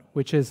note,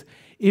 which is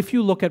if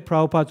you look at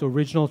Prabhupada's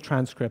original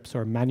transcripts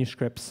or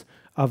manuscripts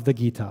of the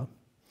Gita,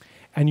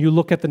 and you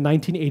look at the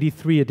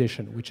 1983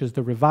 edition, which is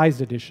the revised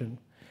edition,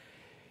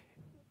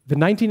 the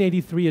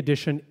 1983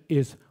 edition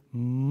is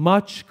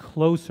much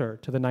closer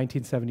to the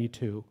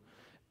 1972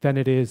 than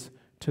it is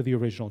to the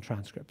original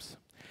transcripts.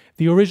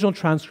 The original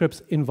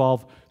transcripts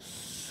involve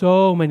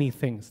so many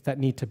things that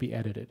need to be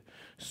edited,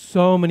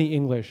 so many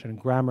English and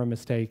grammar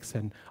mistakes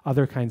and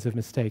other kinds of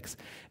mistakes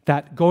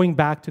that going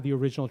back to the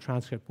original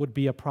transcript would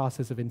be a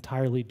process of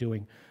entirely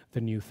doing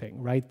the new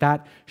thing, right?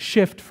 That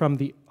shift from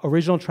the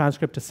original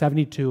transcript to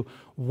 72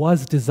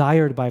 was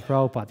desired by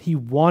Prabhupada. He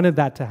wanted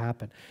that to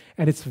happen.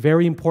 And it's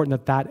very important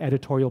that that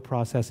editorial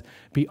process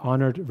be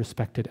honored,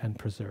 respected, and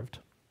preserved.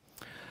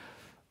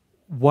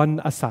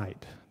 One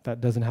aside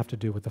that doesn't have to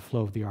do with the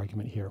flow of the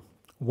argument here.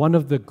 One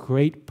of the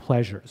great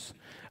pleasures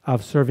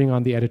of serving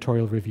on the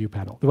editorial review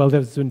panel, well,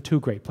 there's been two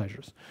great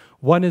pleasures.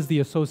 One is the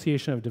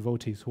association of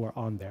devotees who are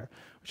on there,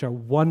 which are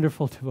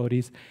wonderful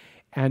devotees,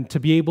 and to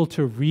be able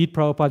to read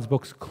Prabhupada's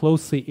books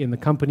closely in the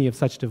company of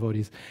such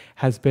devotees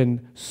has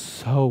been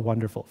so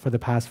wonderful for the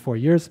past 4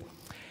 years.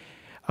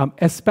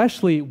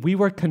 Especially, we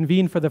were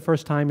convened for the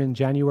first time in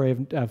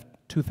January of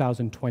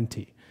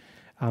 2020.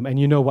 And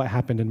you know what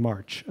happened in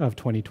March of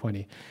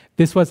 2020.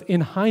 This was, in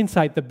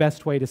hindsight, the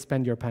best way to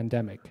spend your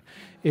pandemic,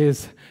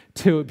 because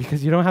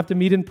you don't have to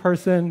meet in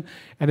person,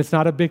 and it's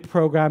not a big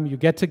program. You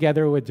get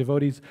together with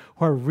devotees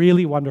who are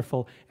really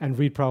wonderful and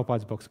read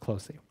Prabhupada's books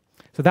closely.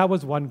 So that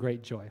was one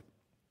great joy.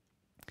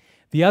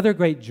 The other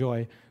great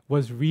joy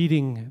was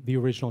reading the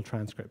original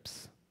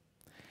transcripts.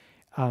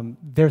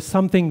 There was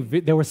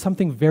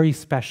something very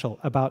special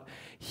about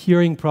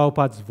hearing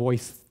Prabhupada's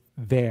voice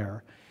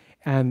there,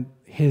 and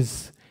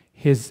his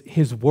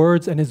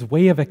words and his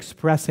way of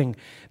expressing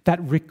that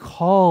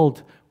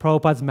recalled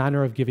Prabhupada's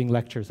manner of giving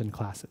lectures and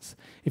classes.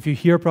 If you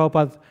hear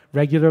Prabhupada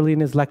regularly in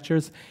his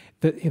lectures,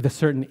 the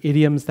certain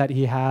idioms that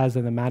he has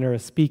and the manner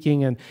of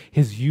speaking and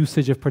his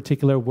usage of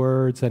particular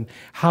words and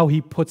how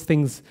he puts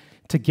things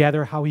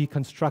together, how he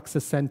constructs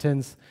a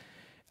sentence,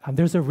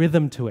 there's a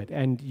rhythm to it,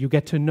 and you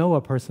get to know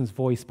a person's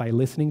voice by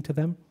listening to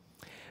them.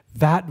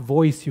 That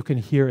voice you can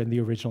hear in the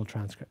original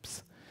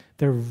transcripts.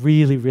 They're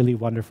really, really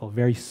wonderful,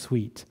 very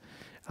sweet.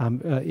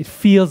 It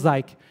feels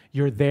like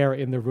you're there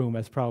in the room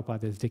as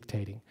Prabhupada is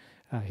dictating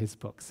his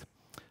books.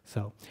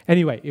 So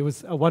anyway, it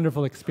was a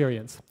wonderful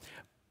experience.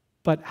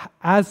 But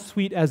as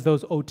sweet as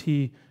those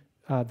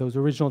those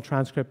original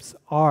transcripts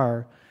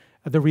are,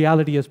 the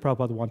reality is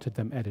Prabhupada wanted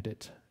them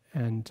edited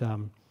and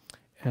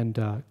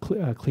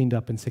cleaned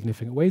up in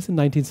significant ways. In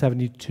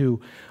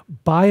 1972,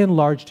 by and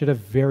large, did a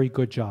very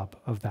good job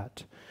of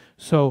that.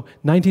 So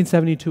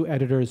 1972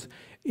 editors,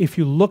 if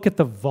you look at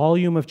the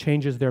volume of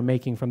changes they're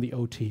making from the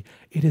OT,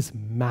 it is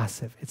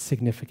massive, it's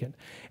significant.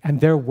 And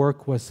their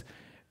work was,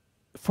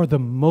 for the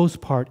most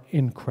part,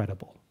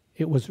 incredible.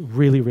 It was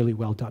really, really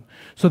well done.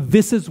 So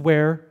this is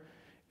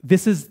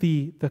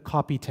the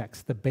copy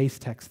text, the base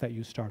text that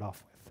you start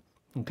off with,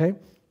 okay?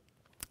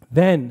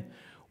 Then,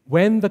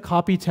 when the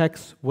copy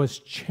text was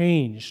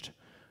changed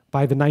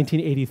by the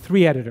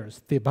 1983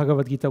 editors, the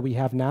Bhagavad Gita we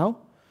have now,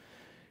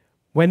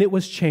 when it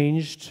was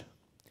changed,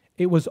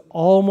 it was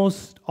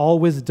almost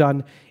always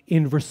done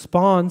in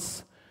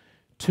response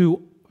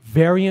to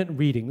variant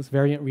readings.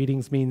 Variant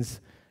readings means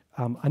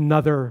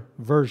another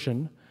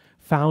version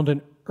found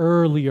in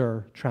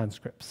earlier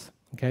transcripts.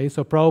 Okay,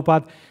 so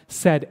Prabhupada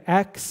said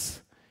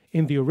X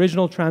in the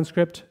original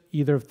transcript,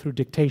 either through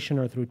dictation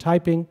or through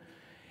typing,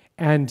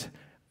 and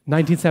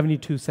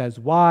 1972 says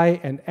Y,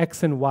 and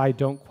X and Y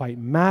don't quite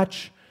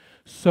match,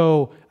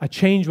 so a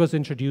change was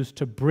introduced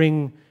to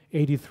bring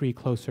 83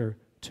 closer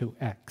to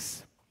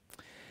X.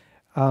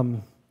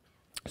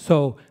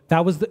 So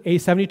that was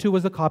A72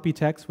 was the copy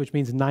text, which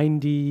means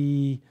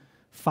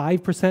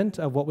 95%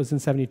 of what was in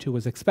 72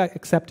 was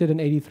accepted in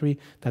 83.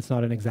 That's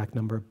not an exact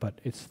number,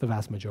 but it's the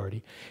vast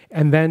majority.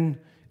 And then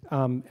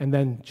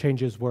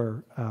changes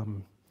were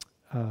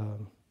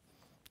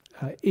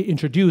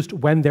introduced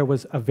when there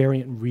was a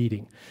variant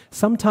reading,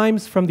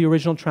 sometimes from the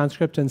original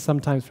transcript and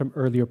sometimes from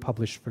earlier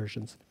published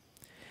versions.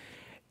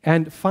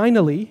 And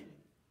finally,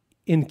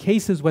 in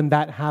cases when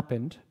that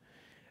happened,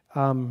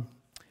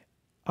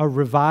 a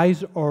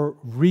revised or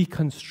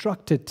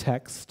reconstructed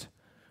text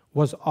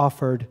was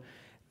offered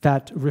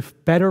that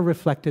better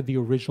reflected the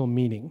original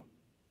meaning,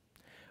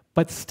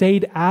 but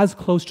stayed as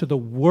close to the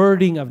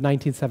wording of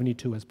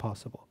 1972 as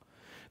possible.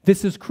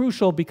 This is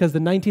crucial because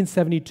the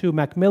 1972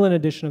 Macmillan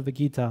edition of the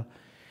Gita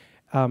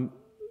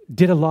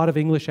did a lot of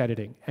English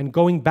editing, and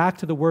going back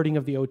to the wording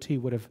of the OT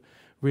would have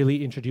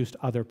really introduced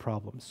other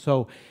problems.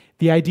 So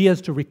the idea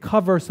is to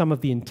recover some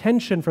of the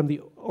intention from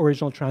the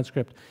original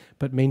transcript,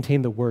 but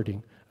maintain the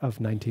wording of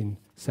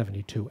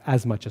 1972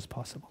 as much as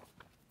possible.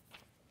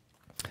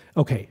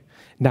 Okay,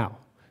 now,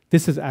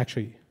 this is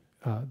actually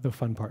the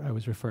fun part I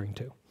was referring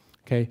to,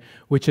 okay,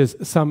 which is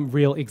some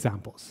real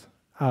examples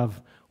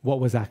of what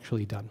was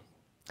actually done.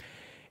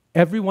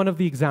 Every one of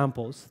the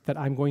examples that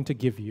I'm going to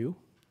give you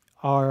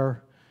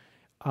are,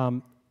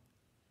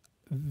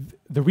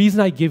 the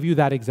reason I give you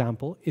that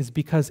example is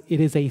because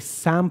it is a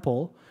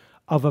sample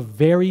of a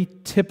very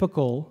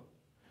typical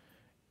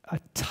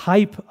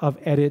type of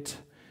edit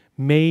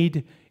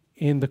made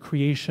in the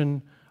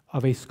creation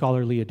of a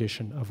scholarly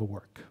edition of a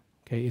work.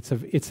 Okay,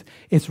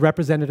 it's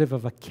representative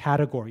of a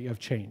category of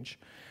change.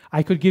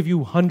 I could give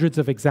you hundreds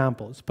of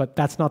examples, but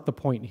that's not the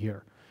point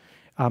here.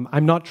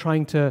 I'm not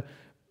trying to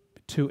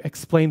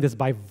explain this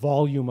by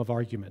volume of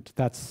argument.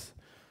 That's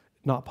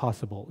not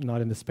possible,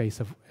 not in the space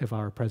of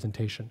our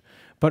presentation,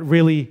 but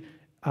really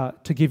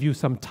to give you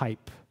some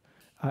type.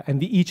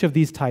 And each of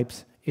these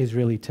types is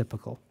really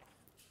typical.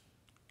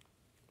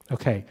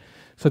 Okay,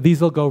 so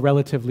these will go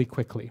relatively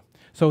quickly.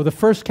 So the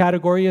first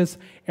category is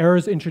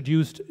errors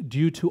introduced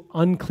due to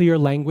unclear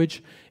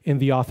language in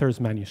the author's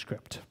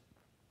manuscript.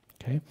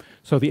 Okay,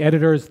 so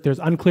there's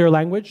unclear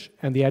language,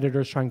 and the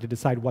editor is trying to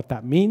decide what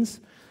that means,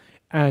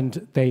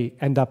 and they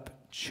end up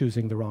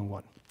choosing the wrong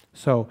one.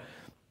 So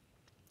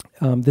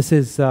this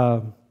is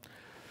Bhagavad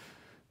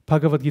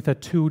Gita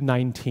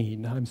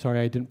 2:19. I'm sorry,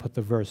 I didn't put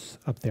the verse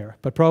up there.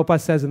 But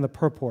Prabhupada says in the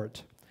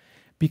purport,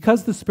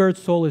 because the spirit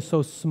soul is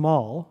so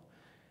small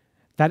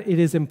that it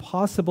is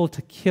impossible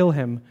to kill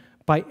him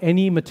by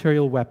any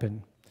material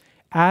weapon,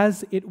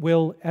 as it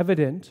will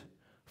evident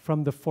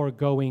from the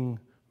foregoing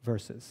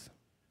verses.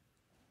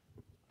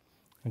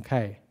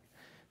 Okay,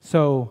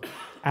 so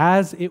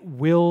as it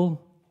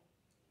will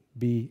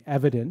be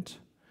evident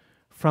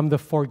from the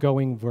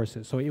foregoing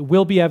verses. So it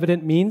will be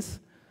evident means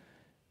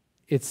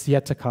it's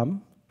yet to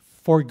come.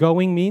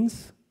 Foregoing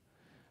means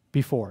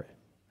before.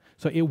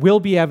 So it will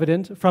be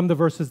evident from the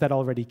verses that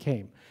already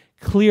came.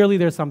 Clearly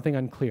there's something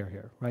unclear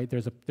here, right?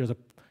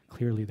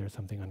 Clearly there's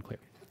something unclear.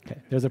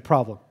 Okay, there's a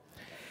problem.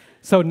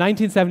 So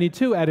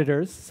 1972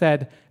 editors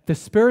said, the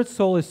spirit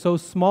soul is so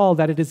small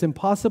that it is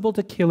impossible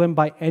to kill him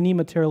by any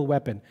material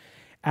weapon,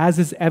 as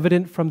is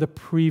evident from the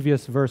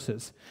previous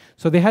verses.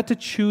 So they had to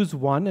choose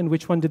one, and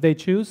which one did they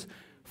choose?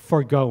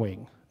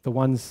 Foregoing, the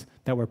ones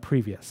that were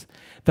previous.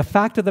 The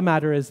fact of the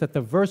matter is that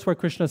the verse where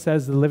Krishna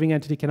says the living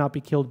entity cannot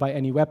be killed by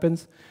any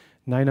weapons,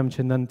 Nainam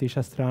Chindanti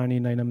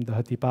Shastrani, Nainam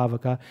Dahati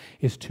Pavaka,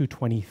 is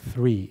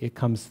 223. It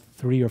comes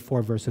 3 or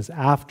 4 verses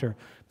after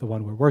the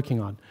one we're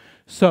working on.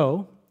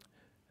 So,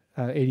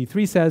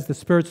 83 says, the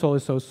spirit soul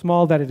is so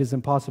small that it is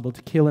impossible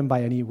to kill him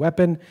by any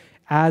weapon,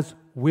 as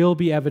will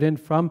be evident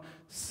from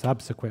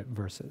subsequent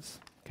verses.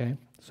 Okay?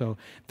 So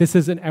this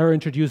is an error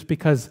introduced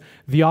because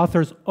the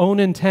author's own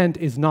intent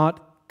is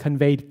not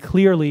conveyed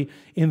clearly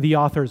in the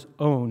author's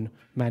own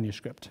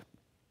manuscript.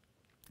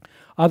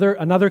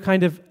 Another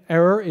kind of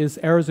error is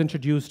errors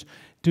introduced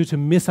due to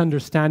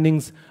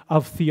misunderstandings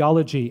of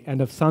theology and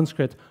of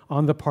Sanskrit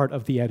on the part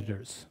of the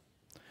editors.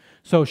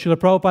 So Srila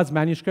Prabhupada's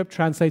manuscript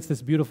translates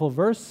this beautiful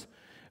verse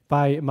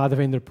by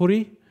Madhavendra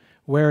Puri,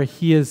 where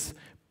he is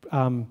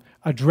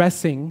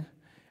addressing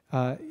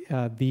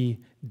the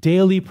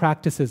daily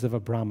practices of a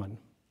Brahman.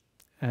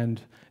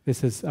 And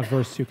this is a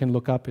verse you can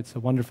look up. It's a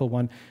wonderful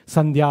one.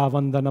 Sandhya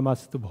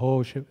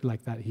vandanamastubho,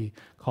 like that he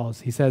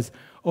calls. He says,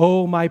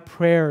 "Oh, my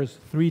prayers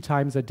 3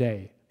 times a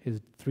day,"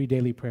 his 3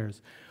 daily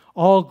prayers.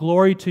 "All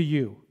glory to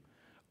you.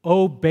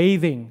 Oh,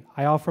 bathing,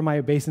 I offer my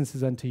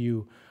obeisances unto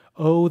you.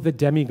 Oh, the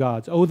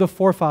demigods. Oh, the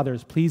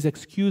forefathers, please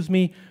excuse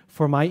me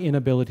for my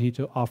inability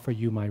to offer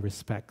you my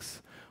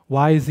respects."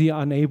 Why is he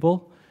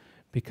unable?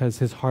 Because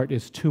his heart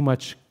is too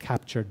much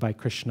captured by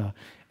Krishna,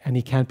 and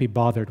he can't be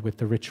bothered with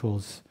the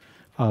rituals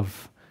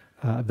of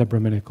the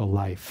Brahminical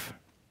life.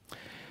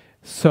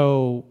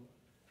 So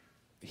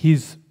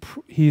he's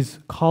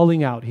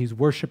calling out, he's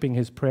worshiping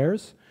his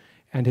prayers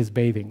and his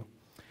bathing.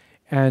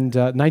 And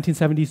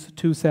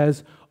 1972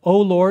 says,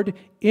 "O Lord,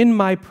 in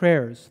my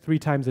prayers 3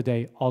 times a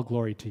day, all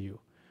glory to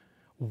you.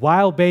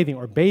 While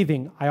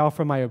bathing, I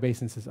offer my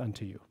obeisances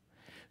unto you."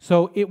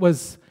 So it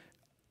was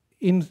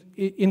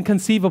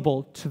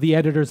inconceivable to the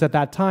editors at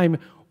that time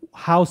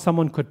how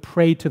someone could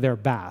pray to their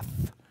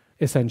bath,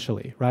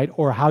 essentially, right?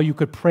 Or how you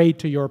could pray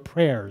to your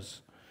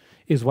prayers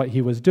is what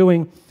he was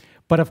doing.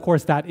 But of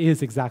course, that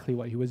is exactly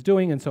what he was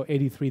doing. And so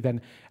 83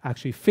 then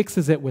actually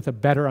fixes it with a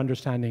better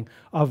understanding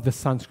of the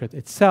Sanskrit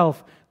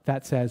itself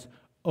that says,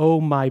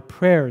 "Oh, my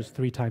prayers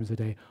 3 times a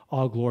day,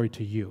 all glory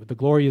to you." The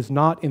glory is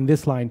not in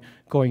this line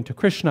going to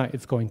Krishna,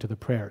 it's going to the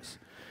prayers.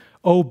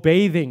 "Oh,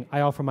 bathing,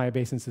 I offer my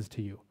obeisances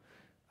to you."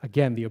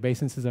 Again, the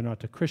obeisances are not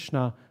to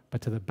Krishna,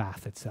 but to the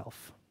bath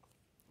itself.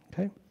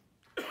 Okay?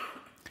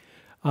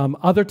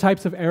 Other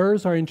types of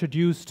errors are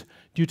introduced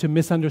due to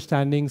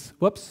misunderstandings.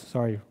 Whoops,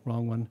 sorry,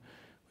 wrong one.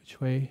 Which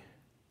way?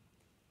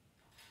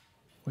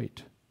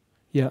 Wait.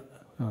 Yeah,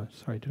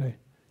 sorry, did I?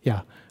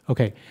 Yeah,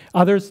 okay.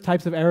 Other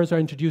types of errors are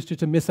introduced due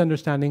to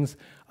misunderstandings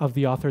of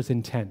the author's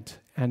intent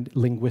and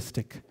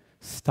linguistic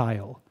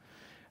style.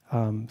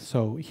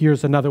 So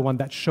here's another one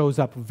that shows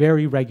up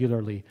very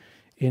regularly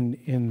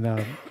in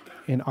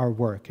our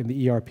work, in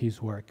the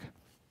ERP's work.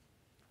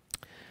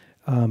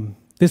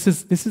 This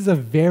is a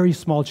very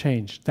small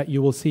change that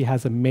you will see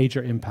has a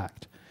major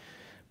impact.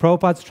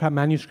 Prabhupada's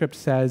manuscript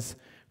says,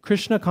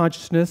 Krishna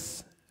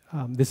consciousness,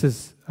 this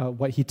is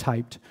what he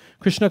typed,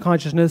 Krishna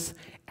consciousness,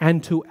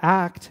 and to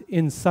act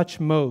in such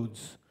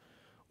modes,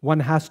 one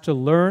has to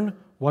learn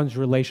one's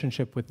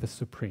relationship with the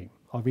Supreme.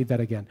 I'll read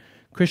that again.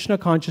 Krishna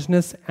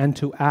consciousness, and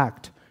to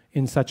act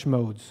in such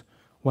modes,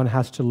 one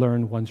has to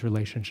learn one's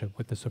relationship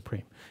with the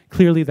Supreme.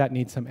 Clearly that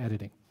needs some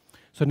editing.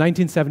 So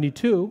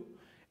 1972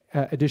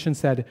 edition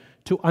said,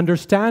 to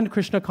understand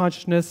Krishna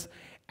consciousness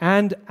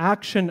and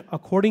action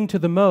according to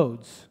the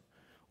modes,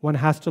 one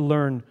has to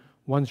learn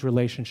one's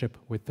relationship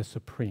with the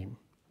Supreme.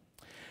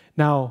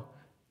 Now,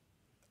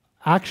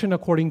 action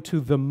according to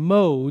the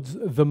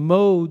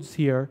modes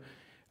here,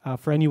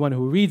 for anyone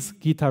who reads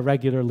Gita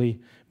regularly,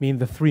 mean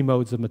the three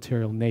modes of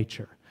material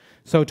nature.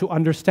 So to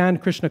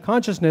understand Krishna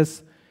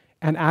consciousness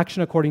and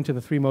action according to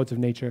the three modes of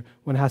nature,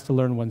 one has to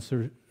learn one's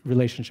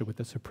relationship with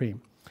the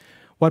Supreme.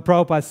 What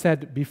Prabhupada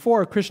said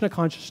before, Krishna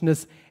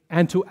consciousness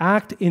and to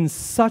act in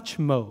such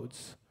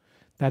modes,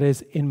 that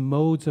is, in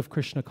modes of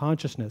Krishna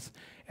consciousness.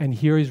 And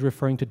here he's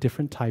referring to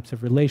different types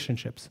of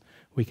relationships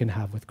we can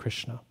have with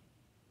Krishna.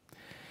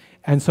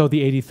 And so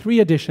the 83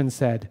 edition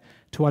said,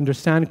 to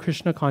understand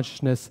Krishna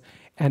consciousness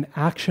and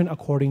action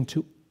according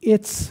to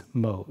its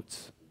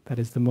modes, that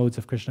is, the modes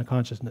of Krishna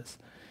consciousness,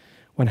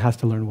 one has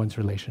to learn one's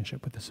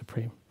relationship with the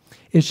Supreme.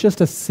 It's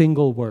just a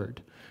single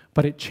word,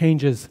 but it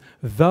changes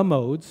the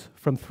modes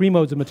from three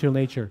modes of material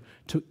nature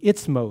to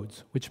its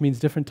modes, which means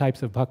different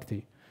types of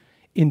bhakti,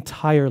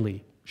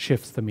 entirely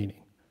shifts the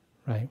meaning,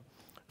 right,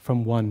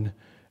 from one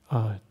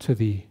to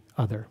the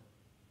other.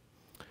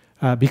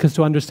 Because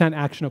to understand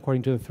action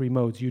according to the three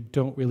modes, you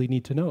don't really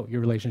need to know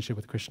your relationship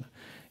with Krishna.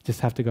 You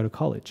just have to go to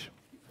college.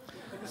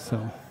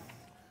 So,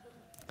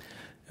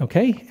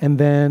 okay, and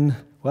then,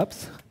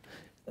 whoops.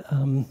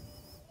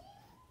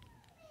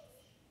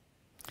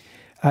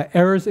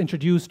 Errors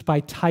introduced by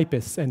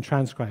typists and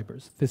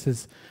transcribers. This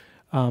is,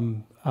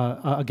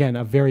 again,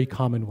 a very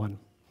common one.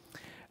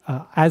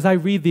 As I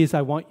read these,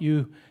 I want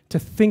you to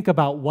think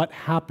about what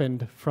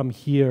happened from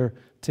here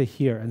to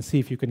here and see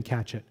if you can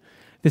catch it.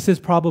 This is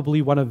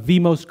probably one of the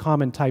most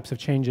common types of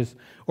changes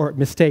or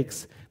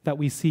mistakes that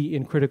we see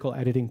in critical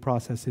editing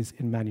processes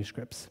in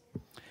manuscripts.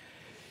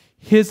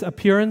 His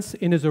appearance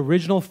in his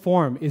original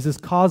form is his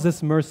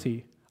causeless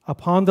mercy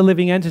upon the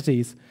living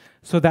entities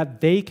so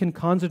that they can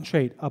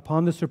concentrate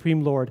upon the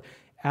Supreme Lord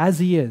as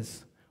he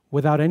is,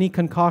 without any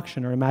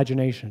concoction or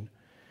imagination,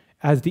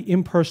 as the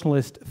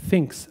impersonalist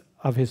thinks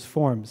of his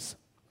forms.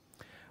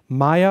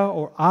 Maya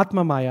or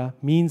Atma Maya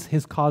means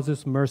his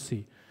causeless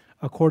mercy,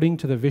 according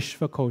to the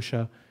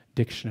Vishvakosha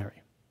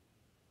dictionary.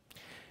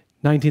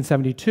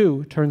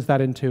 1972 turns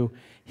that into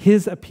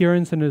his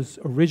appearance in his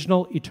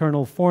original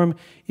eternal form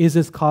is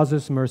his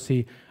causeless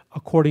mercy,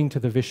 according to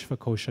the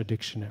Vishvakosha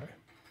dictionary.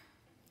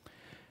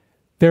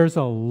 There's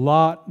a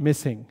lot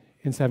missing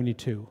in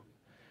 72.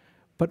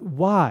 But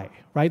why,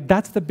 right?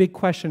 That's the big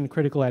question in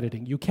critical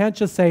editing. You can't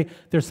just say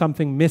there's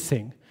something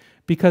missing,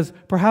 because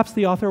perhaps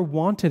the author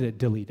wanted it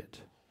deleted,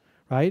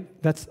 right?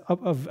 That's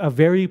a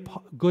very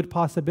good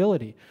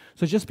possibility.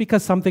 So just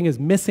because something is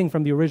missing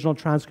from the original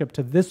transcript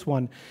to this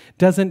one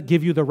doesn't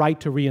give you the right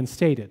to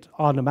reinstate it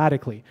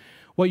automatically.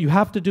 What you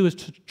have to do is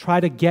to try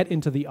to get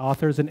into the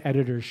author's and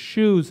editor's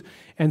shoes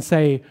and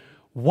say,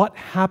 what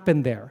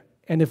happened there?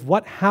 And if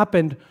what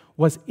happened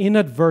was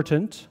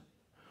inadvertent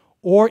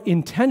or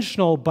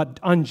intentional but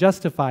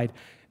unjustified,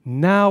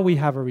 now we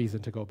have a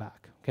reason to go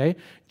back, okay?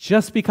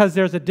 Just because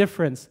there's a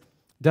difference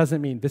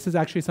doesn't mean, this is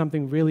actually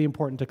something really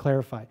important to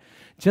clarify.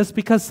 Just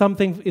because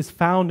something is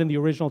found in the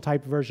original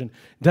typed version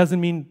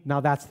doesn't mean now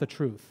that's the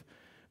truth.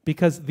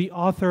 Because the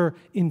author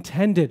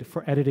intended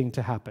for editing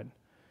to happen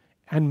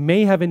and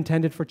may have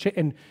intended for change.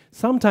 And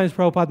sometimes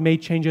Prabhupada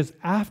made changes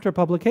after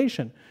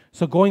publication.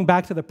 So going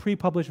back to the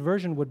pre-published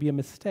version would be a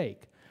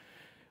mistake.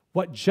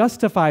 What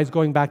justifies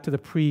going back to the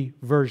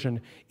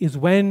pre-version is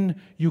when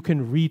you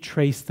can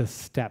retrace the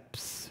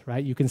steps,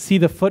 right? You can see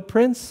the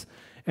footprints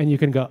and you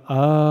can go,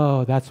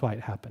 oh, that's why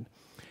it happened.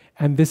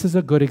 And this is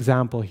a good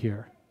example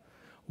here.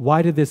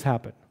 Why did this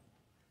happen?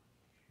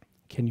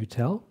 Can you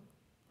tell?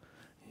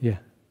 Yeah.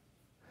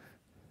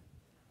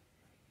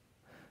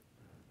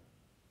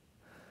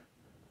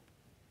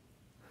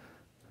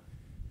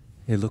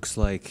 It looks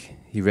like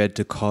he read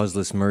to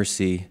causeless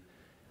mercy,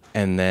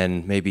 and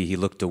then maybe he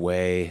looked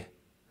away,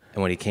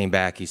 and when he came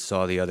back, he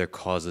saw the other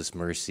causeless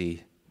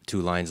mercy 2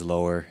 lines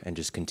lower and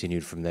just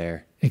continued from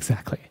there.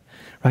 Exactly.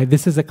 Right?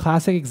 This is a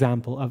classic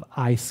example of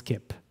I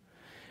skip.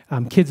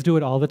 Kids do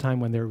it all the time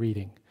when they're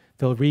reading.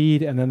 They'll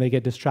read and then they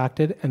get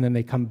distracted and then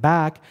they come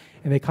back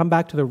and they come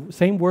back to the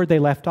same word they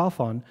left off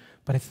on,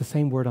 but it's the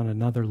same word on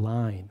another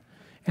line.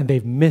 And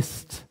they've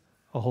missed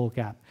a whole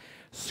gap.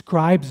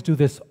 Scribes do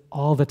this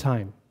all the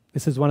time.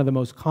 This is one of the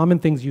most common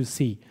things you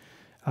see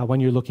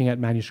when you're looking at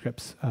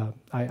manuscripts.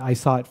 I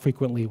saw it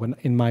frequently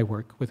in my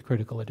work with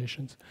critical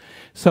editions.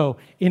 So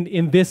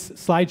in this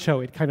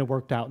slideshow, it kind of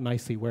worked out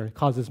nicely where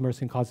causes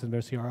mercy and causes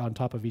mercy are on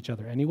top of each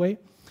other anyway.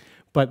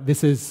 But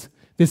this is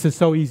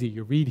so easy.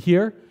 You read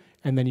here,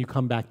 and then you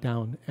come back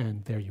down,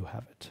 and there you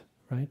have it,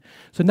 right?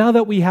 So now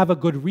that we have a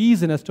good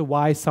reason as to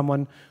why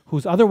someone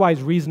who's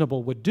otherwise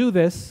reasonable would do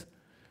this,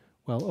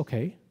 well,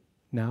 okay,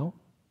 now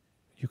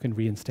you can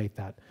reinstate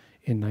that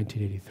in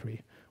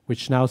 1983.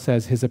 Which now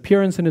says, his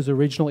appearance in his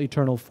original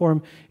eternal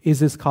form is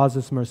his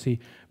causeless mercy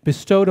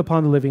bestowed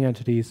upon the living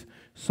entities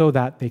so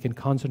that they can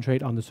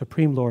concentrate on the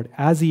Supreme Lord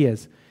as he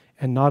is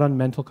and not on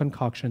mental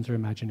concoctions or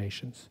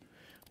imaginations,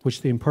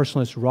 which the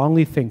impersonalist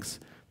wrongly thinks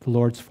the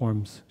Lord's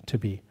forms to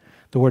be.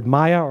 The word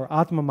Maya or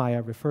Atma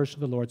Maya refers to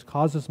the Lord's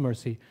causeless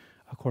mercy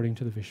according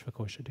to the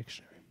Vishvakosha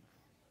dictionary.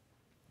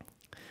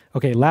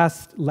 Okay,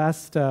 last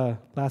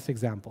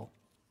example.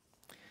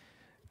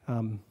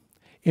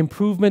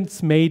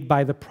 improvements made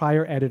by the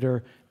prior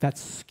editor that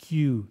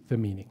skew the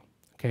meaning.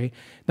 Okay?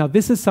 Now,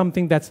 this is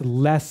something that's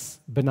less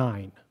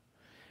benign.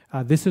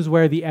 This is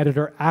where the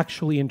editor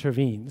actually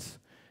intervenes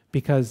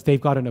because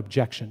they've got an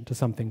objection to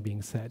something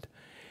being said.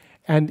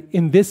 And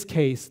in this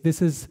case,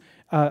 this is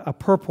a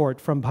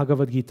purport from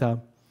Bhagavad Gita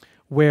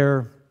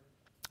where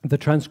the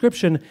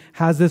transcription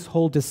has this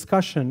whole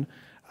discussion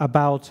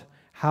about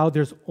how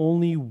there's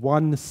only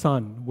one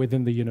sun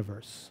within the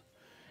universe.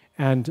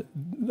 And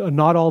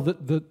not all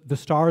the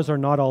stars are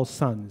not all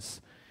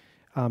suns.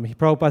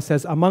 Prabhupada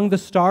says, among the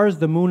stars,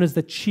 the moon is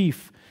the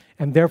chief,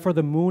 and therefore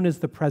the moon is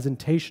the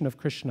presentation of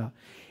Krishna.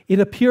 It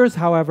appears,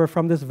 however,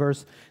 from this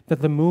verse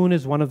that the moon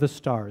is one of the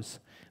stars.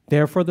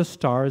 Therefore the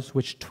stars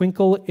which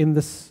twinkle in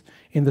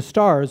the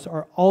stars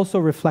are also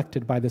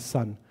reflected by the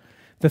sun.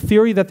 The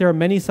theory that there are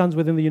many suns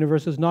within the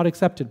universe is not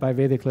accepted by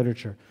Vedic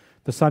literature.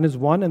 The sun is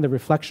one, and the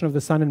reflection of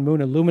the sun and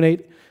moon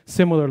illuminate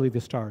similarly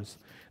the stars.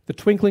 The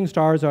twinkling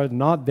stars are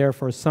not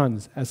therefore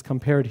suns, as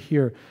compared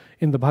here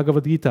in the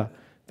Bhagavad Gita,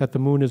 that the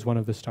moon is one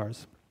of the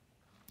stars.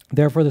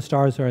 Therefore, the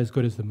stars are as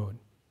good as the moon.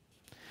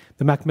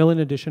 The Macmillan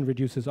edition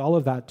reduces all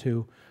of that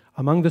to,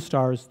 among the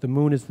stars, the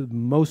moon is the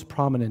most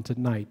prominent at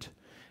night,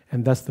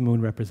 and thus the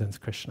moon represents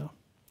Krishna.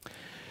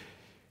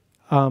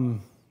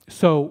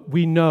 So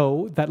we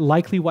know that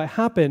likely what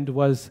happened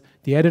was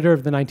the editor of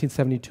the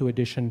 1972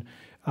 edition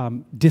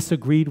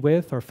disagreed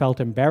with or felt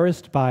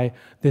embarrassed by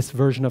this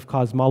version of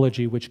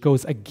cosmology, which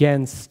goes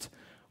against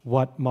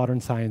what modern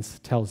science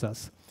tells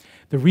us.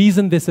 The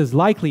reason this is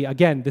likely,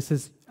 again, this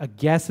is a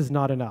guess is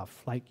not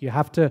enough. Like you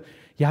have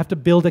to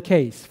build a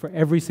case for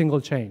every single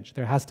change.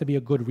 There has to be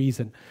a good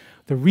reason.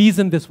 The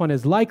reason this one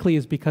is likely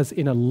is because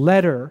in a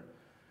letter,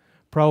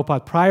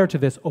 Prabhupada prior to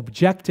this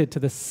objected to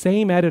the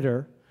same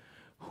editor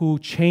who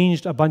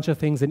changed a bunch of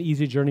things in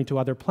Easy Journey to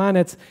Other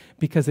Planets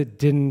because it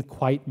didn't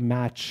quite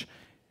match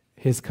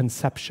his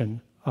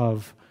conception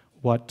of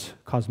what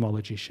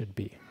cosmology should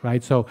be,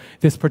 right? So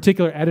this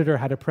particular editor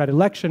had a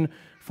predilection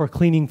for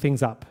cleaning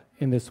things up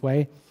in this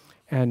way,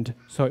 and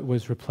so it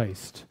was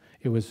replaced.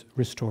 It was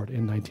restored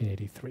in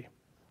 1983.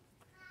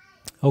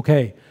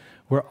 Okay,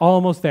 we're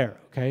almost there,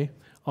 okay?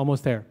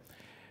 Almost there.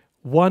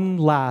 One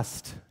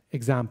last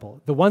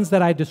example. The ones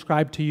that I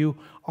described to you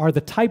are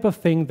the type of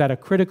thing that a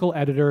critical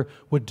editor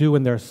would do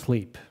in their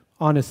sleep,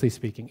 honestly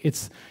speaking.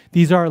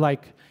 These are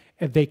like,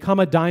 they come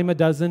a dime a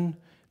dozen.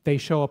 They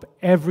show up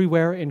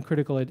everywhere in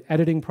critical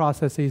editing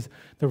processes.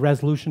 The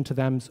resolution to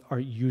them are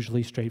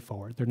usually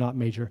straightforward. They're not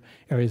major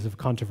areas of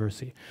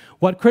controversy.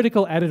 What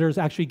critical editors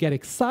actually get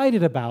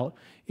excited about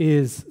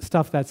is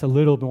stuff that's a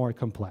little more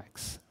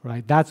complex,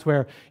 right? That's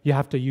where you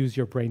have to use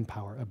your brain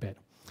power a bit.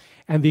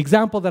 And the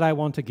example that I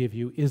want to give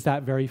you is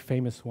that very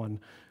famous one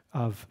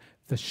of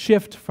the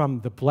shift from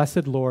the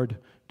Blessed Lord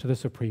to the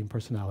Supreme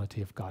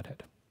Personality of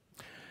Godhead.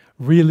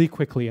 Really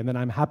quickly, and then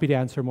I'm happy to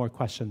answer more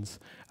questions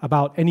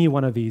about any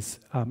one of these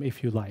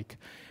if you like,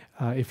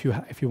 if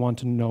you want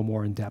to know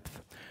more in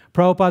depth.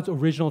 Prabhupada's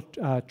original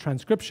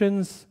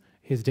transcriptions,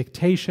 his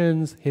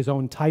dictations, his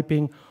own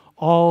typing,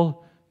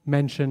 all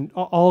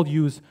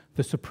use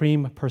the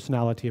Supreme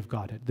Personality of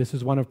Godhead. This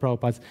is one of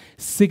Prabhupada's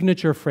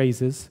signature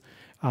phrases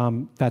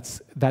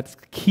that's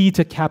key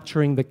to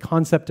capturing the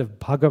concept of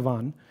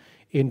Bhagavan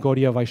in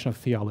Gaudiya Vaishnava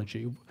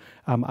theology.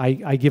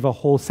 I give a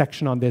whole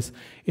section on this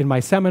in my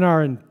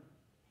seminar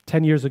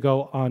 10 years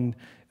ago on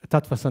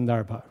Tattva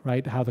Sandarbha,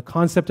 right? How the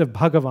concept of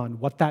Bhagavan,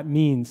 what that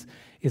means,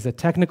 is a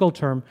technical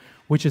term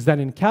which is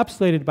then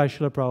encapsulated by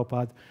Srila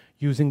Prabhupada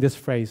using this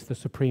phrase, the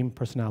Supreme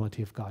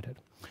Personality of Godhead.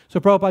 So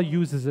Prabhupada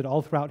uses it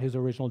all throughout his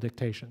original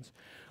dictations.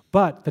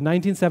 But the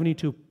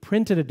 1972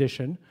 printed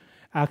edition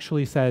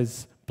actually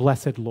says,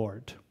 Blessed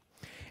Lord.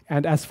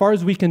 And as far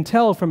as we can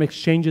tell from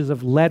exchanges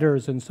of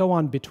letters and so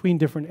on between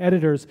different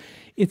editors,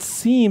 it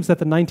seems that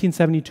the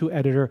 1972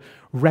 editor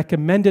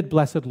recommended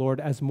Blessed Lord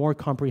as more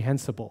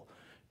comprehensible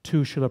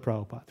to Srila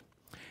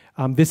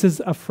Prabhupada. This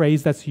is a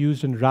phrase that's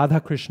used in Radha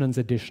Krishnan's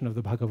edition of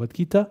the Bhagavad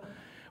Gita,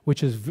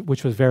 which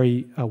was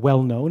very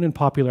well known and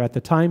popular at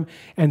the time.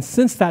 And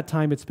since that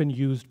time, it's been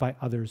used by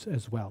others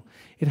as well.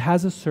 It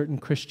has a certain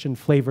Christian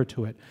flavor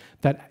to it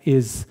that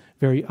is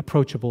very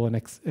approachable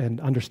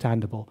and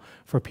understandable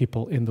for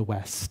people in the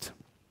West.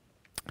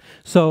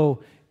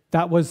 So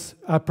that was,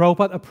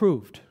 Prabhupada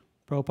approved.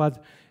 Prabhupada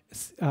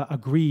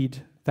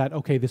agreed that,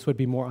 okay, this would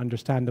be more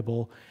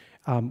understandable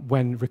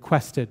when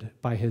requested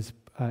by his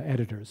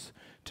editors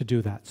to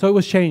do that. So it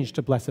was changed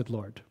to Blessed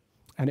Lord,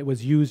 and it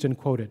was used and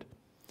quoted.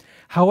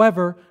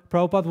 However,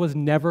 Prabhupada was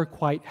never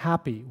quite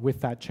happy with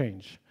that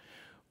change.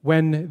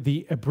 When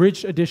the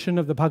abridged edition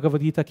of the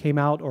Bhagavad Gita came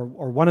out, or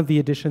one of the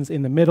editions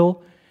in the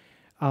middle,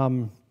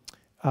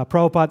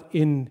 Prabhupada,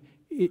 in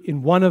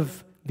one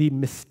of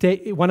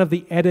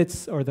the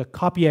edits, or the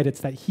copy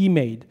edits that he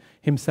made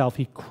himself,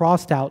 he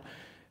crossed out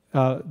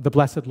the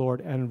Blessed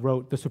Lord and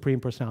wrote the Supreme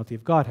Personality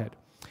of Godhead.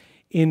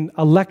 In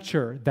a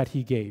lecture that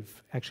he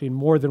gave, actually in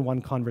more than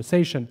one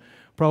conversation,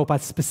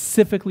 Prabhupada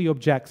specifically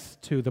objects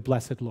to the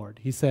Blessed Lord.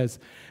 He says,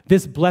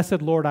 this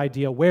Blessed Lord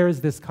idea, where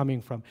is this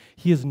coming from?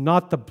 He is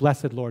not the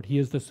Blessed Lord. He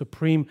is the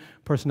Supreme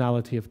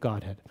Personality of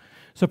Godhead.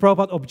 So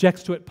Prabhupada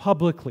objects to it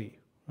publicly,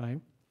 right?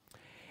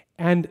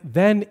 And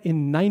then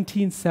in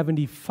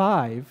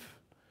 1975,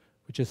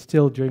 which is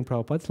still during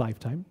Prabhupada's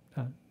lifetime,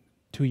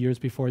 2 years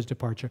before his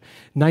departure,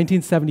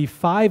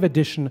 1975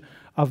 edition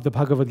of the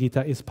Bhagavad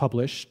Gita is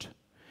published,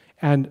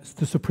 and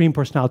the Supreme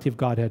Personality of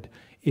Godhead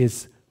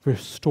is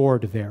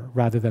restored there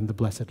rather than the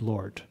Blessed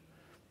Lord.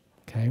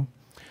 Okay?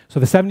 So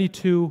the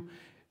 72,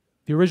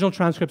 the original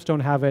transcripts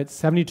don't have it.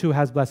 72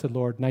 has Blessed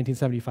Lord.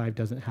 1975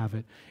 doesn't have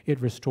it. It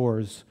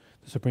restores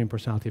the Supreme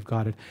Personality of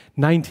Godhead.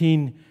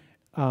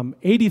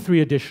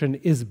 1983 edition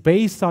is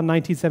based on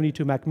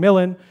 1972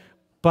 Macmillan,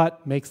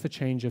 but makes the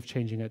change of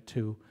changing it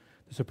to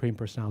the Supreme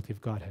Personality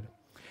of Godhead.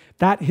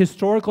 That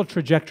historical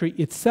trajectory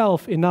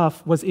itself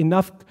was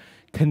enough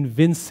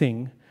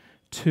convincing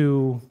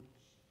to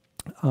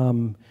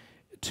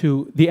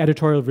the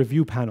editorial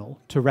review panel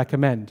to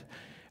recommend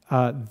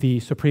the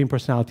Supreme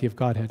Personality of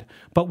Godhead.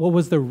 But what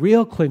was the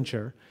real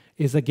clincher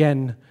is,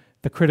 again,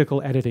 the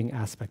critical editing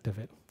aspect of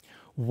it.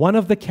 One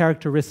of the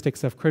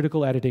characteristics of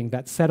critical editing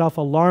that set off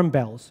alarm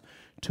bells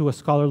to a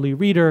scholarly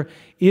reader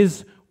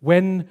is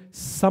when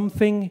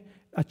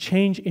a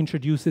change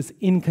introduces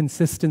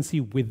inconsistency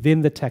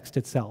within the text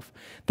itself.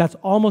 That's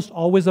almost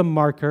always a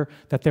marker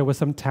that there was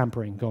some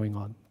tampering going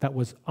on that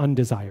was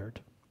undesired.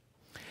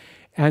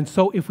 And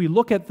so if we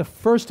look at the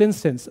first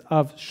instance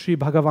of Sri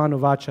Bhagavan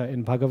Uvacha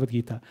in Bhagavad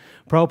Gita,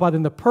 Prabhupada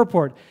in the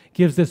purport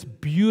gives this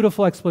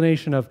beautiful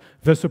explanation of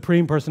the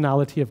Supreme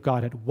Personality of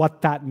Godhead,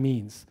 what that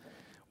means,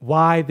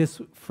 why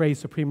this phrase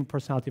Supreme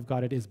Personality of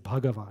Godhead is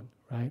Bhagavan,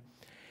 right?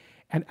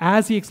 And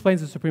as he explains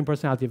the Supreme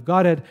Personality of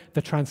Godhead,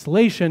 the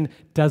translation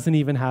doesn't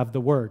even have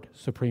the word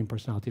Supreme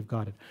Personality of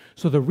Godhead.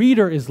 So the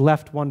reader is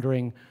left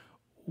wondering,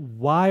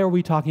 why are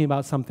we talking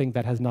about something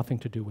that has nothing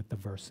to do with the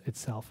verse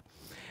itself?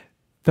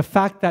 The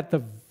fact that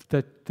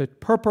the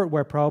purport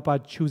where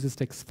Prabhupada chooses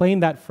to explain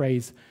that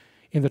phrase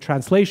in the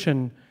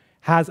translation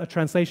has a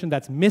translation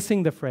that's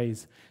missing the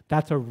phrase,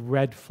 that's a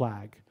red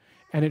flag.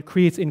 And it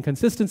creates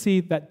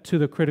inconsistency that to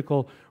the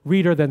critical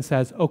reader then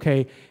says,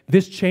 okay,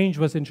 this change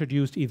was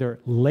introduced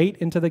either late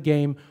into the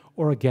game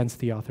or against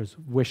the author's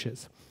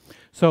wishes.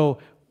 So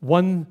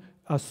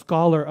a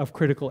scholar of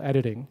critical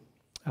editing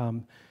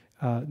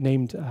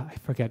named, I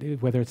forget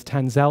whether it's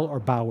Tanzel or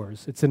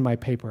Bowers, it's in my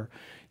paper,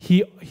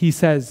 he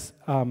says,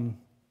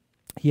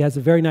 he has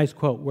a very nice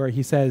quote where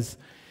he says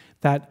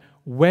that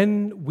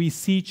when we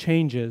see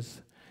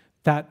changes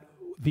that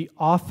the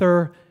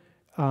author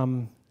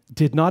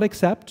did not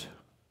accept,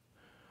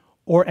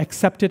 or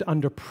accepted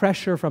under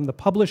pressure from the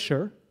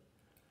publisher,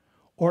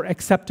 or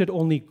accepted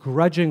only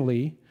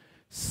grudgingly,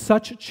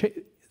 such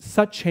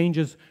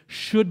changes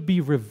should be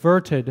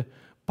reverted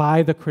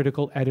by the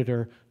critical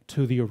editor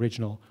to the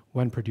original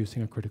when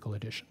producing a critical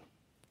edition.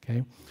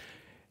 Okay?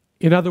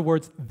 In other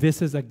words,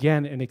 this is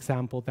again an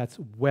example that's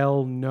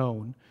well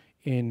known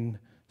in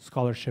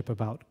scholarship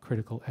about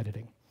critical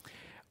editing.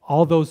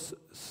 All those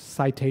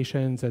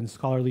citations and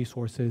scholarly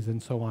sources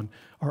and so on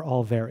are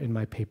all there in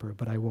my paper,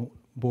 but I won't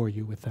bore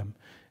you with them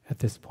at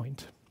this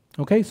point.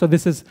 Okay, so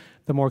this is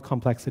the more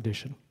complex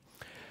edition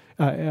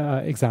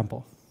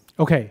example.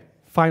 Okay,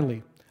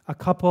 finally, a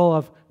couple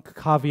of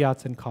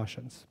caveats and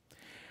cautions.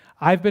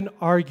 I've been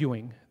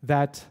arguing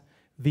that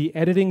the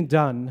editing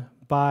done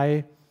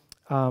by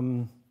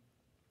in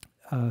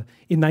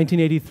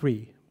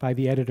 1983 by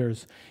the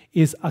editors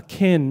is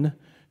akin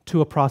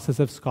to a process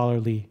of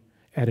scholarly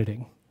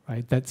editing,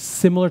 right? That's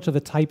similar to the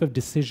type of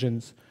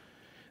decisions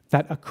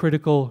that a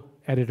critical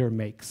editor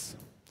makes.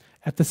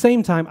 At the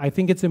same time, I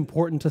think it's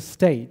important to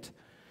state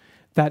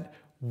that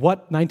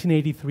what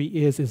 1983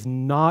 is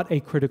not a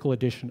critical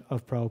edition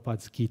of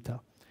Prabhupada's Gita.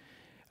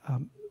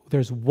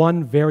 There's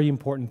one very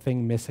important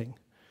thing missing,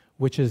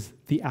 which is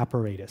the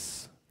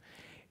apparatus.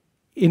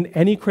 In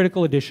any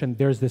critical edition,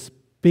 there's this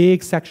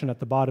big section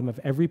at the bottom of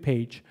every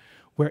page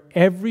where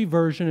every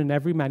version and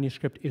every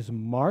manuscript is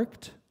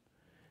marked,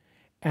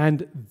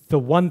 and the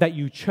one that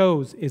you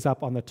chose is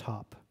up on the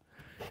top,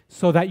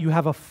 so that you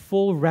have a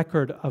full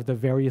record of the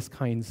various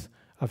kinds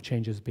of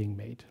changes being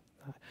made.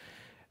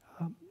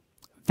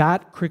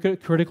 That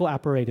critical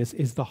apparatus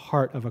is the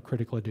heart of a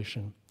critical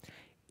edition.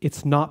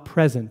 It's not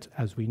present,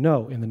 as we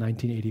know, in the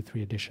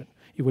 1983 edition.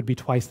 It would be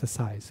twice the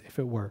size if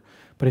it were,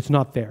 but it's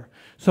not there.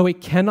 So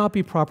it cannot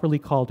be properly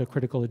called a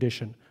critical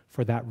edition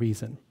for that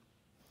reason.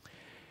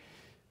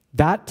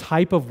 That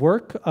type of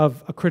work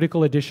of a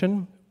critical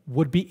edition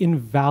would be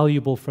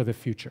invaluable for the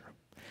future.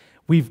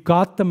 We've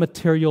got the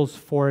materials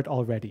for it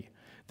already.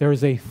 There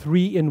is a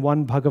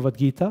 3-in-1 Bhagavad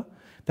Gita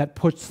that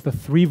puts the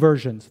three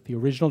versions, the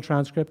original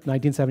transcript,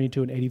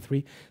 1972 and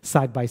 83,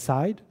 side by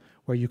side,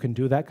 where you can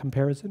do that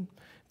comparison.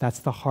 That's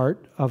the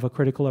heart of a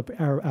critical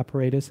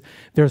apparatus.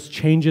 There's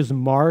changes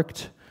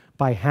marked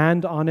by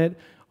hand on it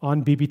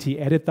on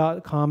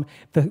bbtedit.com.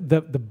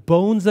 The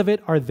bones of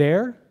it are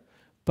there,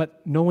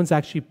 but no one's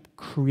actually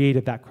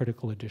created that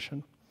critical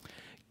edition.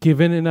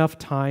 given enough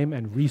time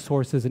and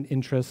resources and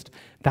interest,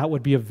 that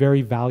would be a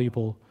very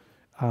valuable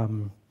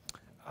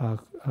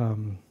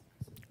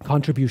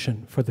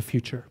contribution for the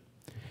future.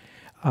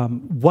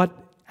 What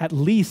at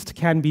least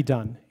can be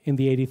done in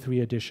the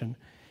 83 edition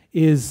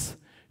is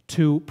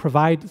to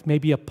provide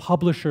maybe a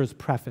publisher's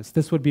preface.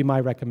 This would be my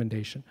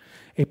recommendation.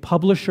 A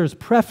publisher's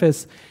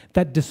preface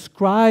that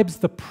describes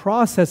the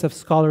process of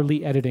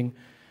scholarly editing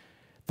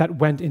that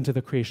went into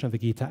the creation of the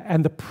Gita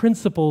and the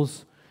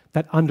principles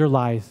that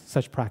underlie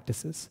such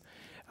practices.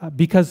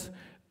 Because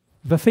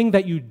the thing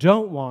that you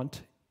don't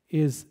want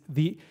is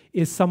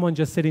someone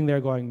just sitting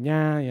there going,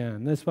 yeah,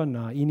 and this one,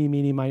 nah, eeny,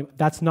 meeny, miny.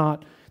 That's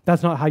not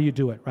how you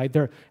do it, right?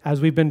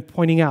 As we've been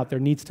pointing out, there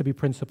needs to be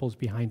principles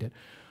behind it.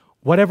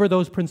 Whatever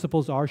those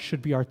principles are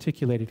should be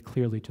articulated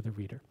clearly to the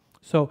reader.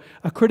 So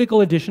a critical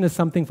edition is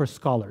something for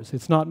scholars.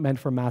 It's not meant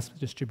for mass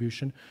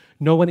distribution.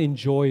 No one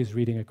enjoys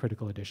reading a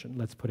critical edition,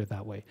 let's put it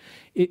that way.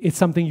 It's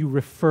something you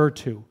refer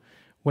to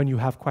when you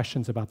have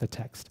questions about the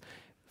text.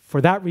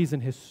 For that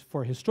reason,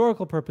 for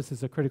historical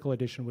purposes, a critical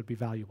edition would be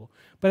valuable.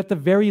 But at the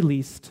very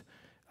least,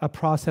 a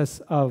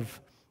process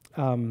of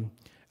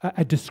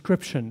a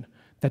description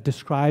that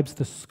describes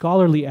the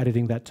scholarly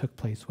editing that took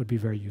place would be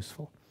very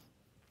useful.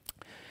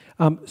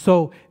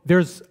 So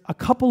there's a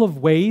couple of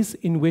ways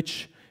in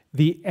which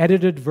the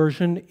edited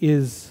version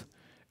is,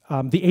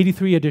 the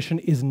 83 edition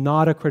is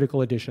not a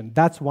critical edition.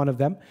 That's one of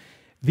them.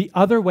 The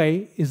other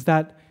way is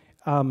that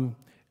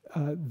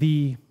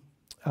the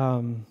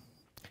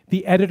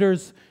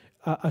editors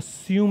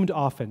assumed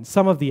often,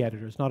 some of the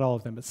editors, not all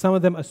of them, but some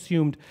of them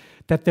assumed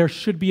that there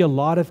should be a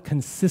lot of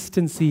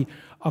consistency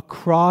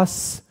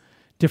across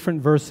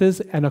different verses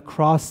and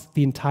across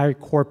the entire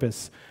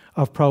corpus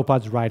of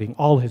Prabhupada's writing,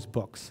 all his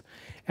books.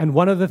 And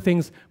one of the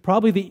things,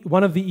 probably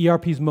one of the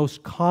ERP's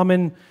most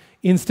common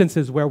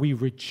instances where we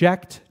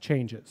reject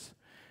changes,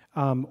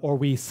 or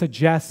we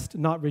suggest,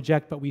 not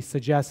reject, but we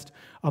suggest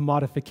a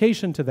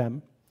modification to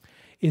them,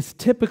 is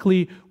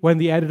typically when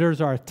the editors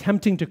are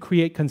attempting to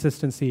create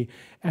consistency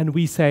and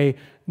we say,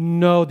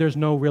 no, there's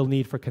no real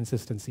need for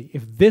consistency.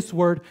 If this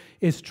word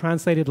is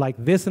translated like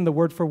this in the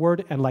word for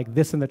word and like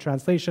this in the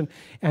translation,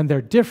 and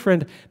they're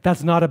different,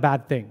 that's not a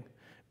bad thing,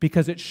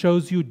 because it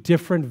shows you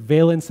different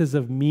valences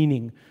of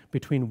meaning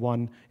between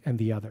one and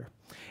the other.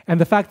 And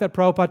the fact that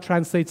Prabhupada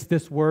translates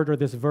this word or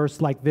this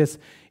verse like this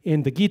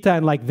in the Gita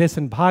and like this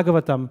in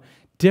Bhagavatam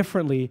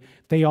differently,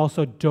 they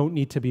also don't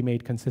need to be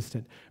made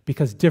consistent,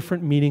 because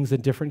different meanings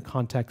in different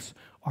contexts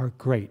are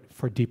great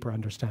for deeper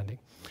understanding.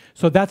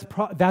 So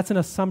that's an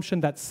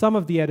assumption that some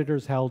of the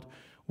editors held,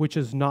 which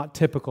is not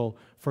typical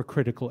for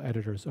critical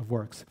editors of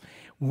works.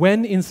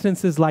 When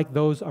instances like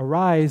those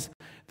arise,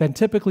 then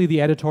typically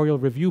the editorial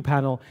review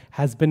panel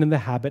has been in the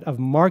habit of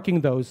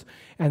marking those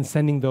and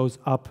sending those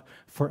up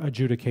for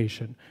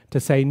adjudication to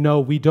say, no,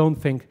 we don't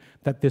think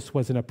that this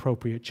was an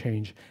appropriate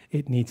change.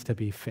 It needs to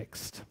be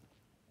fixed.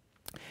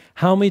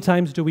 How many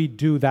times do we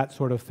do that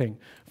sort of thing?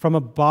 From a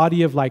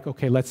body of like,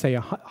 okay, let's say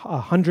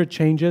 100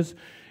 changes,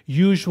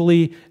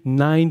 usually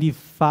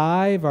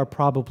 95 are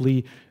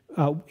probably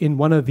in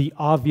one of the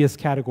obvious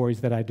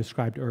categories that I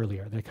described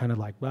earlier. They're kind of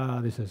like,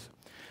 this is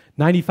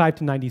 95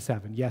 to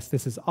 97. Yes,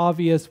 this is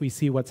obvious. We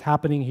see what's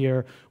happening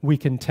here. We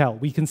can tell.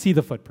 We can see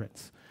the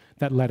footprints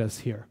that led us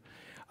here.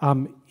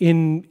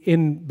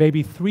 In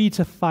maybe 3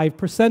 to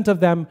 5% of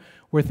them,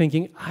 we're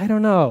thinking, I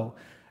don't know.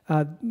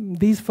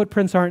 These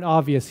footprints aren't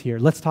obvious here.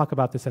 Let's talk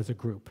about this as a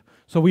group.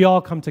 So we all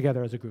come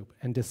together as a group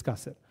and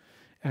discuss it.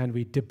 And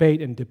we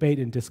debate and debate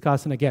and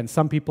discuss. And again,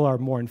 some people are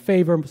more in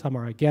favor, some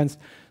are against.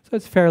 So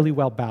it's fairly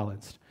well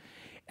balanced.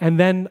 And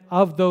then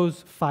of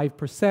those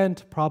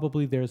 5%,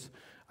 probably there's,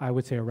 I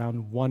would say,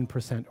 around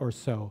 1% or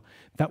so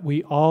that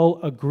we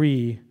all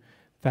agree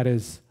that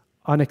is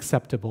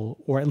unacceptable,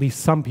 or at least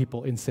some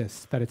people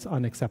insist that it's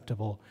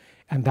unacceptable.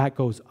 And that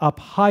goes up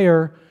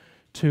higher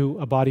to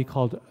a body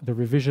called the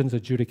Revisions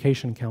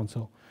Adjudication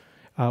Council,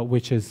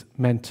 which is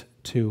meant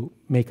to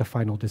make a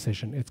final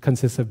decision. It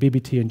consists of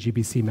BBT and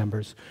GBC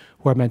members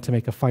who are meant to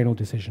make a final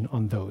decision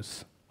on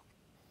those.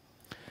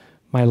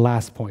 My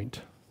last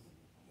point,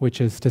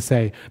 which is to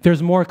say,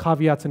 there's more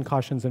caveats and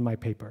cautions in my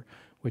paper,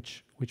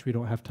 which we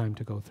don't have time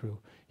to go through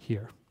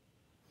here.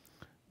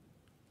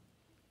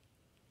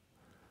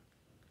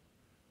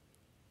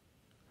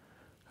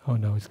 Oh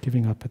no, it's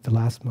giving up at the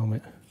last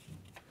moment.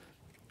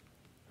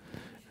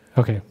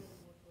 Okay.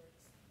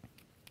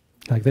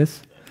 Like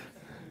this?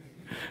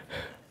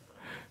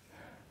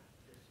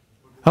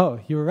 Oh,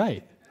 you were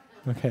right.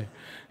 Okay.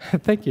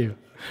 Thank you.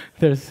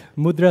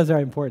 Mudras are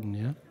important,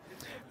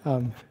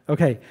 yeah?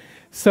 Okay.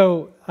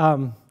 So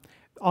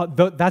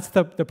that's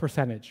the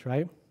percentage,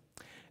 right?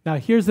 Now,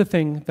 here's the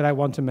thing that I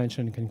want to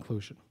mention in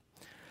conclusion.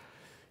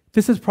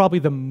 This is probably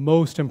the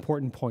most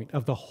important point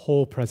of the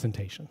whole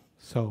presentation.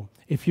 So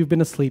if you've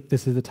been asleep,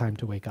 this is the time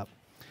to wake up.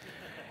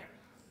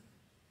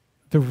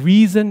 The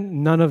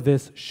reason none of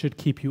this should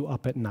keep you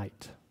up at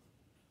night,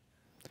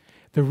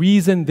 the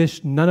reason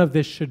none of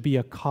this should be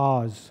a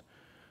cause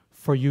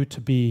for you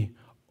to be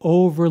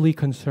overly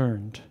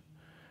concerned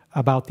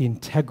about the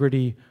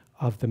integrity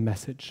of the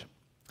message.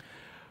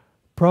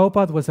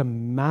 Prabhupada was a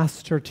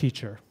master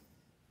teacher,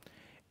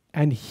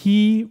 and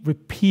he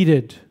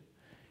repeated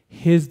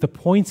the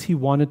points he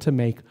wanted to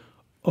make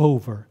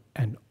over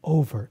and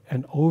over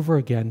and over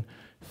again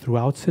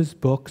throughout his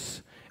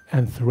books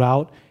and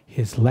throughout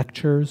his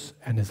lectures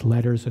and his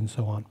letters and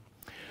so on.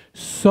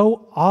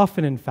 So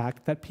often, in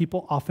fact, that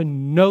people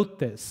often note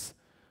this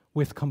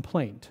with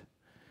complaint,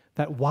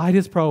 that why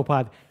does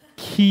Prabhupada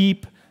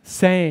keep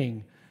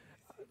saying,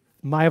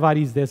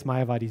 Mayavadi's this,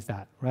 Mayavadi's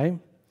that, right?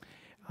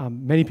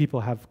 Many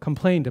people have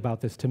complained about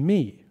this to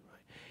me.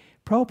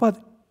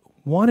 Prabhupada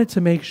wanted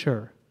to make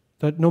sure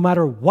that no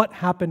matter what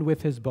happened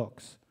with his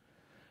books,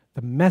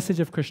 the message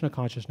of Krishna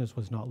consciousness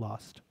was not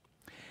lost.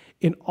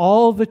 In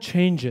all the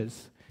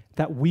changes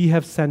that we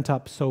have sent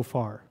up so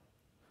far,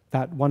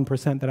 that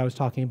 1% that I was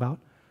talking about,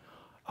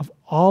 of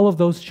all of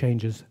those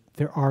changes,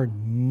 there are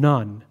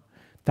none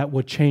that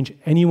would change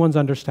anyone's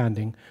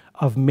understanding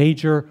of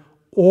major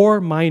or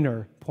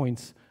minor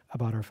points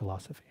about our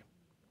philosophy.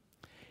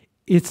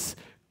 It's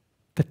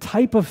the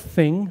type of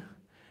thing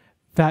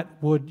that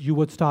you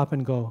would stop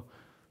and go,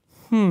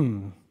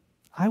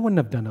 I wouldn't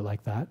have done it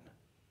like that.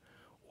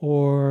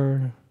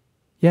 Or,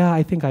 yeah,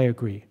 I think I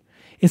agree.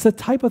 It's the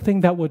type of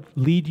thing that would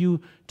lead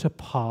you to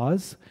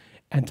pause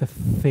and to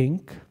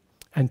think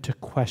and to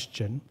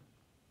question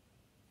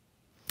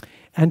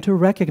and to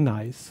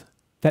recognize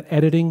that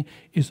editing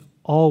is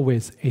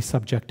always a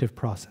subjective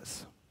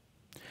process.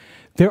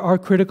 There are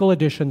critical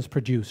editions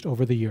produced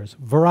over the years,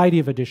 variety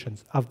of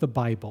editions of the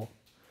Bible,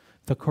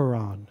 the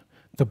Quran,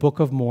 the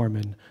Book of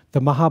Mormon, the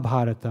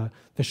Mahabharata,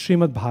 the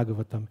Srimad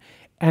Bhagavatam,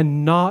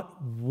 and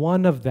not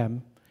one of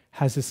them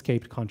has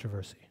escaped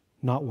controversy.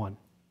 Not one.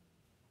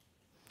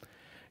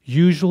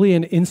 Usually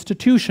an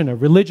institution, a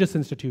religious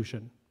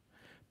institution,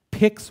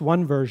 picks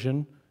one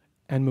version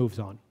and moves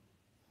on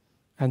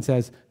and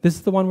says, this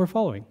is the one we're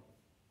following.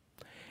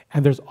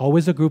 And there's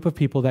always a group of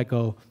people that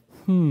go,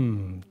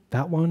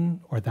 that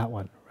one or that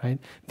one, right?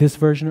 This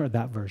version or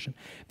that version.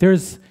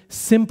 There's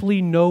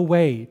simply no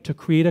way to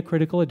create a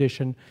critical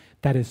edition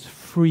that is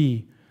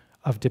free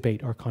of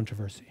debate or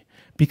controversy.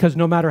 Because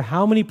no matter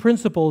how many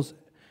principles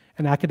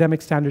and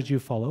academic standards you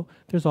follow,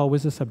 there's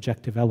always a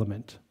subjective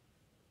element.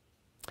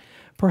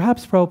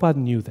 Perhaps Prabhupada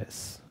knew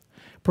this.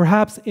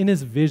 Perhaps in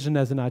his vision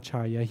as an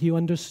acharya, he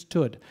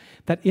understood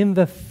that in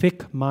the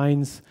thick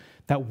minds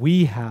that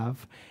we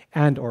have,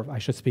 or I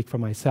should speak for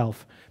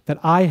myself, that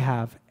I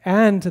have,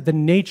 and the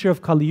nature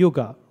of Kali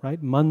Yuga,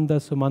 right? Manda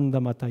sumanda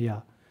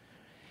mataya,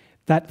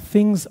 that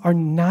things are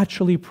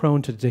naturally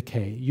prone to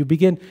decay. You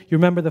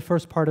remember the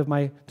first part of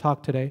my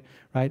talk today,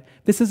 right?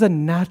 This is a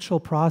natural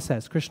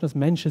process. Krishna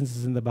mentions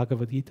this in the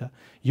Bhagavad Gita,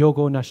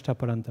 yogo nashta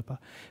parantapa.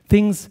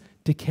 Things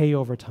decay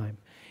over time.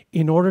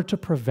 In order to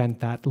prevent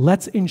that,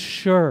 let's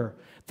ensure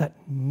that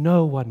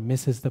no one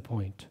misses the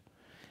point.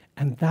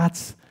 And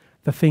that's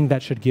the thing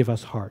that should give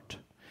us heart.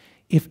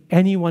 If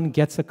anyone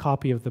gets a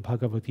copy of the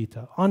Bhagavad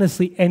Gita,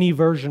 honestly, any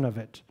version of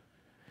it,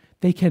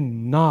 they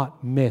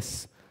cannot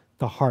miss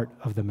the heart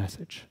of the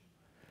message.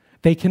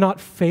 They cannot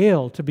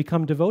fail to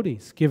become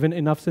devotees, given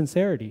enough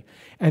sincerity.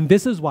 And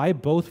this is why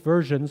both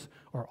versions,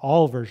 or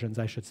all versions,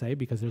 I should say,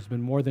 because there's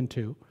been more than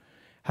two,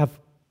 have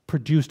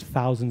produced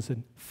thousands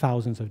and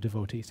thousands of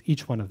devotees,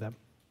 each one of them,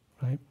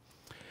 right?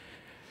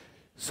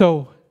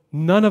 So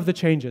none of the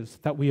changes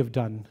that we have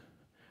done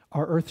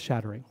are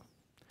earth-shattering.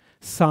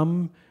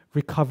 Some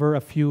recover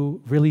a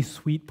few really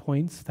sweet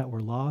points that were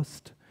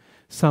lost.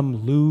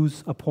 Some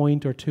lose a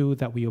point or two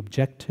that we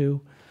object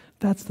to.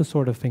 That's the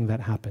sort of thing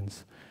that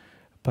happens,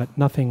 but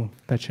nothing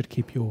that should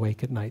keep you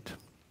awake at night.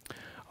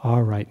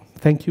 All right.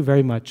 Thank you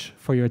very much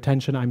for your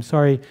attention. I'm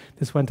sorry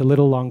this went a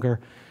little longer.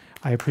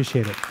 I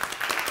appreciate it.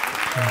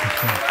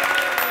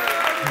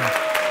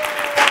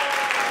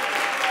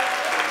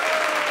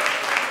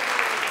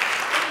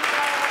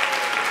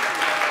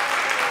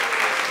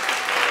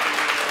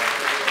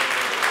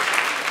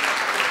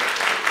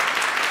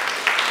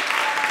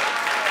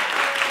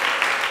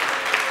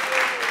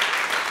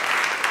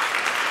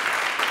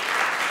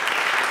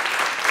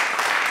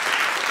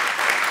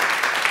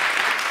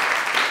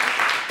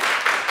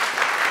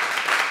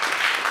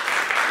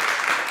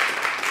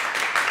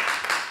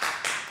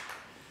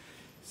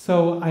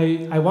 So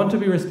I want to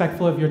be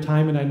respectful of your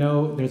time, and I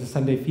know there's a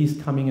Sunday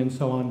feast coming and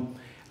so on.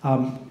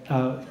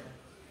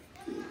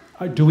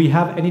 Do we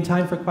have any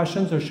time for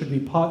questions, or should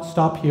we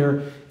stop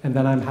here, and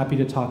then I'm happy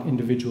to talk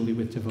individually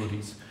with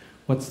devotees?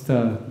 What's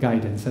the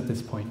guidance at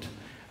this point?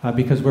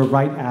 Because we're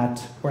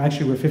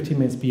 15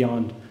 minutes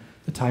beyond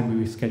the time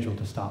we were scheduled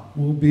to stop.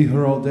 We'll be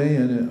here all day,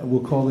 and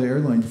we'll call the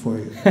airline for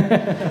you.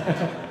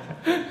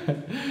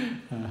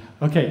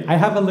 Okay, I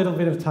have a little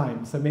bit of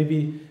time, so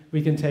maybe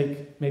we can take,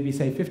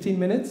 say 15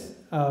 minutes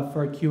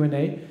for a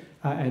Q&A,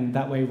 and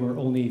that way we're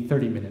only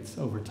 30 minutes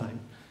over time.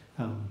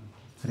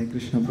 Hare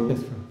Krishna, Prabhu. Yes,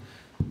 Prabhu.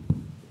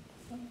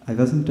 I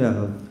wasn't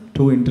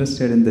too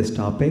interested in this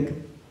topic,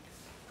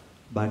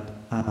 but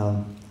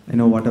I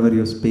know whatever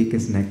you speak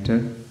is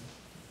nectar.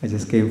 I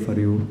just came for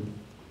you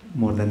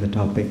more than the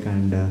topic,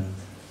 and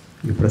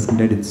you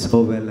presented it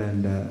so well,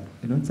 and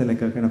it's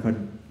like a kind of a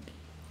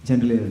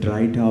generally a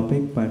dry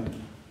topic, but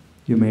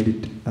you made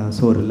it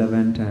so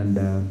relevant and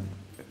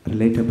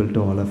relatable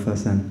to all of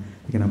us, and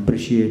we can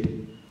appreciate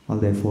all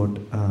the effort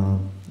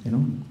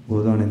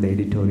goes on in the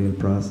editorial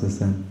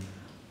process, and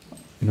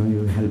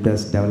you helped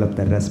us develop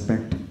the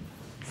respect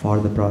for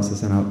the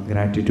process and our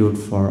gratitude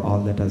for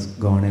all that has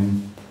gone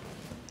in.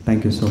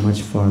 Thank you so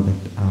much for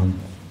that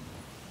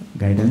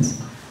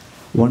guidance.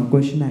 One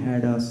question I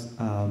had was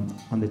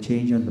on the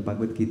change on the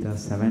Bhagavad Gita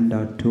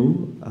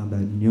 7.2, the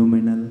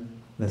noumenal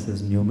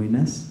versus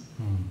numinous.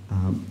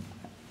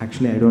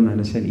 Actually, I don't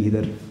understand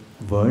either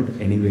word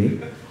anyway,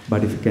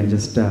 but if you can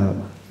just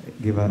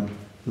give a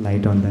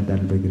light on that,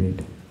 that'll be great.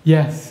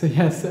 Yes,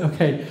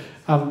 okay.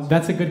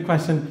 That's a good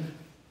question.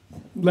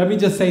 Let me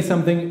just say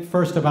something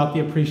first about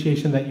the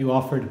appreciation that you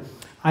offered.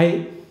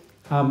 I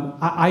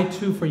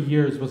too, for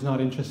years, was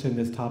not interested in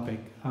this topic.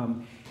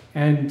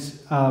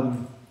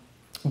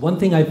 One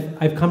thing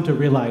I've come to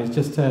realize,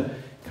 just to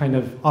kind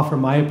of offer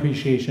my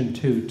appreciation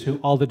to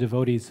all the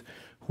devotees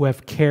who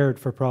have cared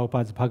for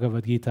Prabhupada's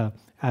Bhagavad Gita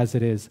as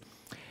it is.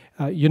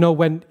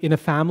 When in a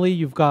family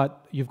you've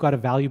got a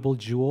valuable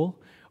jewel,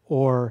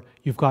 or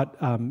you've got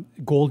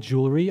gold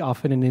jewelry.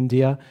 Often in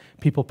India,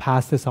 people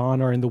pass this on,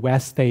 or in the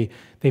West, they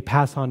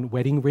pass on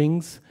wedding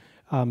rings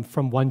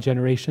from one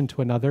generation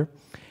to another.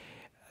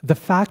 The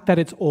fact that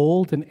it's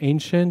old and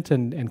ancient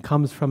and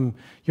comes from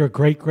your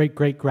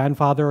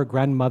great-great-great-grandfather or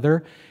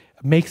grandmother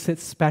makes it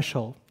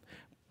special.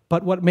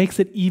 But what makes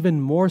it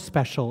even more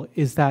special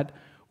is that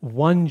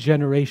one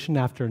generation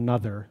after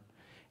another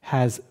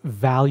has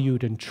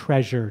valued and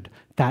treasured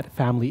that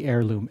family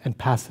heirloom and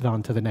passed it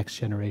on to the next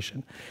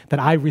generation. That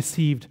I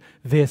received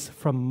this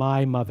from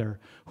my mother,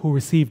 who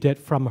received it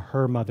from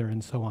her mother,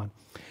 and so on.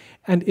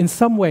 And in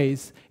some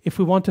ways, if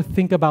we want to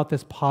think about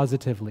this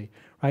positively,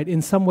 right,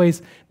 in some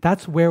ways,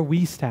 that's where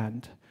we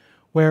stand,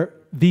 where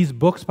these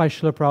books by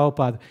Srila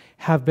Prabhupada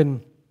have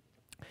been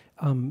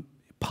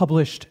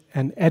published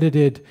and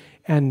edited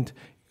and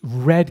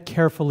read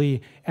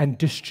carefully and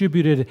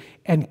distributed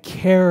and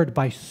cared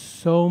by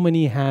so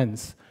many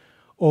hands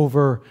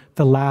over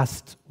the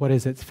last,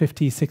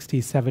 50,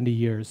 60, 70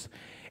 years,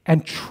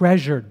 and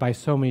treasured by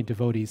so many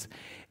devotees.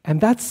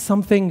 And that's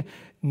something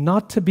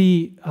not to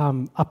be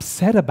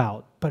upset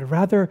about, but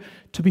rather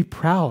to be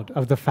proud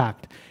of the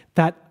fact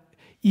that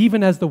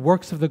even as the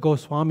works of the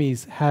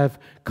Goswamis have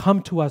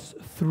come to us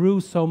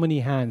through so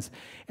many hands,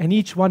 and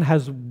each one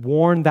has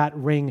worn that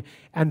ring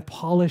and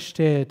polished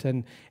it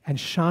and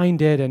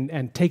shined it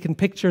and taken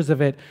pictures of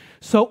it,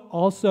 so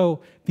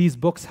also these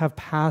books have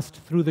passed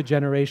through the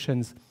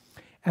generations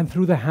and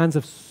through the hands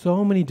of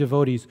so many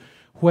devotees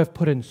who have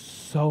put in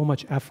so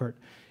much effort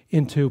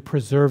into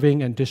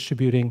preserving and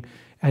distributing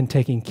and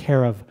taking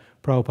care of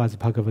Prabhupada's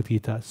Bhagavad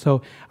Gita.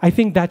 So I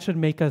think that should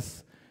make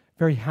us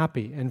very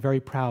happy and very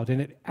proud,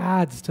 and it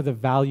adds to the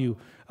value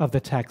of the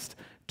text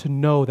to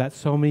know that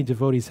so many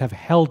devotees have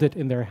held it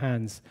in their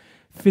hands,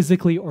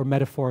 physically or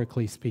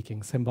metaphorically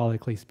speaking,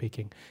 symbolically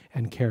speaking,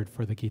 and cared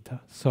for the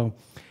Gita. So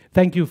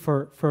thank you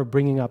for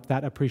bringing up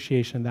that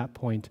appreciation, that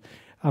point.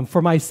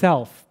 For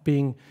myself,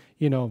 being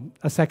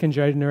a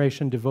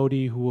second-generation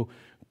devotee who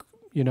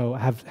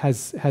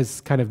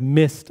has kind of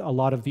missed a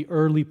lot of the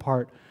early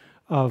part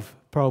of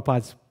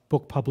Prabhupada's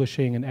book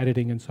publishing and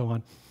editing and so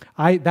on,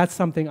 that's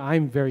something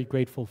I'm very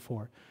grateful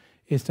for,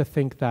 is to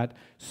think that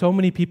so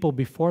many people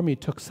before me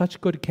took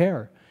such good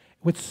care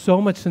with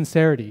so much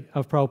sincerity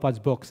of Prabhupada's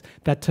books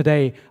that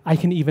today I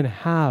can even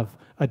have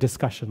a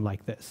discussion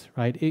like this,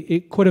 right?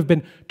 It could have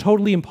been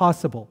totally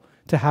impossible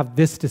to have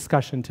this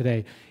discussion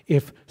today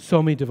if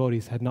so many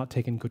devotees had not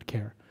taken good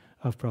care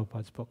of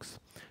Prabhupada's books.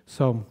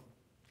 So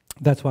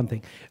that's one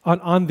thing.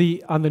 On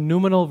the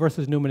noumenal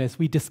versus numinous,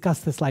 we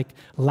discussed this like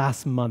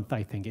last month,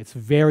 I think. It's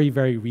very,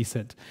 very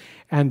recent.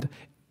 And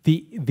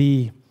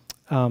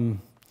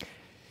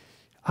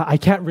I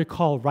can't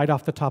recall right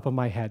off the top of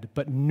my head,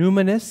 but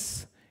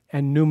numinous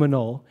and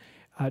noumenal,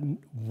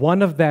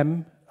 one of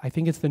them, I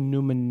think it's the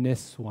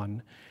numinous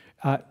one,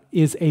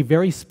 is a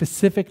very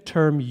specific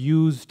term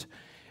used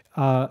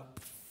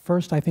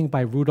first, I think,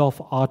 by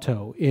Rudolf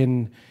Otto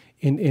in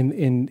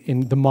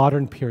the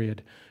modern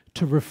period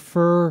to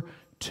refer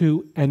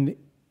to a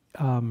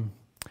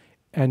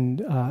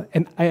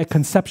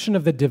conception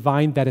of the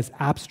divine that is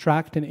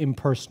abstract and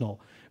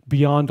impersonal,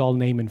 beyond all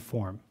name and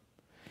form.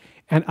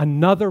 And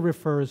another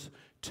refers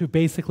to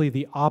basically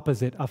the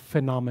opposite of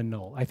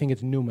phenomenal. I think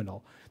it's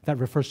noumenal. That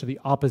refers to the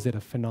opposite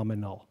of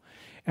phenomenal.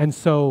 And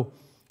so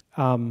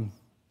the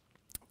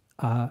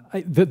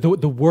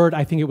word,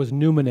 I think it was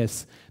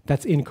numinous,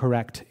 that's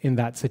incorrect in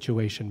that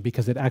situation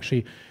because it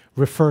actually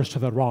refers to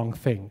the wrong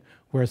thing,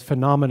 whereas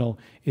phenomenal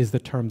is the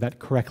term that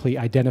correctly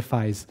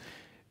identifies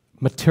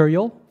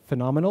material,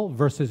 phenomenal,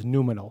 versus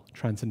noumenal,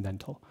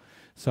 transcendental.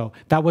 So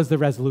that was the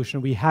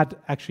resolution. We had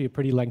actually a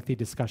pretty lengthy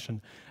discussion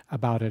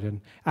about it,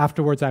 and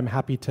afterwards I'm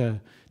happy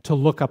to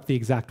look up the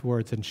exact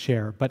words and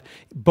share. But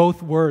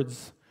both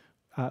words,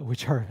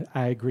 which are,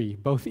 I agree,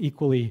 both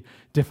equally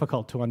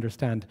difficult to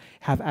understand,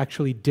 have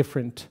actually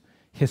different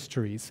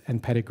histories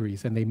and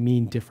pedigrees, and they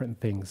mean different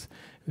things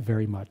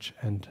very much.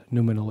 And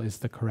noumenal is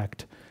the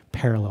correct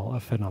parallel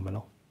of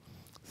phenomenal.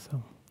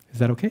 So, is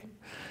that okay?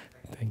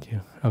 Thank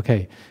you.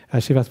 Okay,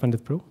 Shivas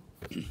Pandit Prabhu.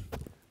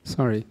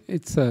 Sorry,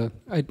 it's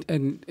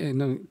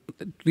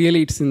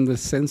really it's in the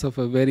sense of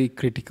a very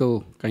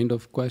critical kind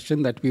of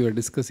question that we were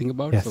discussing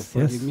about. Yes, so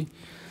forgive me.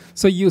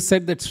 So you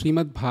said that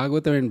Srimad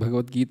Bhagavatam and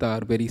Bhagavad Gita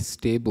are very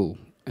stable,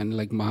 and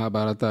like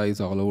Mahabharata is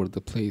all over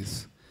the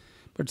place.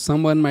 But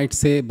someone might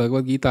say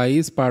Bhagavad Gita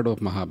is part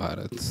of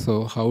Mahabharata.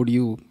 So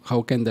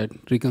how can that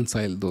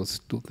reconcile those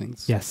two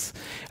things? Yes,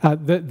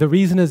 the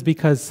reason is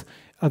because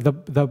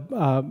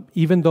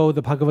even though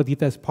the Bhagavad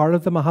Gita is part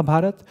of the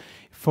Mahabharata,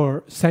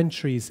 for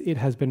centuries it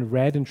has been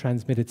read and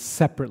transmitted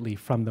separately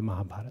from the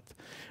Mahabharata.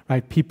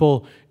 Right?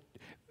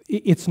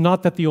 It's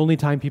not that the only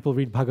time people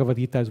read Bhagavad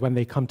Gita is when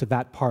they come to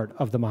that part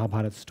of the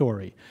Mahabharata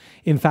story.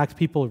 In fact,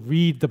 people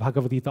read the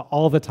Bhagavad Gita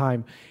all the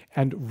time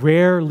and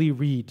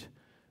rarely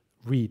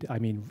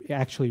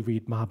actually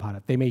read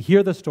Mahabharata. They may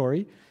hear the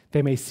story,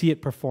 they may see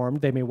it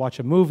performed, they may watch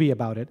a movie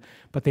about it,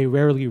 but they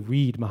rarely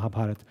read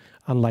Mahabharata,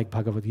 unlike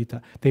Bhagavad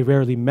Gita. They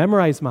rarely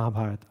memorize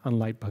Mahabharata,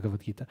 unlike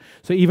Bhagavad Gita.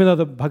 So even though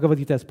the Bhagavad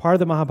Gita is part of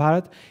the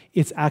Mahabharata,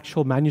 its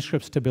actual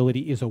manuscript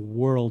stability is a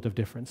world of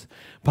difference.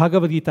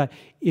 Bhagavad Gita,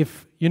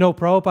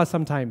 Prabhupada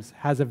sometimes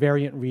has a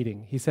variant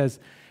reading. He says,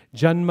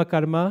 Janma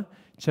karma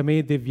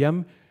chame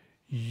divyam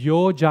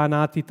yo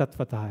janati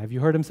tattvata. Have you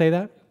heard him say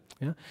that?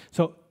 Yeah.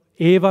 So,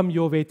 evam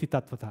yo veti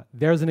tattvata.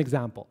 There's an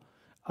example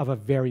of a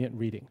variant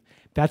reading.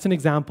 That's an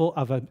example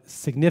of a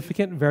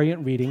significant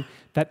variant reading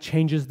that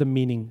changes the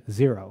meaning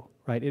zero,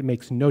 right? It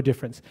makes no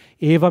difference.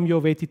 Evam yo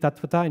veti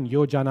tattvata and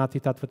yo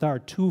janati tattvata are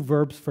two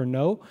verbs for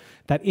know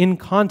that in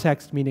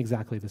context mean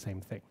exactly the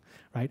same thing,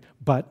 right?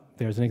 But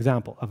there's an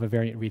example of a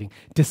variant reading,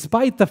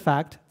 despite the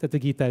fact that the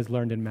Gita is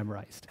learned and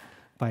memorized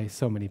by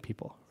so many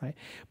people, right?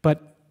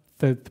 But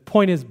the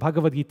point is,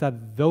 Bhagavad Gita,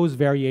 those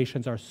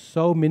variations are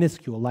so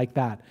minuscule like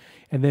that,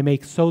 and they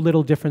make so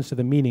little difference to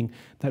the meaning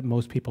that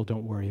most people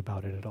don't worry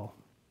about it at all.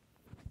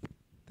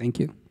 Thank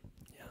you.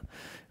 Yeah.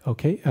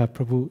 Okay,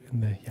 Prabhu,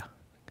 Good.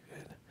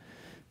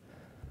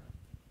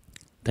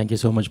 Thank you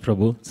so much,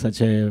 Prabhu.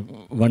 Such a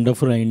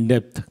wonderful and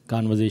in-depth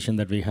conversation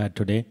that we had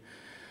today.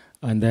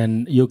 And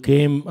then you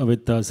came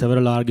with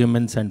several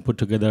arguments and put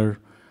together,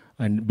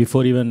 and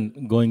before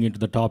even going into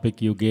the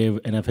topic, you gave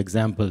enough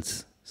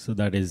examples. So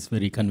that is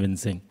very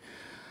convincing.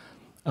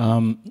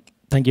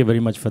 Thank you very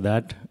much for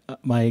that.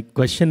 My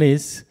question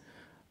is,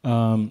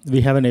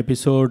 we have an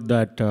episode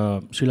that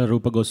Srila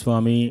Rupa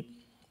Goswami,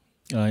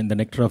 in the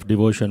Nectar of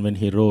Devotion, when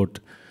he wrote,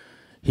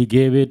 he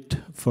gave it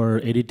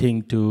for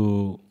editing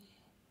to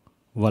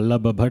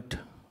Vallabha Bhatt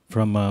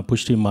from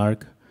Pushti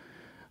Marg.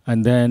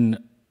 And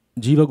then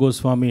Jiva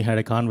Goswami had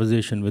a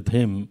conversation with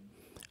him,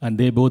 and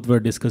they both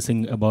were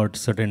discussing about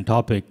certain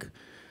topic.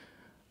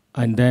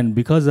 And then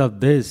because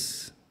of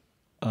this,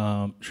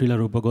 Srila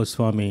Rupa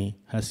Goswami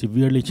has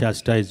severely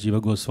chastised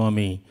Jiva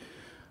Goswami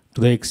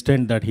to the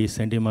extent that he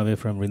sent him away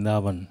from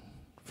Vrindavan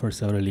for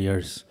several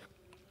years.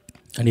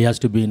 And he has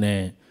to be in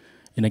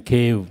a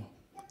cave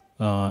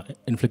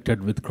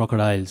inflicted with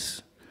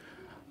crocodiles.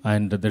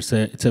 And it's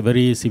a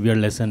very severe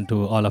lesson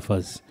to all of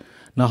us.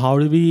 Now, how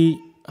do we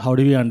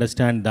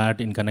understand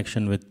that in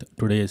connection with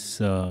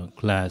today's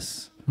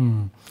class?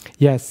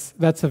 Yes,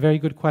 that's a very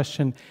good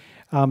question.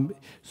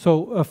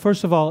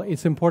 First of all,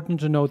 it's important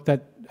to note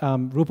that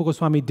Rupa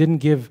Goswami didn't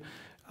give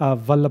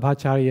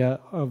Vallabhacharya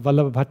or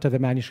Vallabha Bhatta the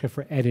manuscript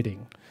for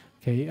editing.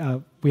 Okay,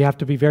 we have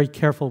to be very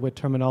careful with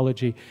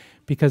terminology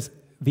because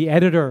the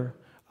editor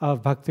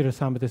of Bhakti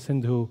Rasamrita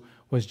Sindhu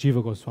was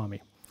Jiva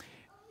Goswami.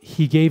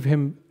 He gave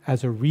him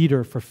as a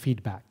reader for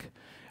feedback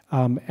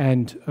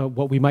and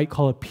what we might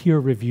call a peer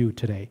review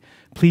today.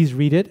 Please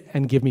read it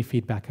and give me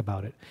feedback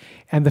about it.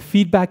 And the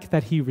feedback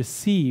that he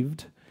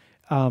received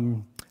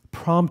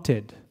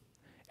prompted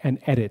an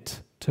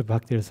edit to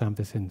Bhakti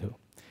Rasamrita Sindhu.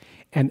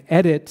 An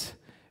edit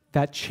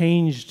that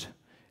changed,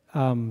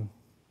 I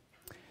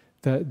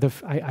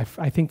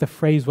think the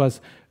phrase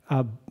was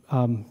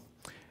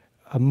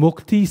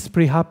mukti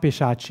spriha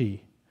pishachi,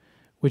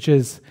 which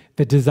is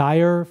the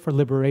desire for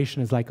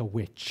liberation is like a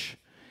witch.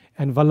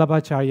 And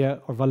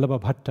Vallabhacharya, or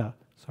Vallabha Bhatta,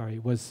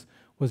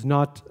 was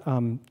not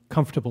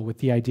comfortable with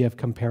the idea of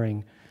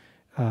comparing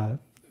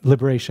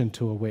liberation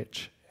to a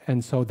witch.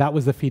 And so that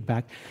was the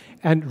feedback.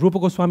 And Rupa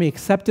Goswami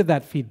accepted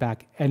that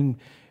feedback and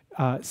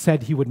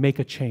said he would make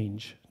a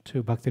change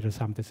to Bhakti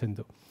Rasamrita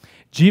Sindhu.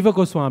 Jiva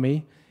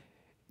Goswami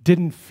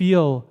didn't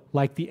feel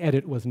like the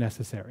edit was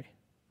necessary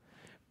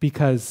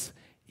because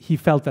he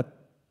felt that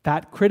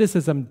that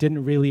criticism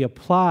didn't really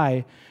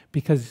apply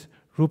because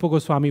Rupa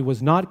Goswami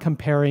was not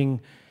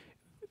comparing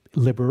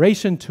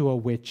liberation to a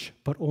witch,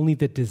 but only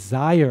the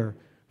desire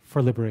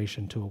for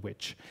liberation to a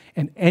witch.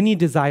 And any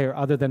desire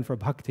other than for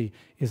bhakti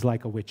is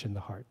like a witch in the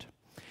heart.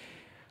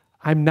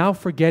 I'm now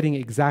forgetting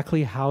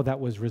exactly how that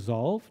was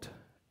resolved,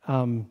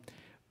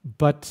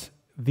 but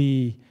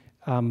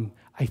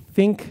I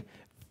think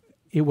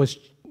it was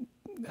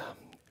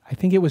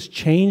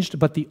changed,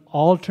 but the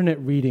alternate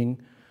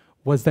reading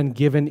was then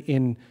given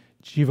in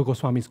Jiva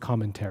Goswami's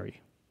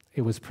commentary.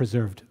 It was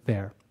preserved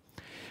there.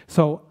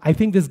 So I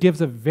think this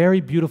gives a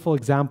very beautiful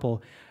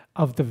example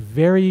of the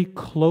very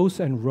close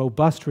and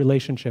robust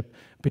relationship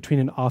between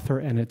an author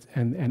and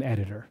an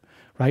editor,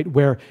 right?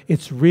 Where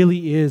it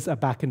really is a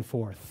back and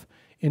forth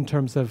in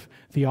terms of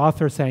the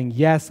author saying,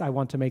 yes, I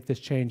want to make this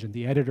change, and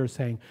the editor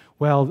saying,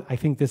 well, I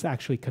think this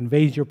actually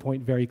conveys your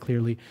point very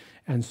clearly,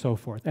 and so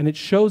forth. And it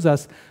shows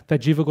us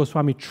that Jiva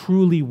Goswami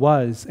truly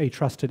was a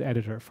trusted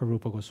editor for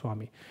Rupa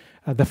Goswami.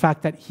 The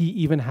fact that he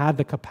even had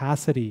the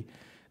capacity,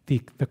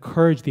 the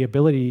courage, the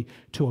ability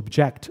to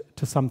object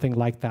to something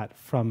like that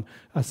from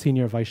a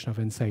senior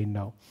Vaishnava and say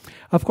no.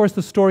 Of course,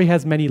 the story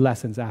has many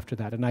lessons after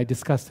that, and I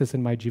discussed this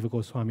in my Jiva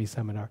Goswami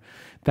seminar,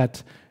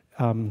 that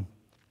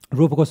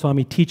Rupa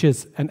Goswami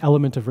teaches an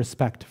element of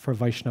respect for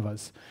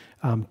Vaishnavas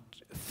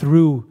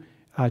through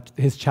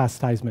his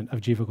chastisement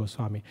of Jiva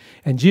Goswami.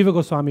 And Jiva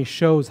Goswami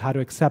shows how to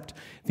accept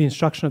the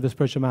instruction of the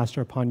spiritual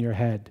master upon your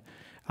head,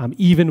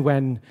 even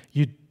when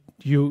you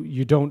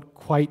don't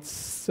quite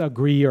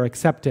agree or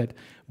accept it,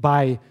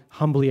 by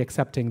humbly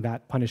accepting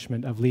that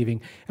punishment of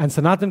leaving. And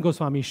Sanatana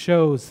Goswami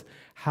shows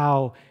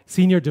how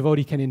senior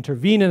devotee can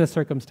intervene in a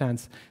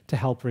circumstance to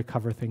help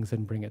recover things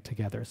and bring it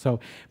together. So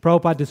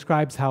Prabhupada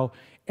describes how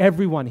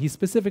everyone, he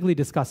specifically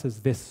discusses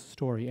this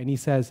story, and he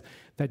says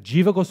that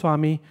Jiva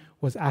Goswami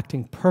was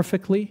acting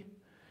perfectly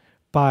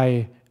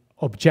by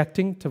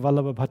objecting to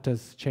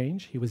Vallabhabhatta's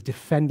change. He was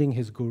defending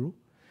his guru.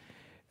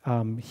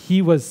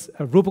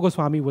 Rupa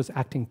Goswami was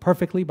acting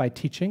perfectly by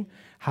teaching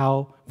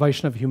how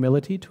Vaishnava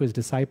humility to his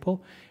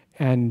disciple,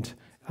 and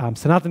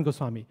Sanatana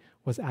Goswami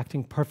was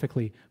acting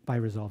perfectly by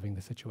resolving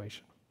the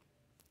situation.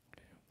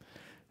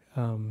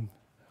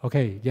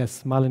 Okay,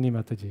 yes, Malini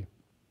Mataji.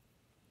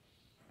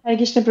 Hare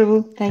Krishna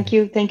Prabhu, thank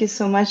you. Thank you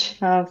so much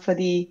for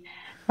the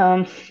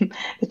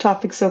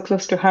topic so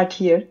close to heart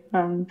here.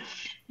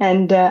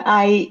 And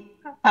I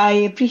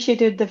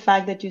appreciated the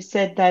fact that you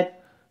said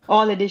that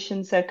all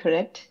additions are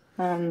correct,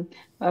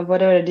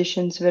 whatever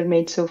additions were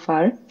made so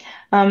far.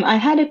 I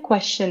had a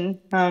question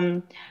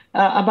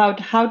about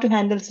how to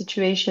handle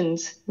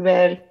situations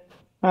where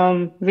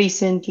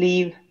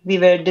recently we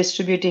were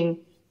distributing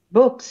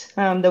books,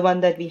 the one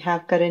that we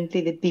have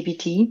currently with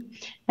BBT,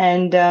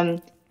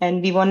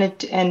 and we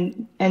wanted,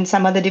 and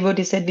some other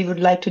devotees said we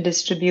would like to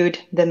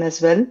distribute them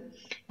as well.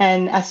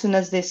 And as soon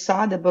as they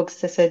saw the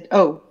books, they said,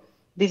 oh,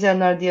 these are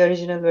not the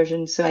original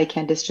versions, so I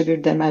can't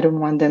distribute them. I don't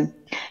want them.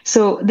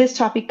 So this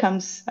topic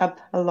comes up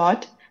a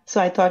lot.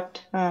 So I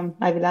thought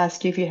I will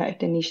ask you if you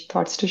had any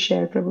thoughts to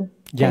share, Prabhu.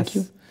 Yes. Thank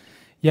you.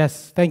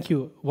 Yes, thank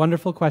you.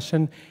 Wonderful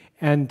question.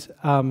 And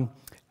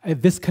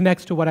this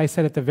connects to what I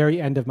said at the very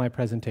end of my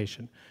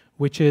presentation,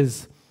 which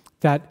is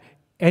that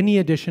any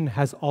addition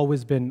has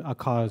always been a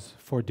cause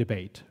for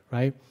debate,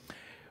 right?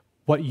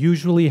 What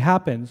usually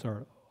happens,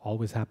 or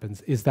always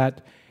happens, is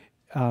that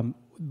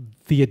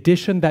the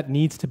addition that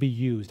needs to be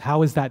used,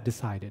 how is that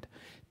decided?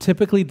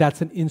 Typically,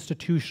 that's an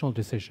institutional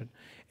decision.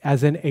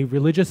 As in a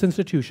religious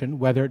institution,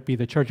 whether it be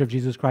the Church of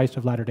Jesus Christ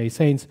of Latter-day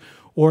Saints,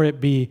 or it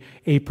be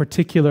a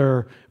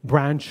particular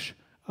branch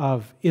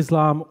of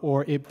Islam,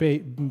 or it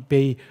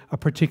be a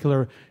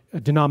particular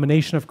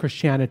denomination of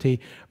Christianity,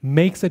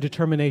 makes a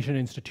determination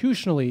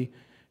institutionally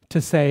to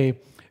say,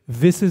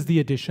 this is the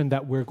addition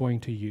that we're going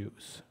to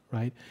use,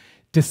 right?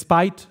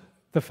 Despite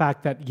the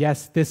fact that,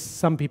 yes,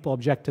 some people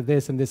object to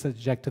this and this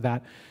object to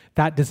that,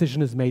 that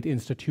decision is made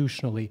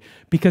institutionally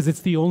because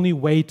it's the only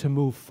way to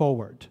move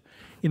forward.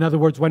 In other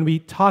words, when we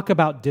talk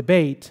about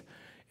debate,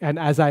 and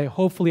as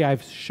hopefully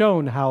I've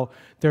shown how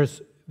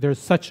there's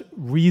such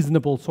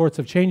reasonable sorts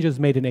of changes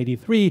made in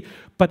 83,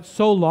 but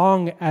so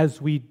long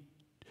as we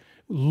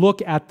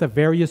look at the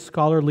various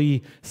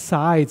scholarly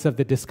sides of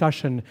the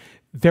discussion,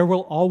 there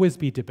will always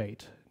be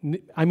debate.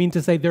 I mean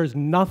to say, there's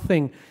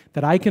nothing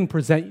that I can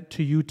present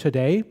to you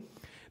today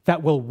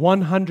that will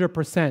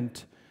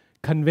 100%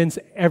 convince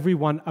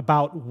everyone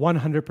about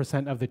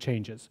 100% of the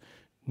changes.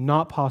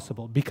 Not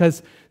possible,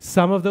 because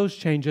some of those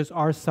changes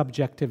are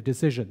subjective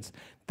decisions.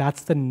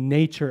 That's the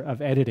nature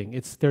of editing.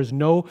 There's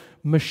no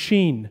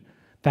machine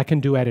that can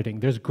do editing.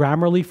 There's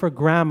Grammarly for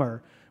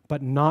grammar,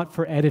 but not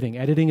for editing.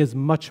 Editing is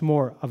much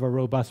more of a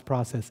robust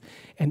process,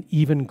 and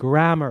even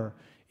grammar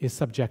is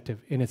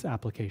subjective in its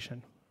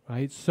application,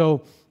 right?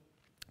 So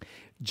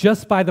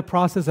just by the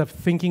process of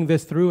thinking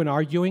this through and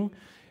arguing,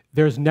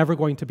 there's never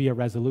going to be a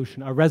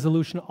resolution. A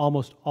resolution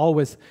almost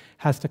always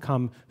has to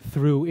come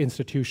through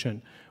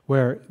institution,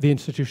 where the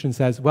institution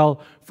says,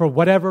 well, for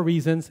whatever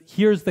reasons,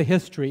 here's the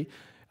history,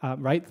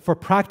 right? For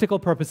practical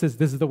purposes,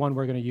 this is the one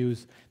we're going to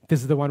use,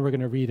 this is the one we're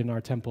going to read in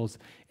our temples,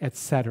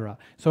 etc.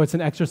 So it's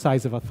an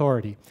exercise of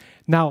authority.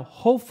 Now,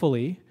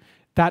 hopefully,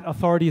 that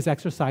authority is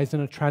exercised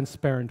in a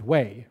transparent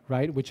way,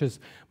 right? Which is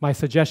my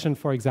suggestion,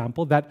 for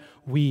example, that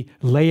we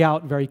lay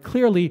out very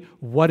clearly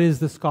what is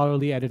the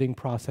scholarly editing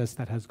process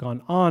that has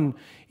gone on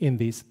in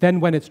these. Then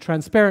when it's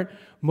transparent,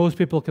 most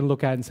people can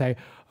look at it and say,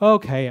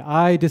 okay,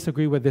 I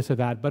disagree with this or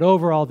that, but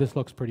overall this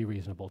looks pretty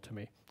reasonable to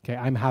me. Okay,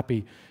 I'm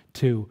happy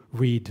to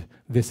read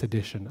this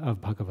edition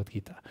of Bhagavad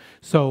Gita.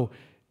 So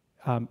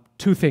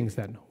two things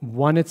then.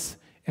 One, it's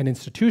an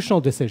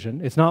institutional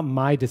decision. It's not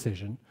my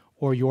decision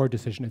or your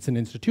decision. It's an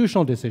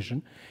institutional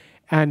decision.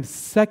 And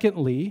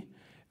secondly,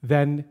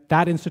 then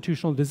that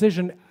institutional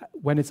decision,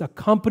 when it's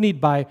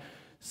accompanied by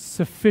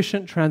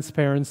sufficient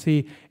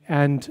transparency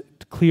and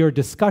clear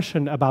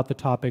discussion about the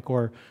topic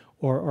or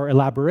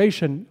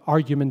elaboration,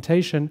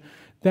 argumentation,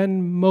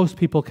 then most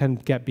people can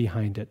get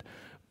behind it.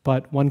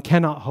 But one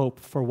cannot hope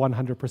for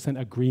 100%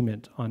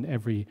 agreement on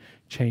every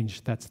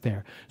change that's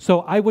there.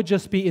 So I would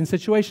just be, in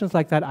situations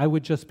like that, I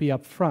would just be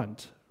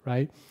upfront,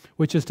 right?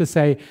 Which is to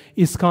say,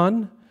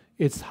 ISKCON,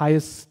 its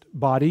highest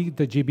body,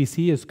 the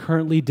GBC, is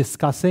currently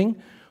discussing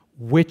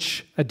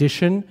which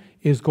edition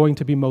is going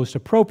to be most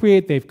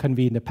appropriate. They've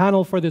convened a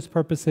panel for this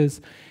purposes,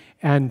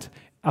 and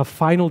a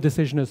final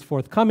decision is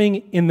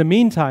forthcoming. In the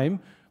meantime,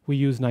 we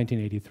use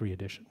 1983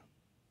 edition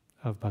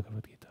of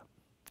Bhagavad Gita.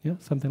 Yeah,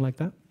 something like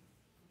that.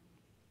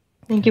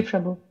 Thank you,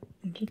 Prabhu.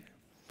 Thank you.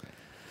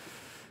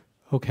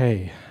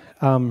 Okay.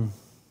 I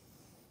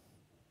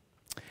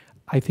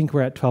think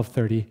we're at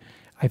 12:30.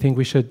 I think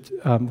we should,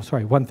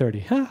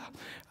 1:30.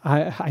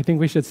 I think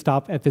we should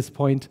stop at this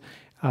point,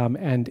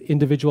 and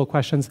individual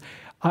questions.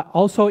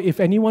 Also, if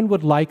anyone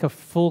would like a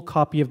full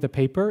copy of the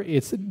paper,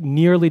 it's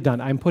nearly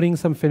done. I'm putting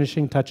some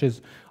finishing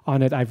touches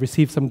on it. I've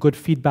received some good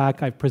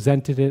feedback. I've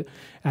presented it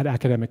at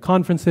academic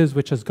conferences,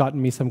 which has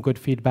gotten me some good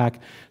feedback.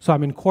 So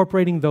I'm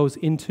incorporating those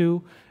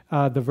into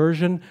the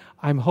version.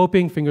 I'm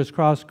hoping, fingers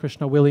crossed,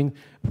 Krishna willing,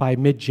 by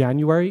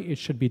mid-January it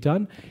should be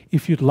done.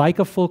 If you'd like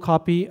a full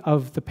copy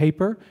of the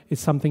paper,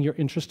 it's something you're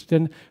interested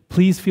in,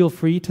 please feel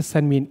free to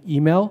send me an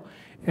email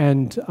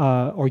and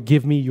or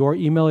give me your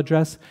email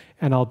address,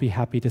 and I'll be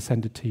happy to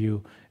send it to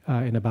you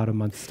in about a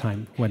month's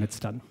time when it's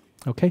done.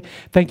 Okay?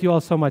 Thank you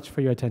all so much for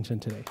your attention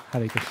today.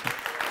 Hare Krishna.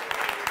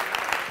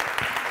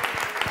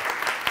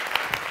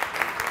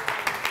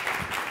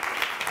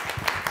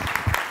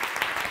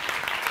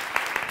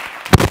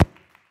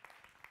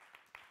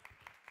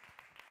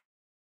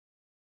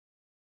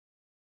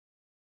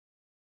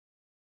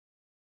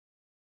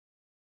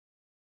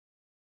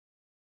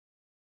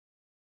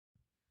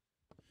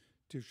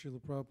 Dear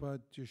Srila Prabhupada,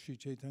 dear Sri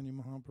Chaitanya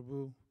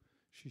Mahaprabhu,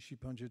 Shri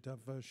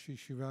Panchatattva,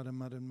 Shri Radha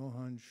Madan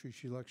Mohan,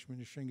 Shri Lakshmi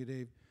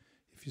Nrsingadev,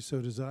 if you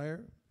so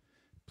desire,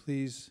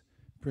 please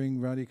bring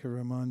Radhika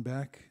Raman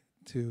back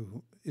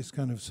to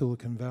ISKCON of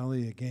Silicon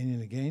Valley again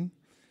and again.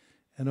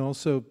 And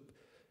also,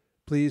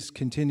 please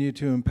continue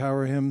to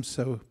empower him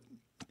so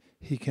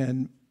he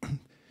can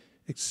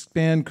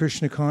expand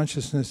Krishna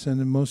consciousness in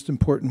the most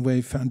important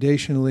way,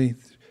 foundationally,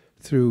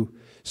 through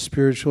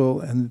spiritual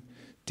and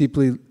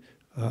deeply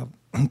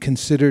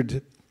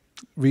considered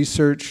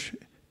research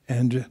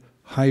and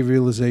high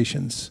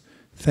realizations.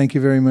 Thank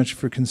you very much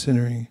for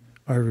considering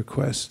our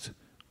request.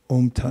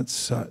 Om Tat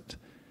Sat.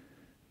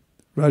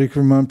 Radhika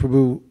Raman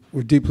Prabhu,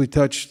 we're deeply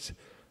touched.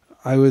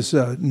 I was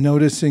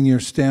noticing your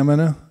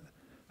stamina.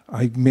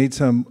 I made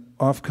some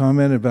off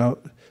comment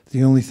about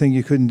the only thing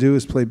you couldn't do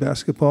is play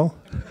basketball.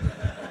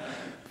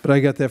 But I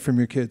got that from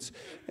your kids.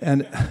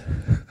 And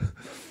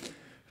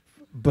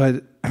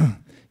but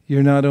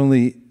you're not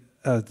only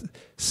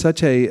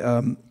such a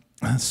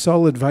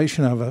solid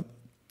Vaishnava,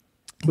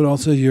 but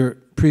also your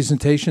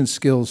presentation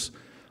skills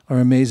are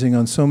amazing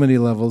on so many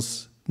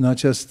levels, not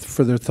just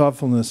for their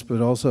thoughtfulness, but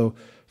also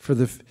for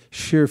the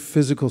sheer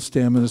physical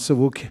stamina.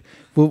 So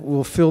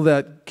we'll fill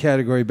that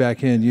category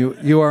back in.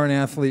 You are an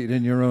athlete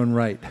in your own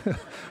right.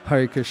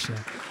 Hare Krishna.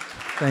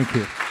 Thank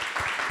you.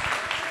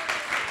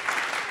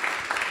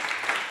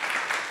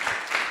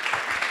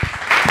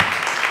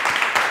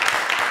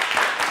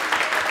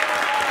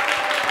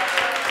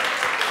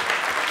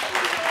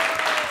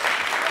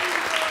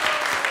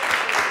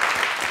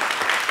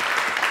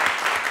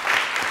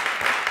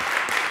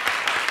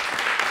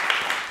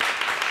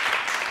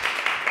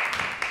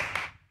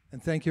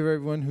 Thank you,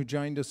 everyone who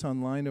joined us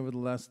online over the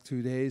last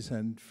 2 days,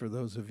 and for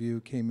those of you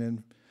who came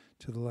in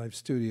to the live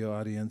studio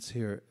audience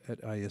here at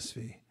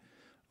ISV.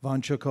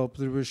 Vancha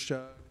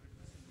kalpadrivascha.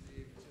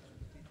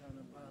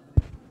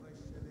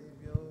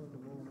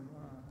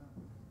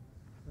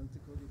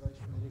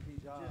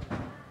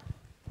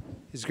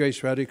 His Grace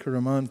Radhika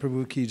Raman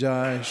Prabhu ki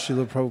jai,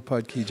 Srila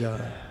Prabhupada ki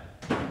jai.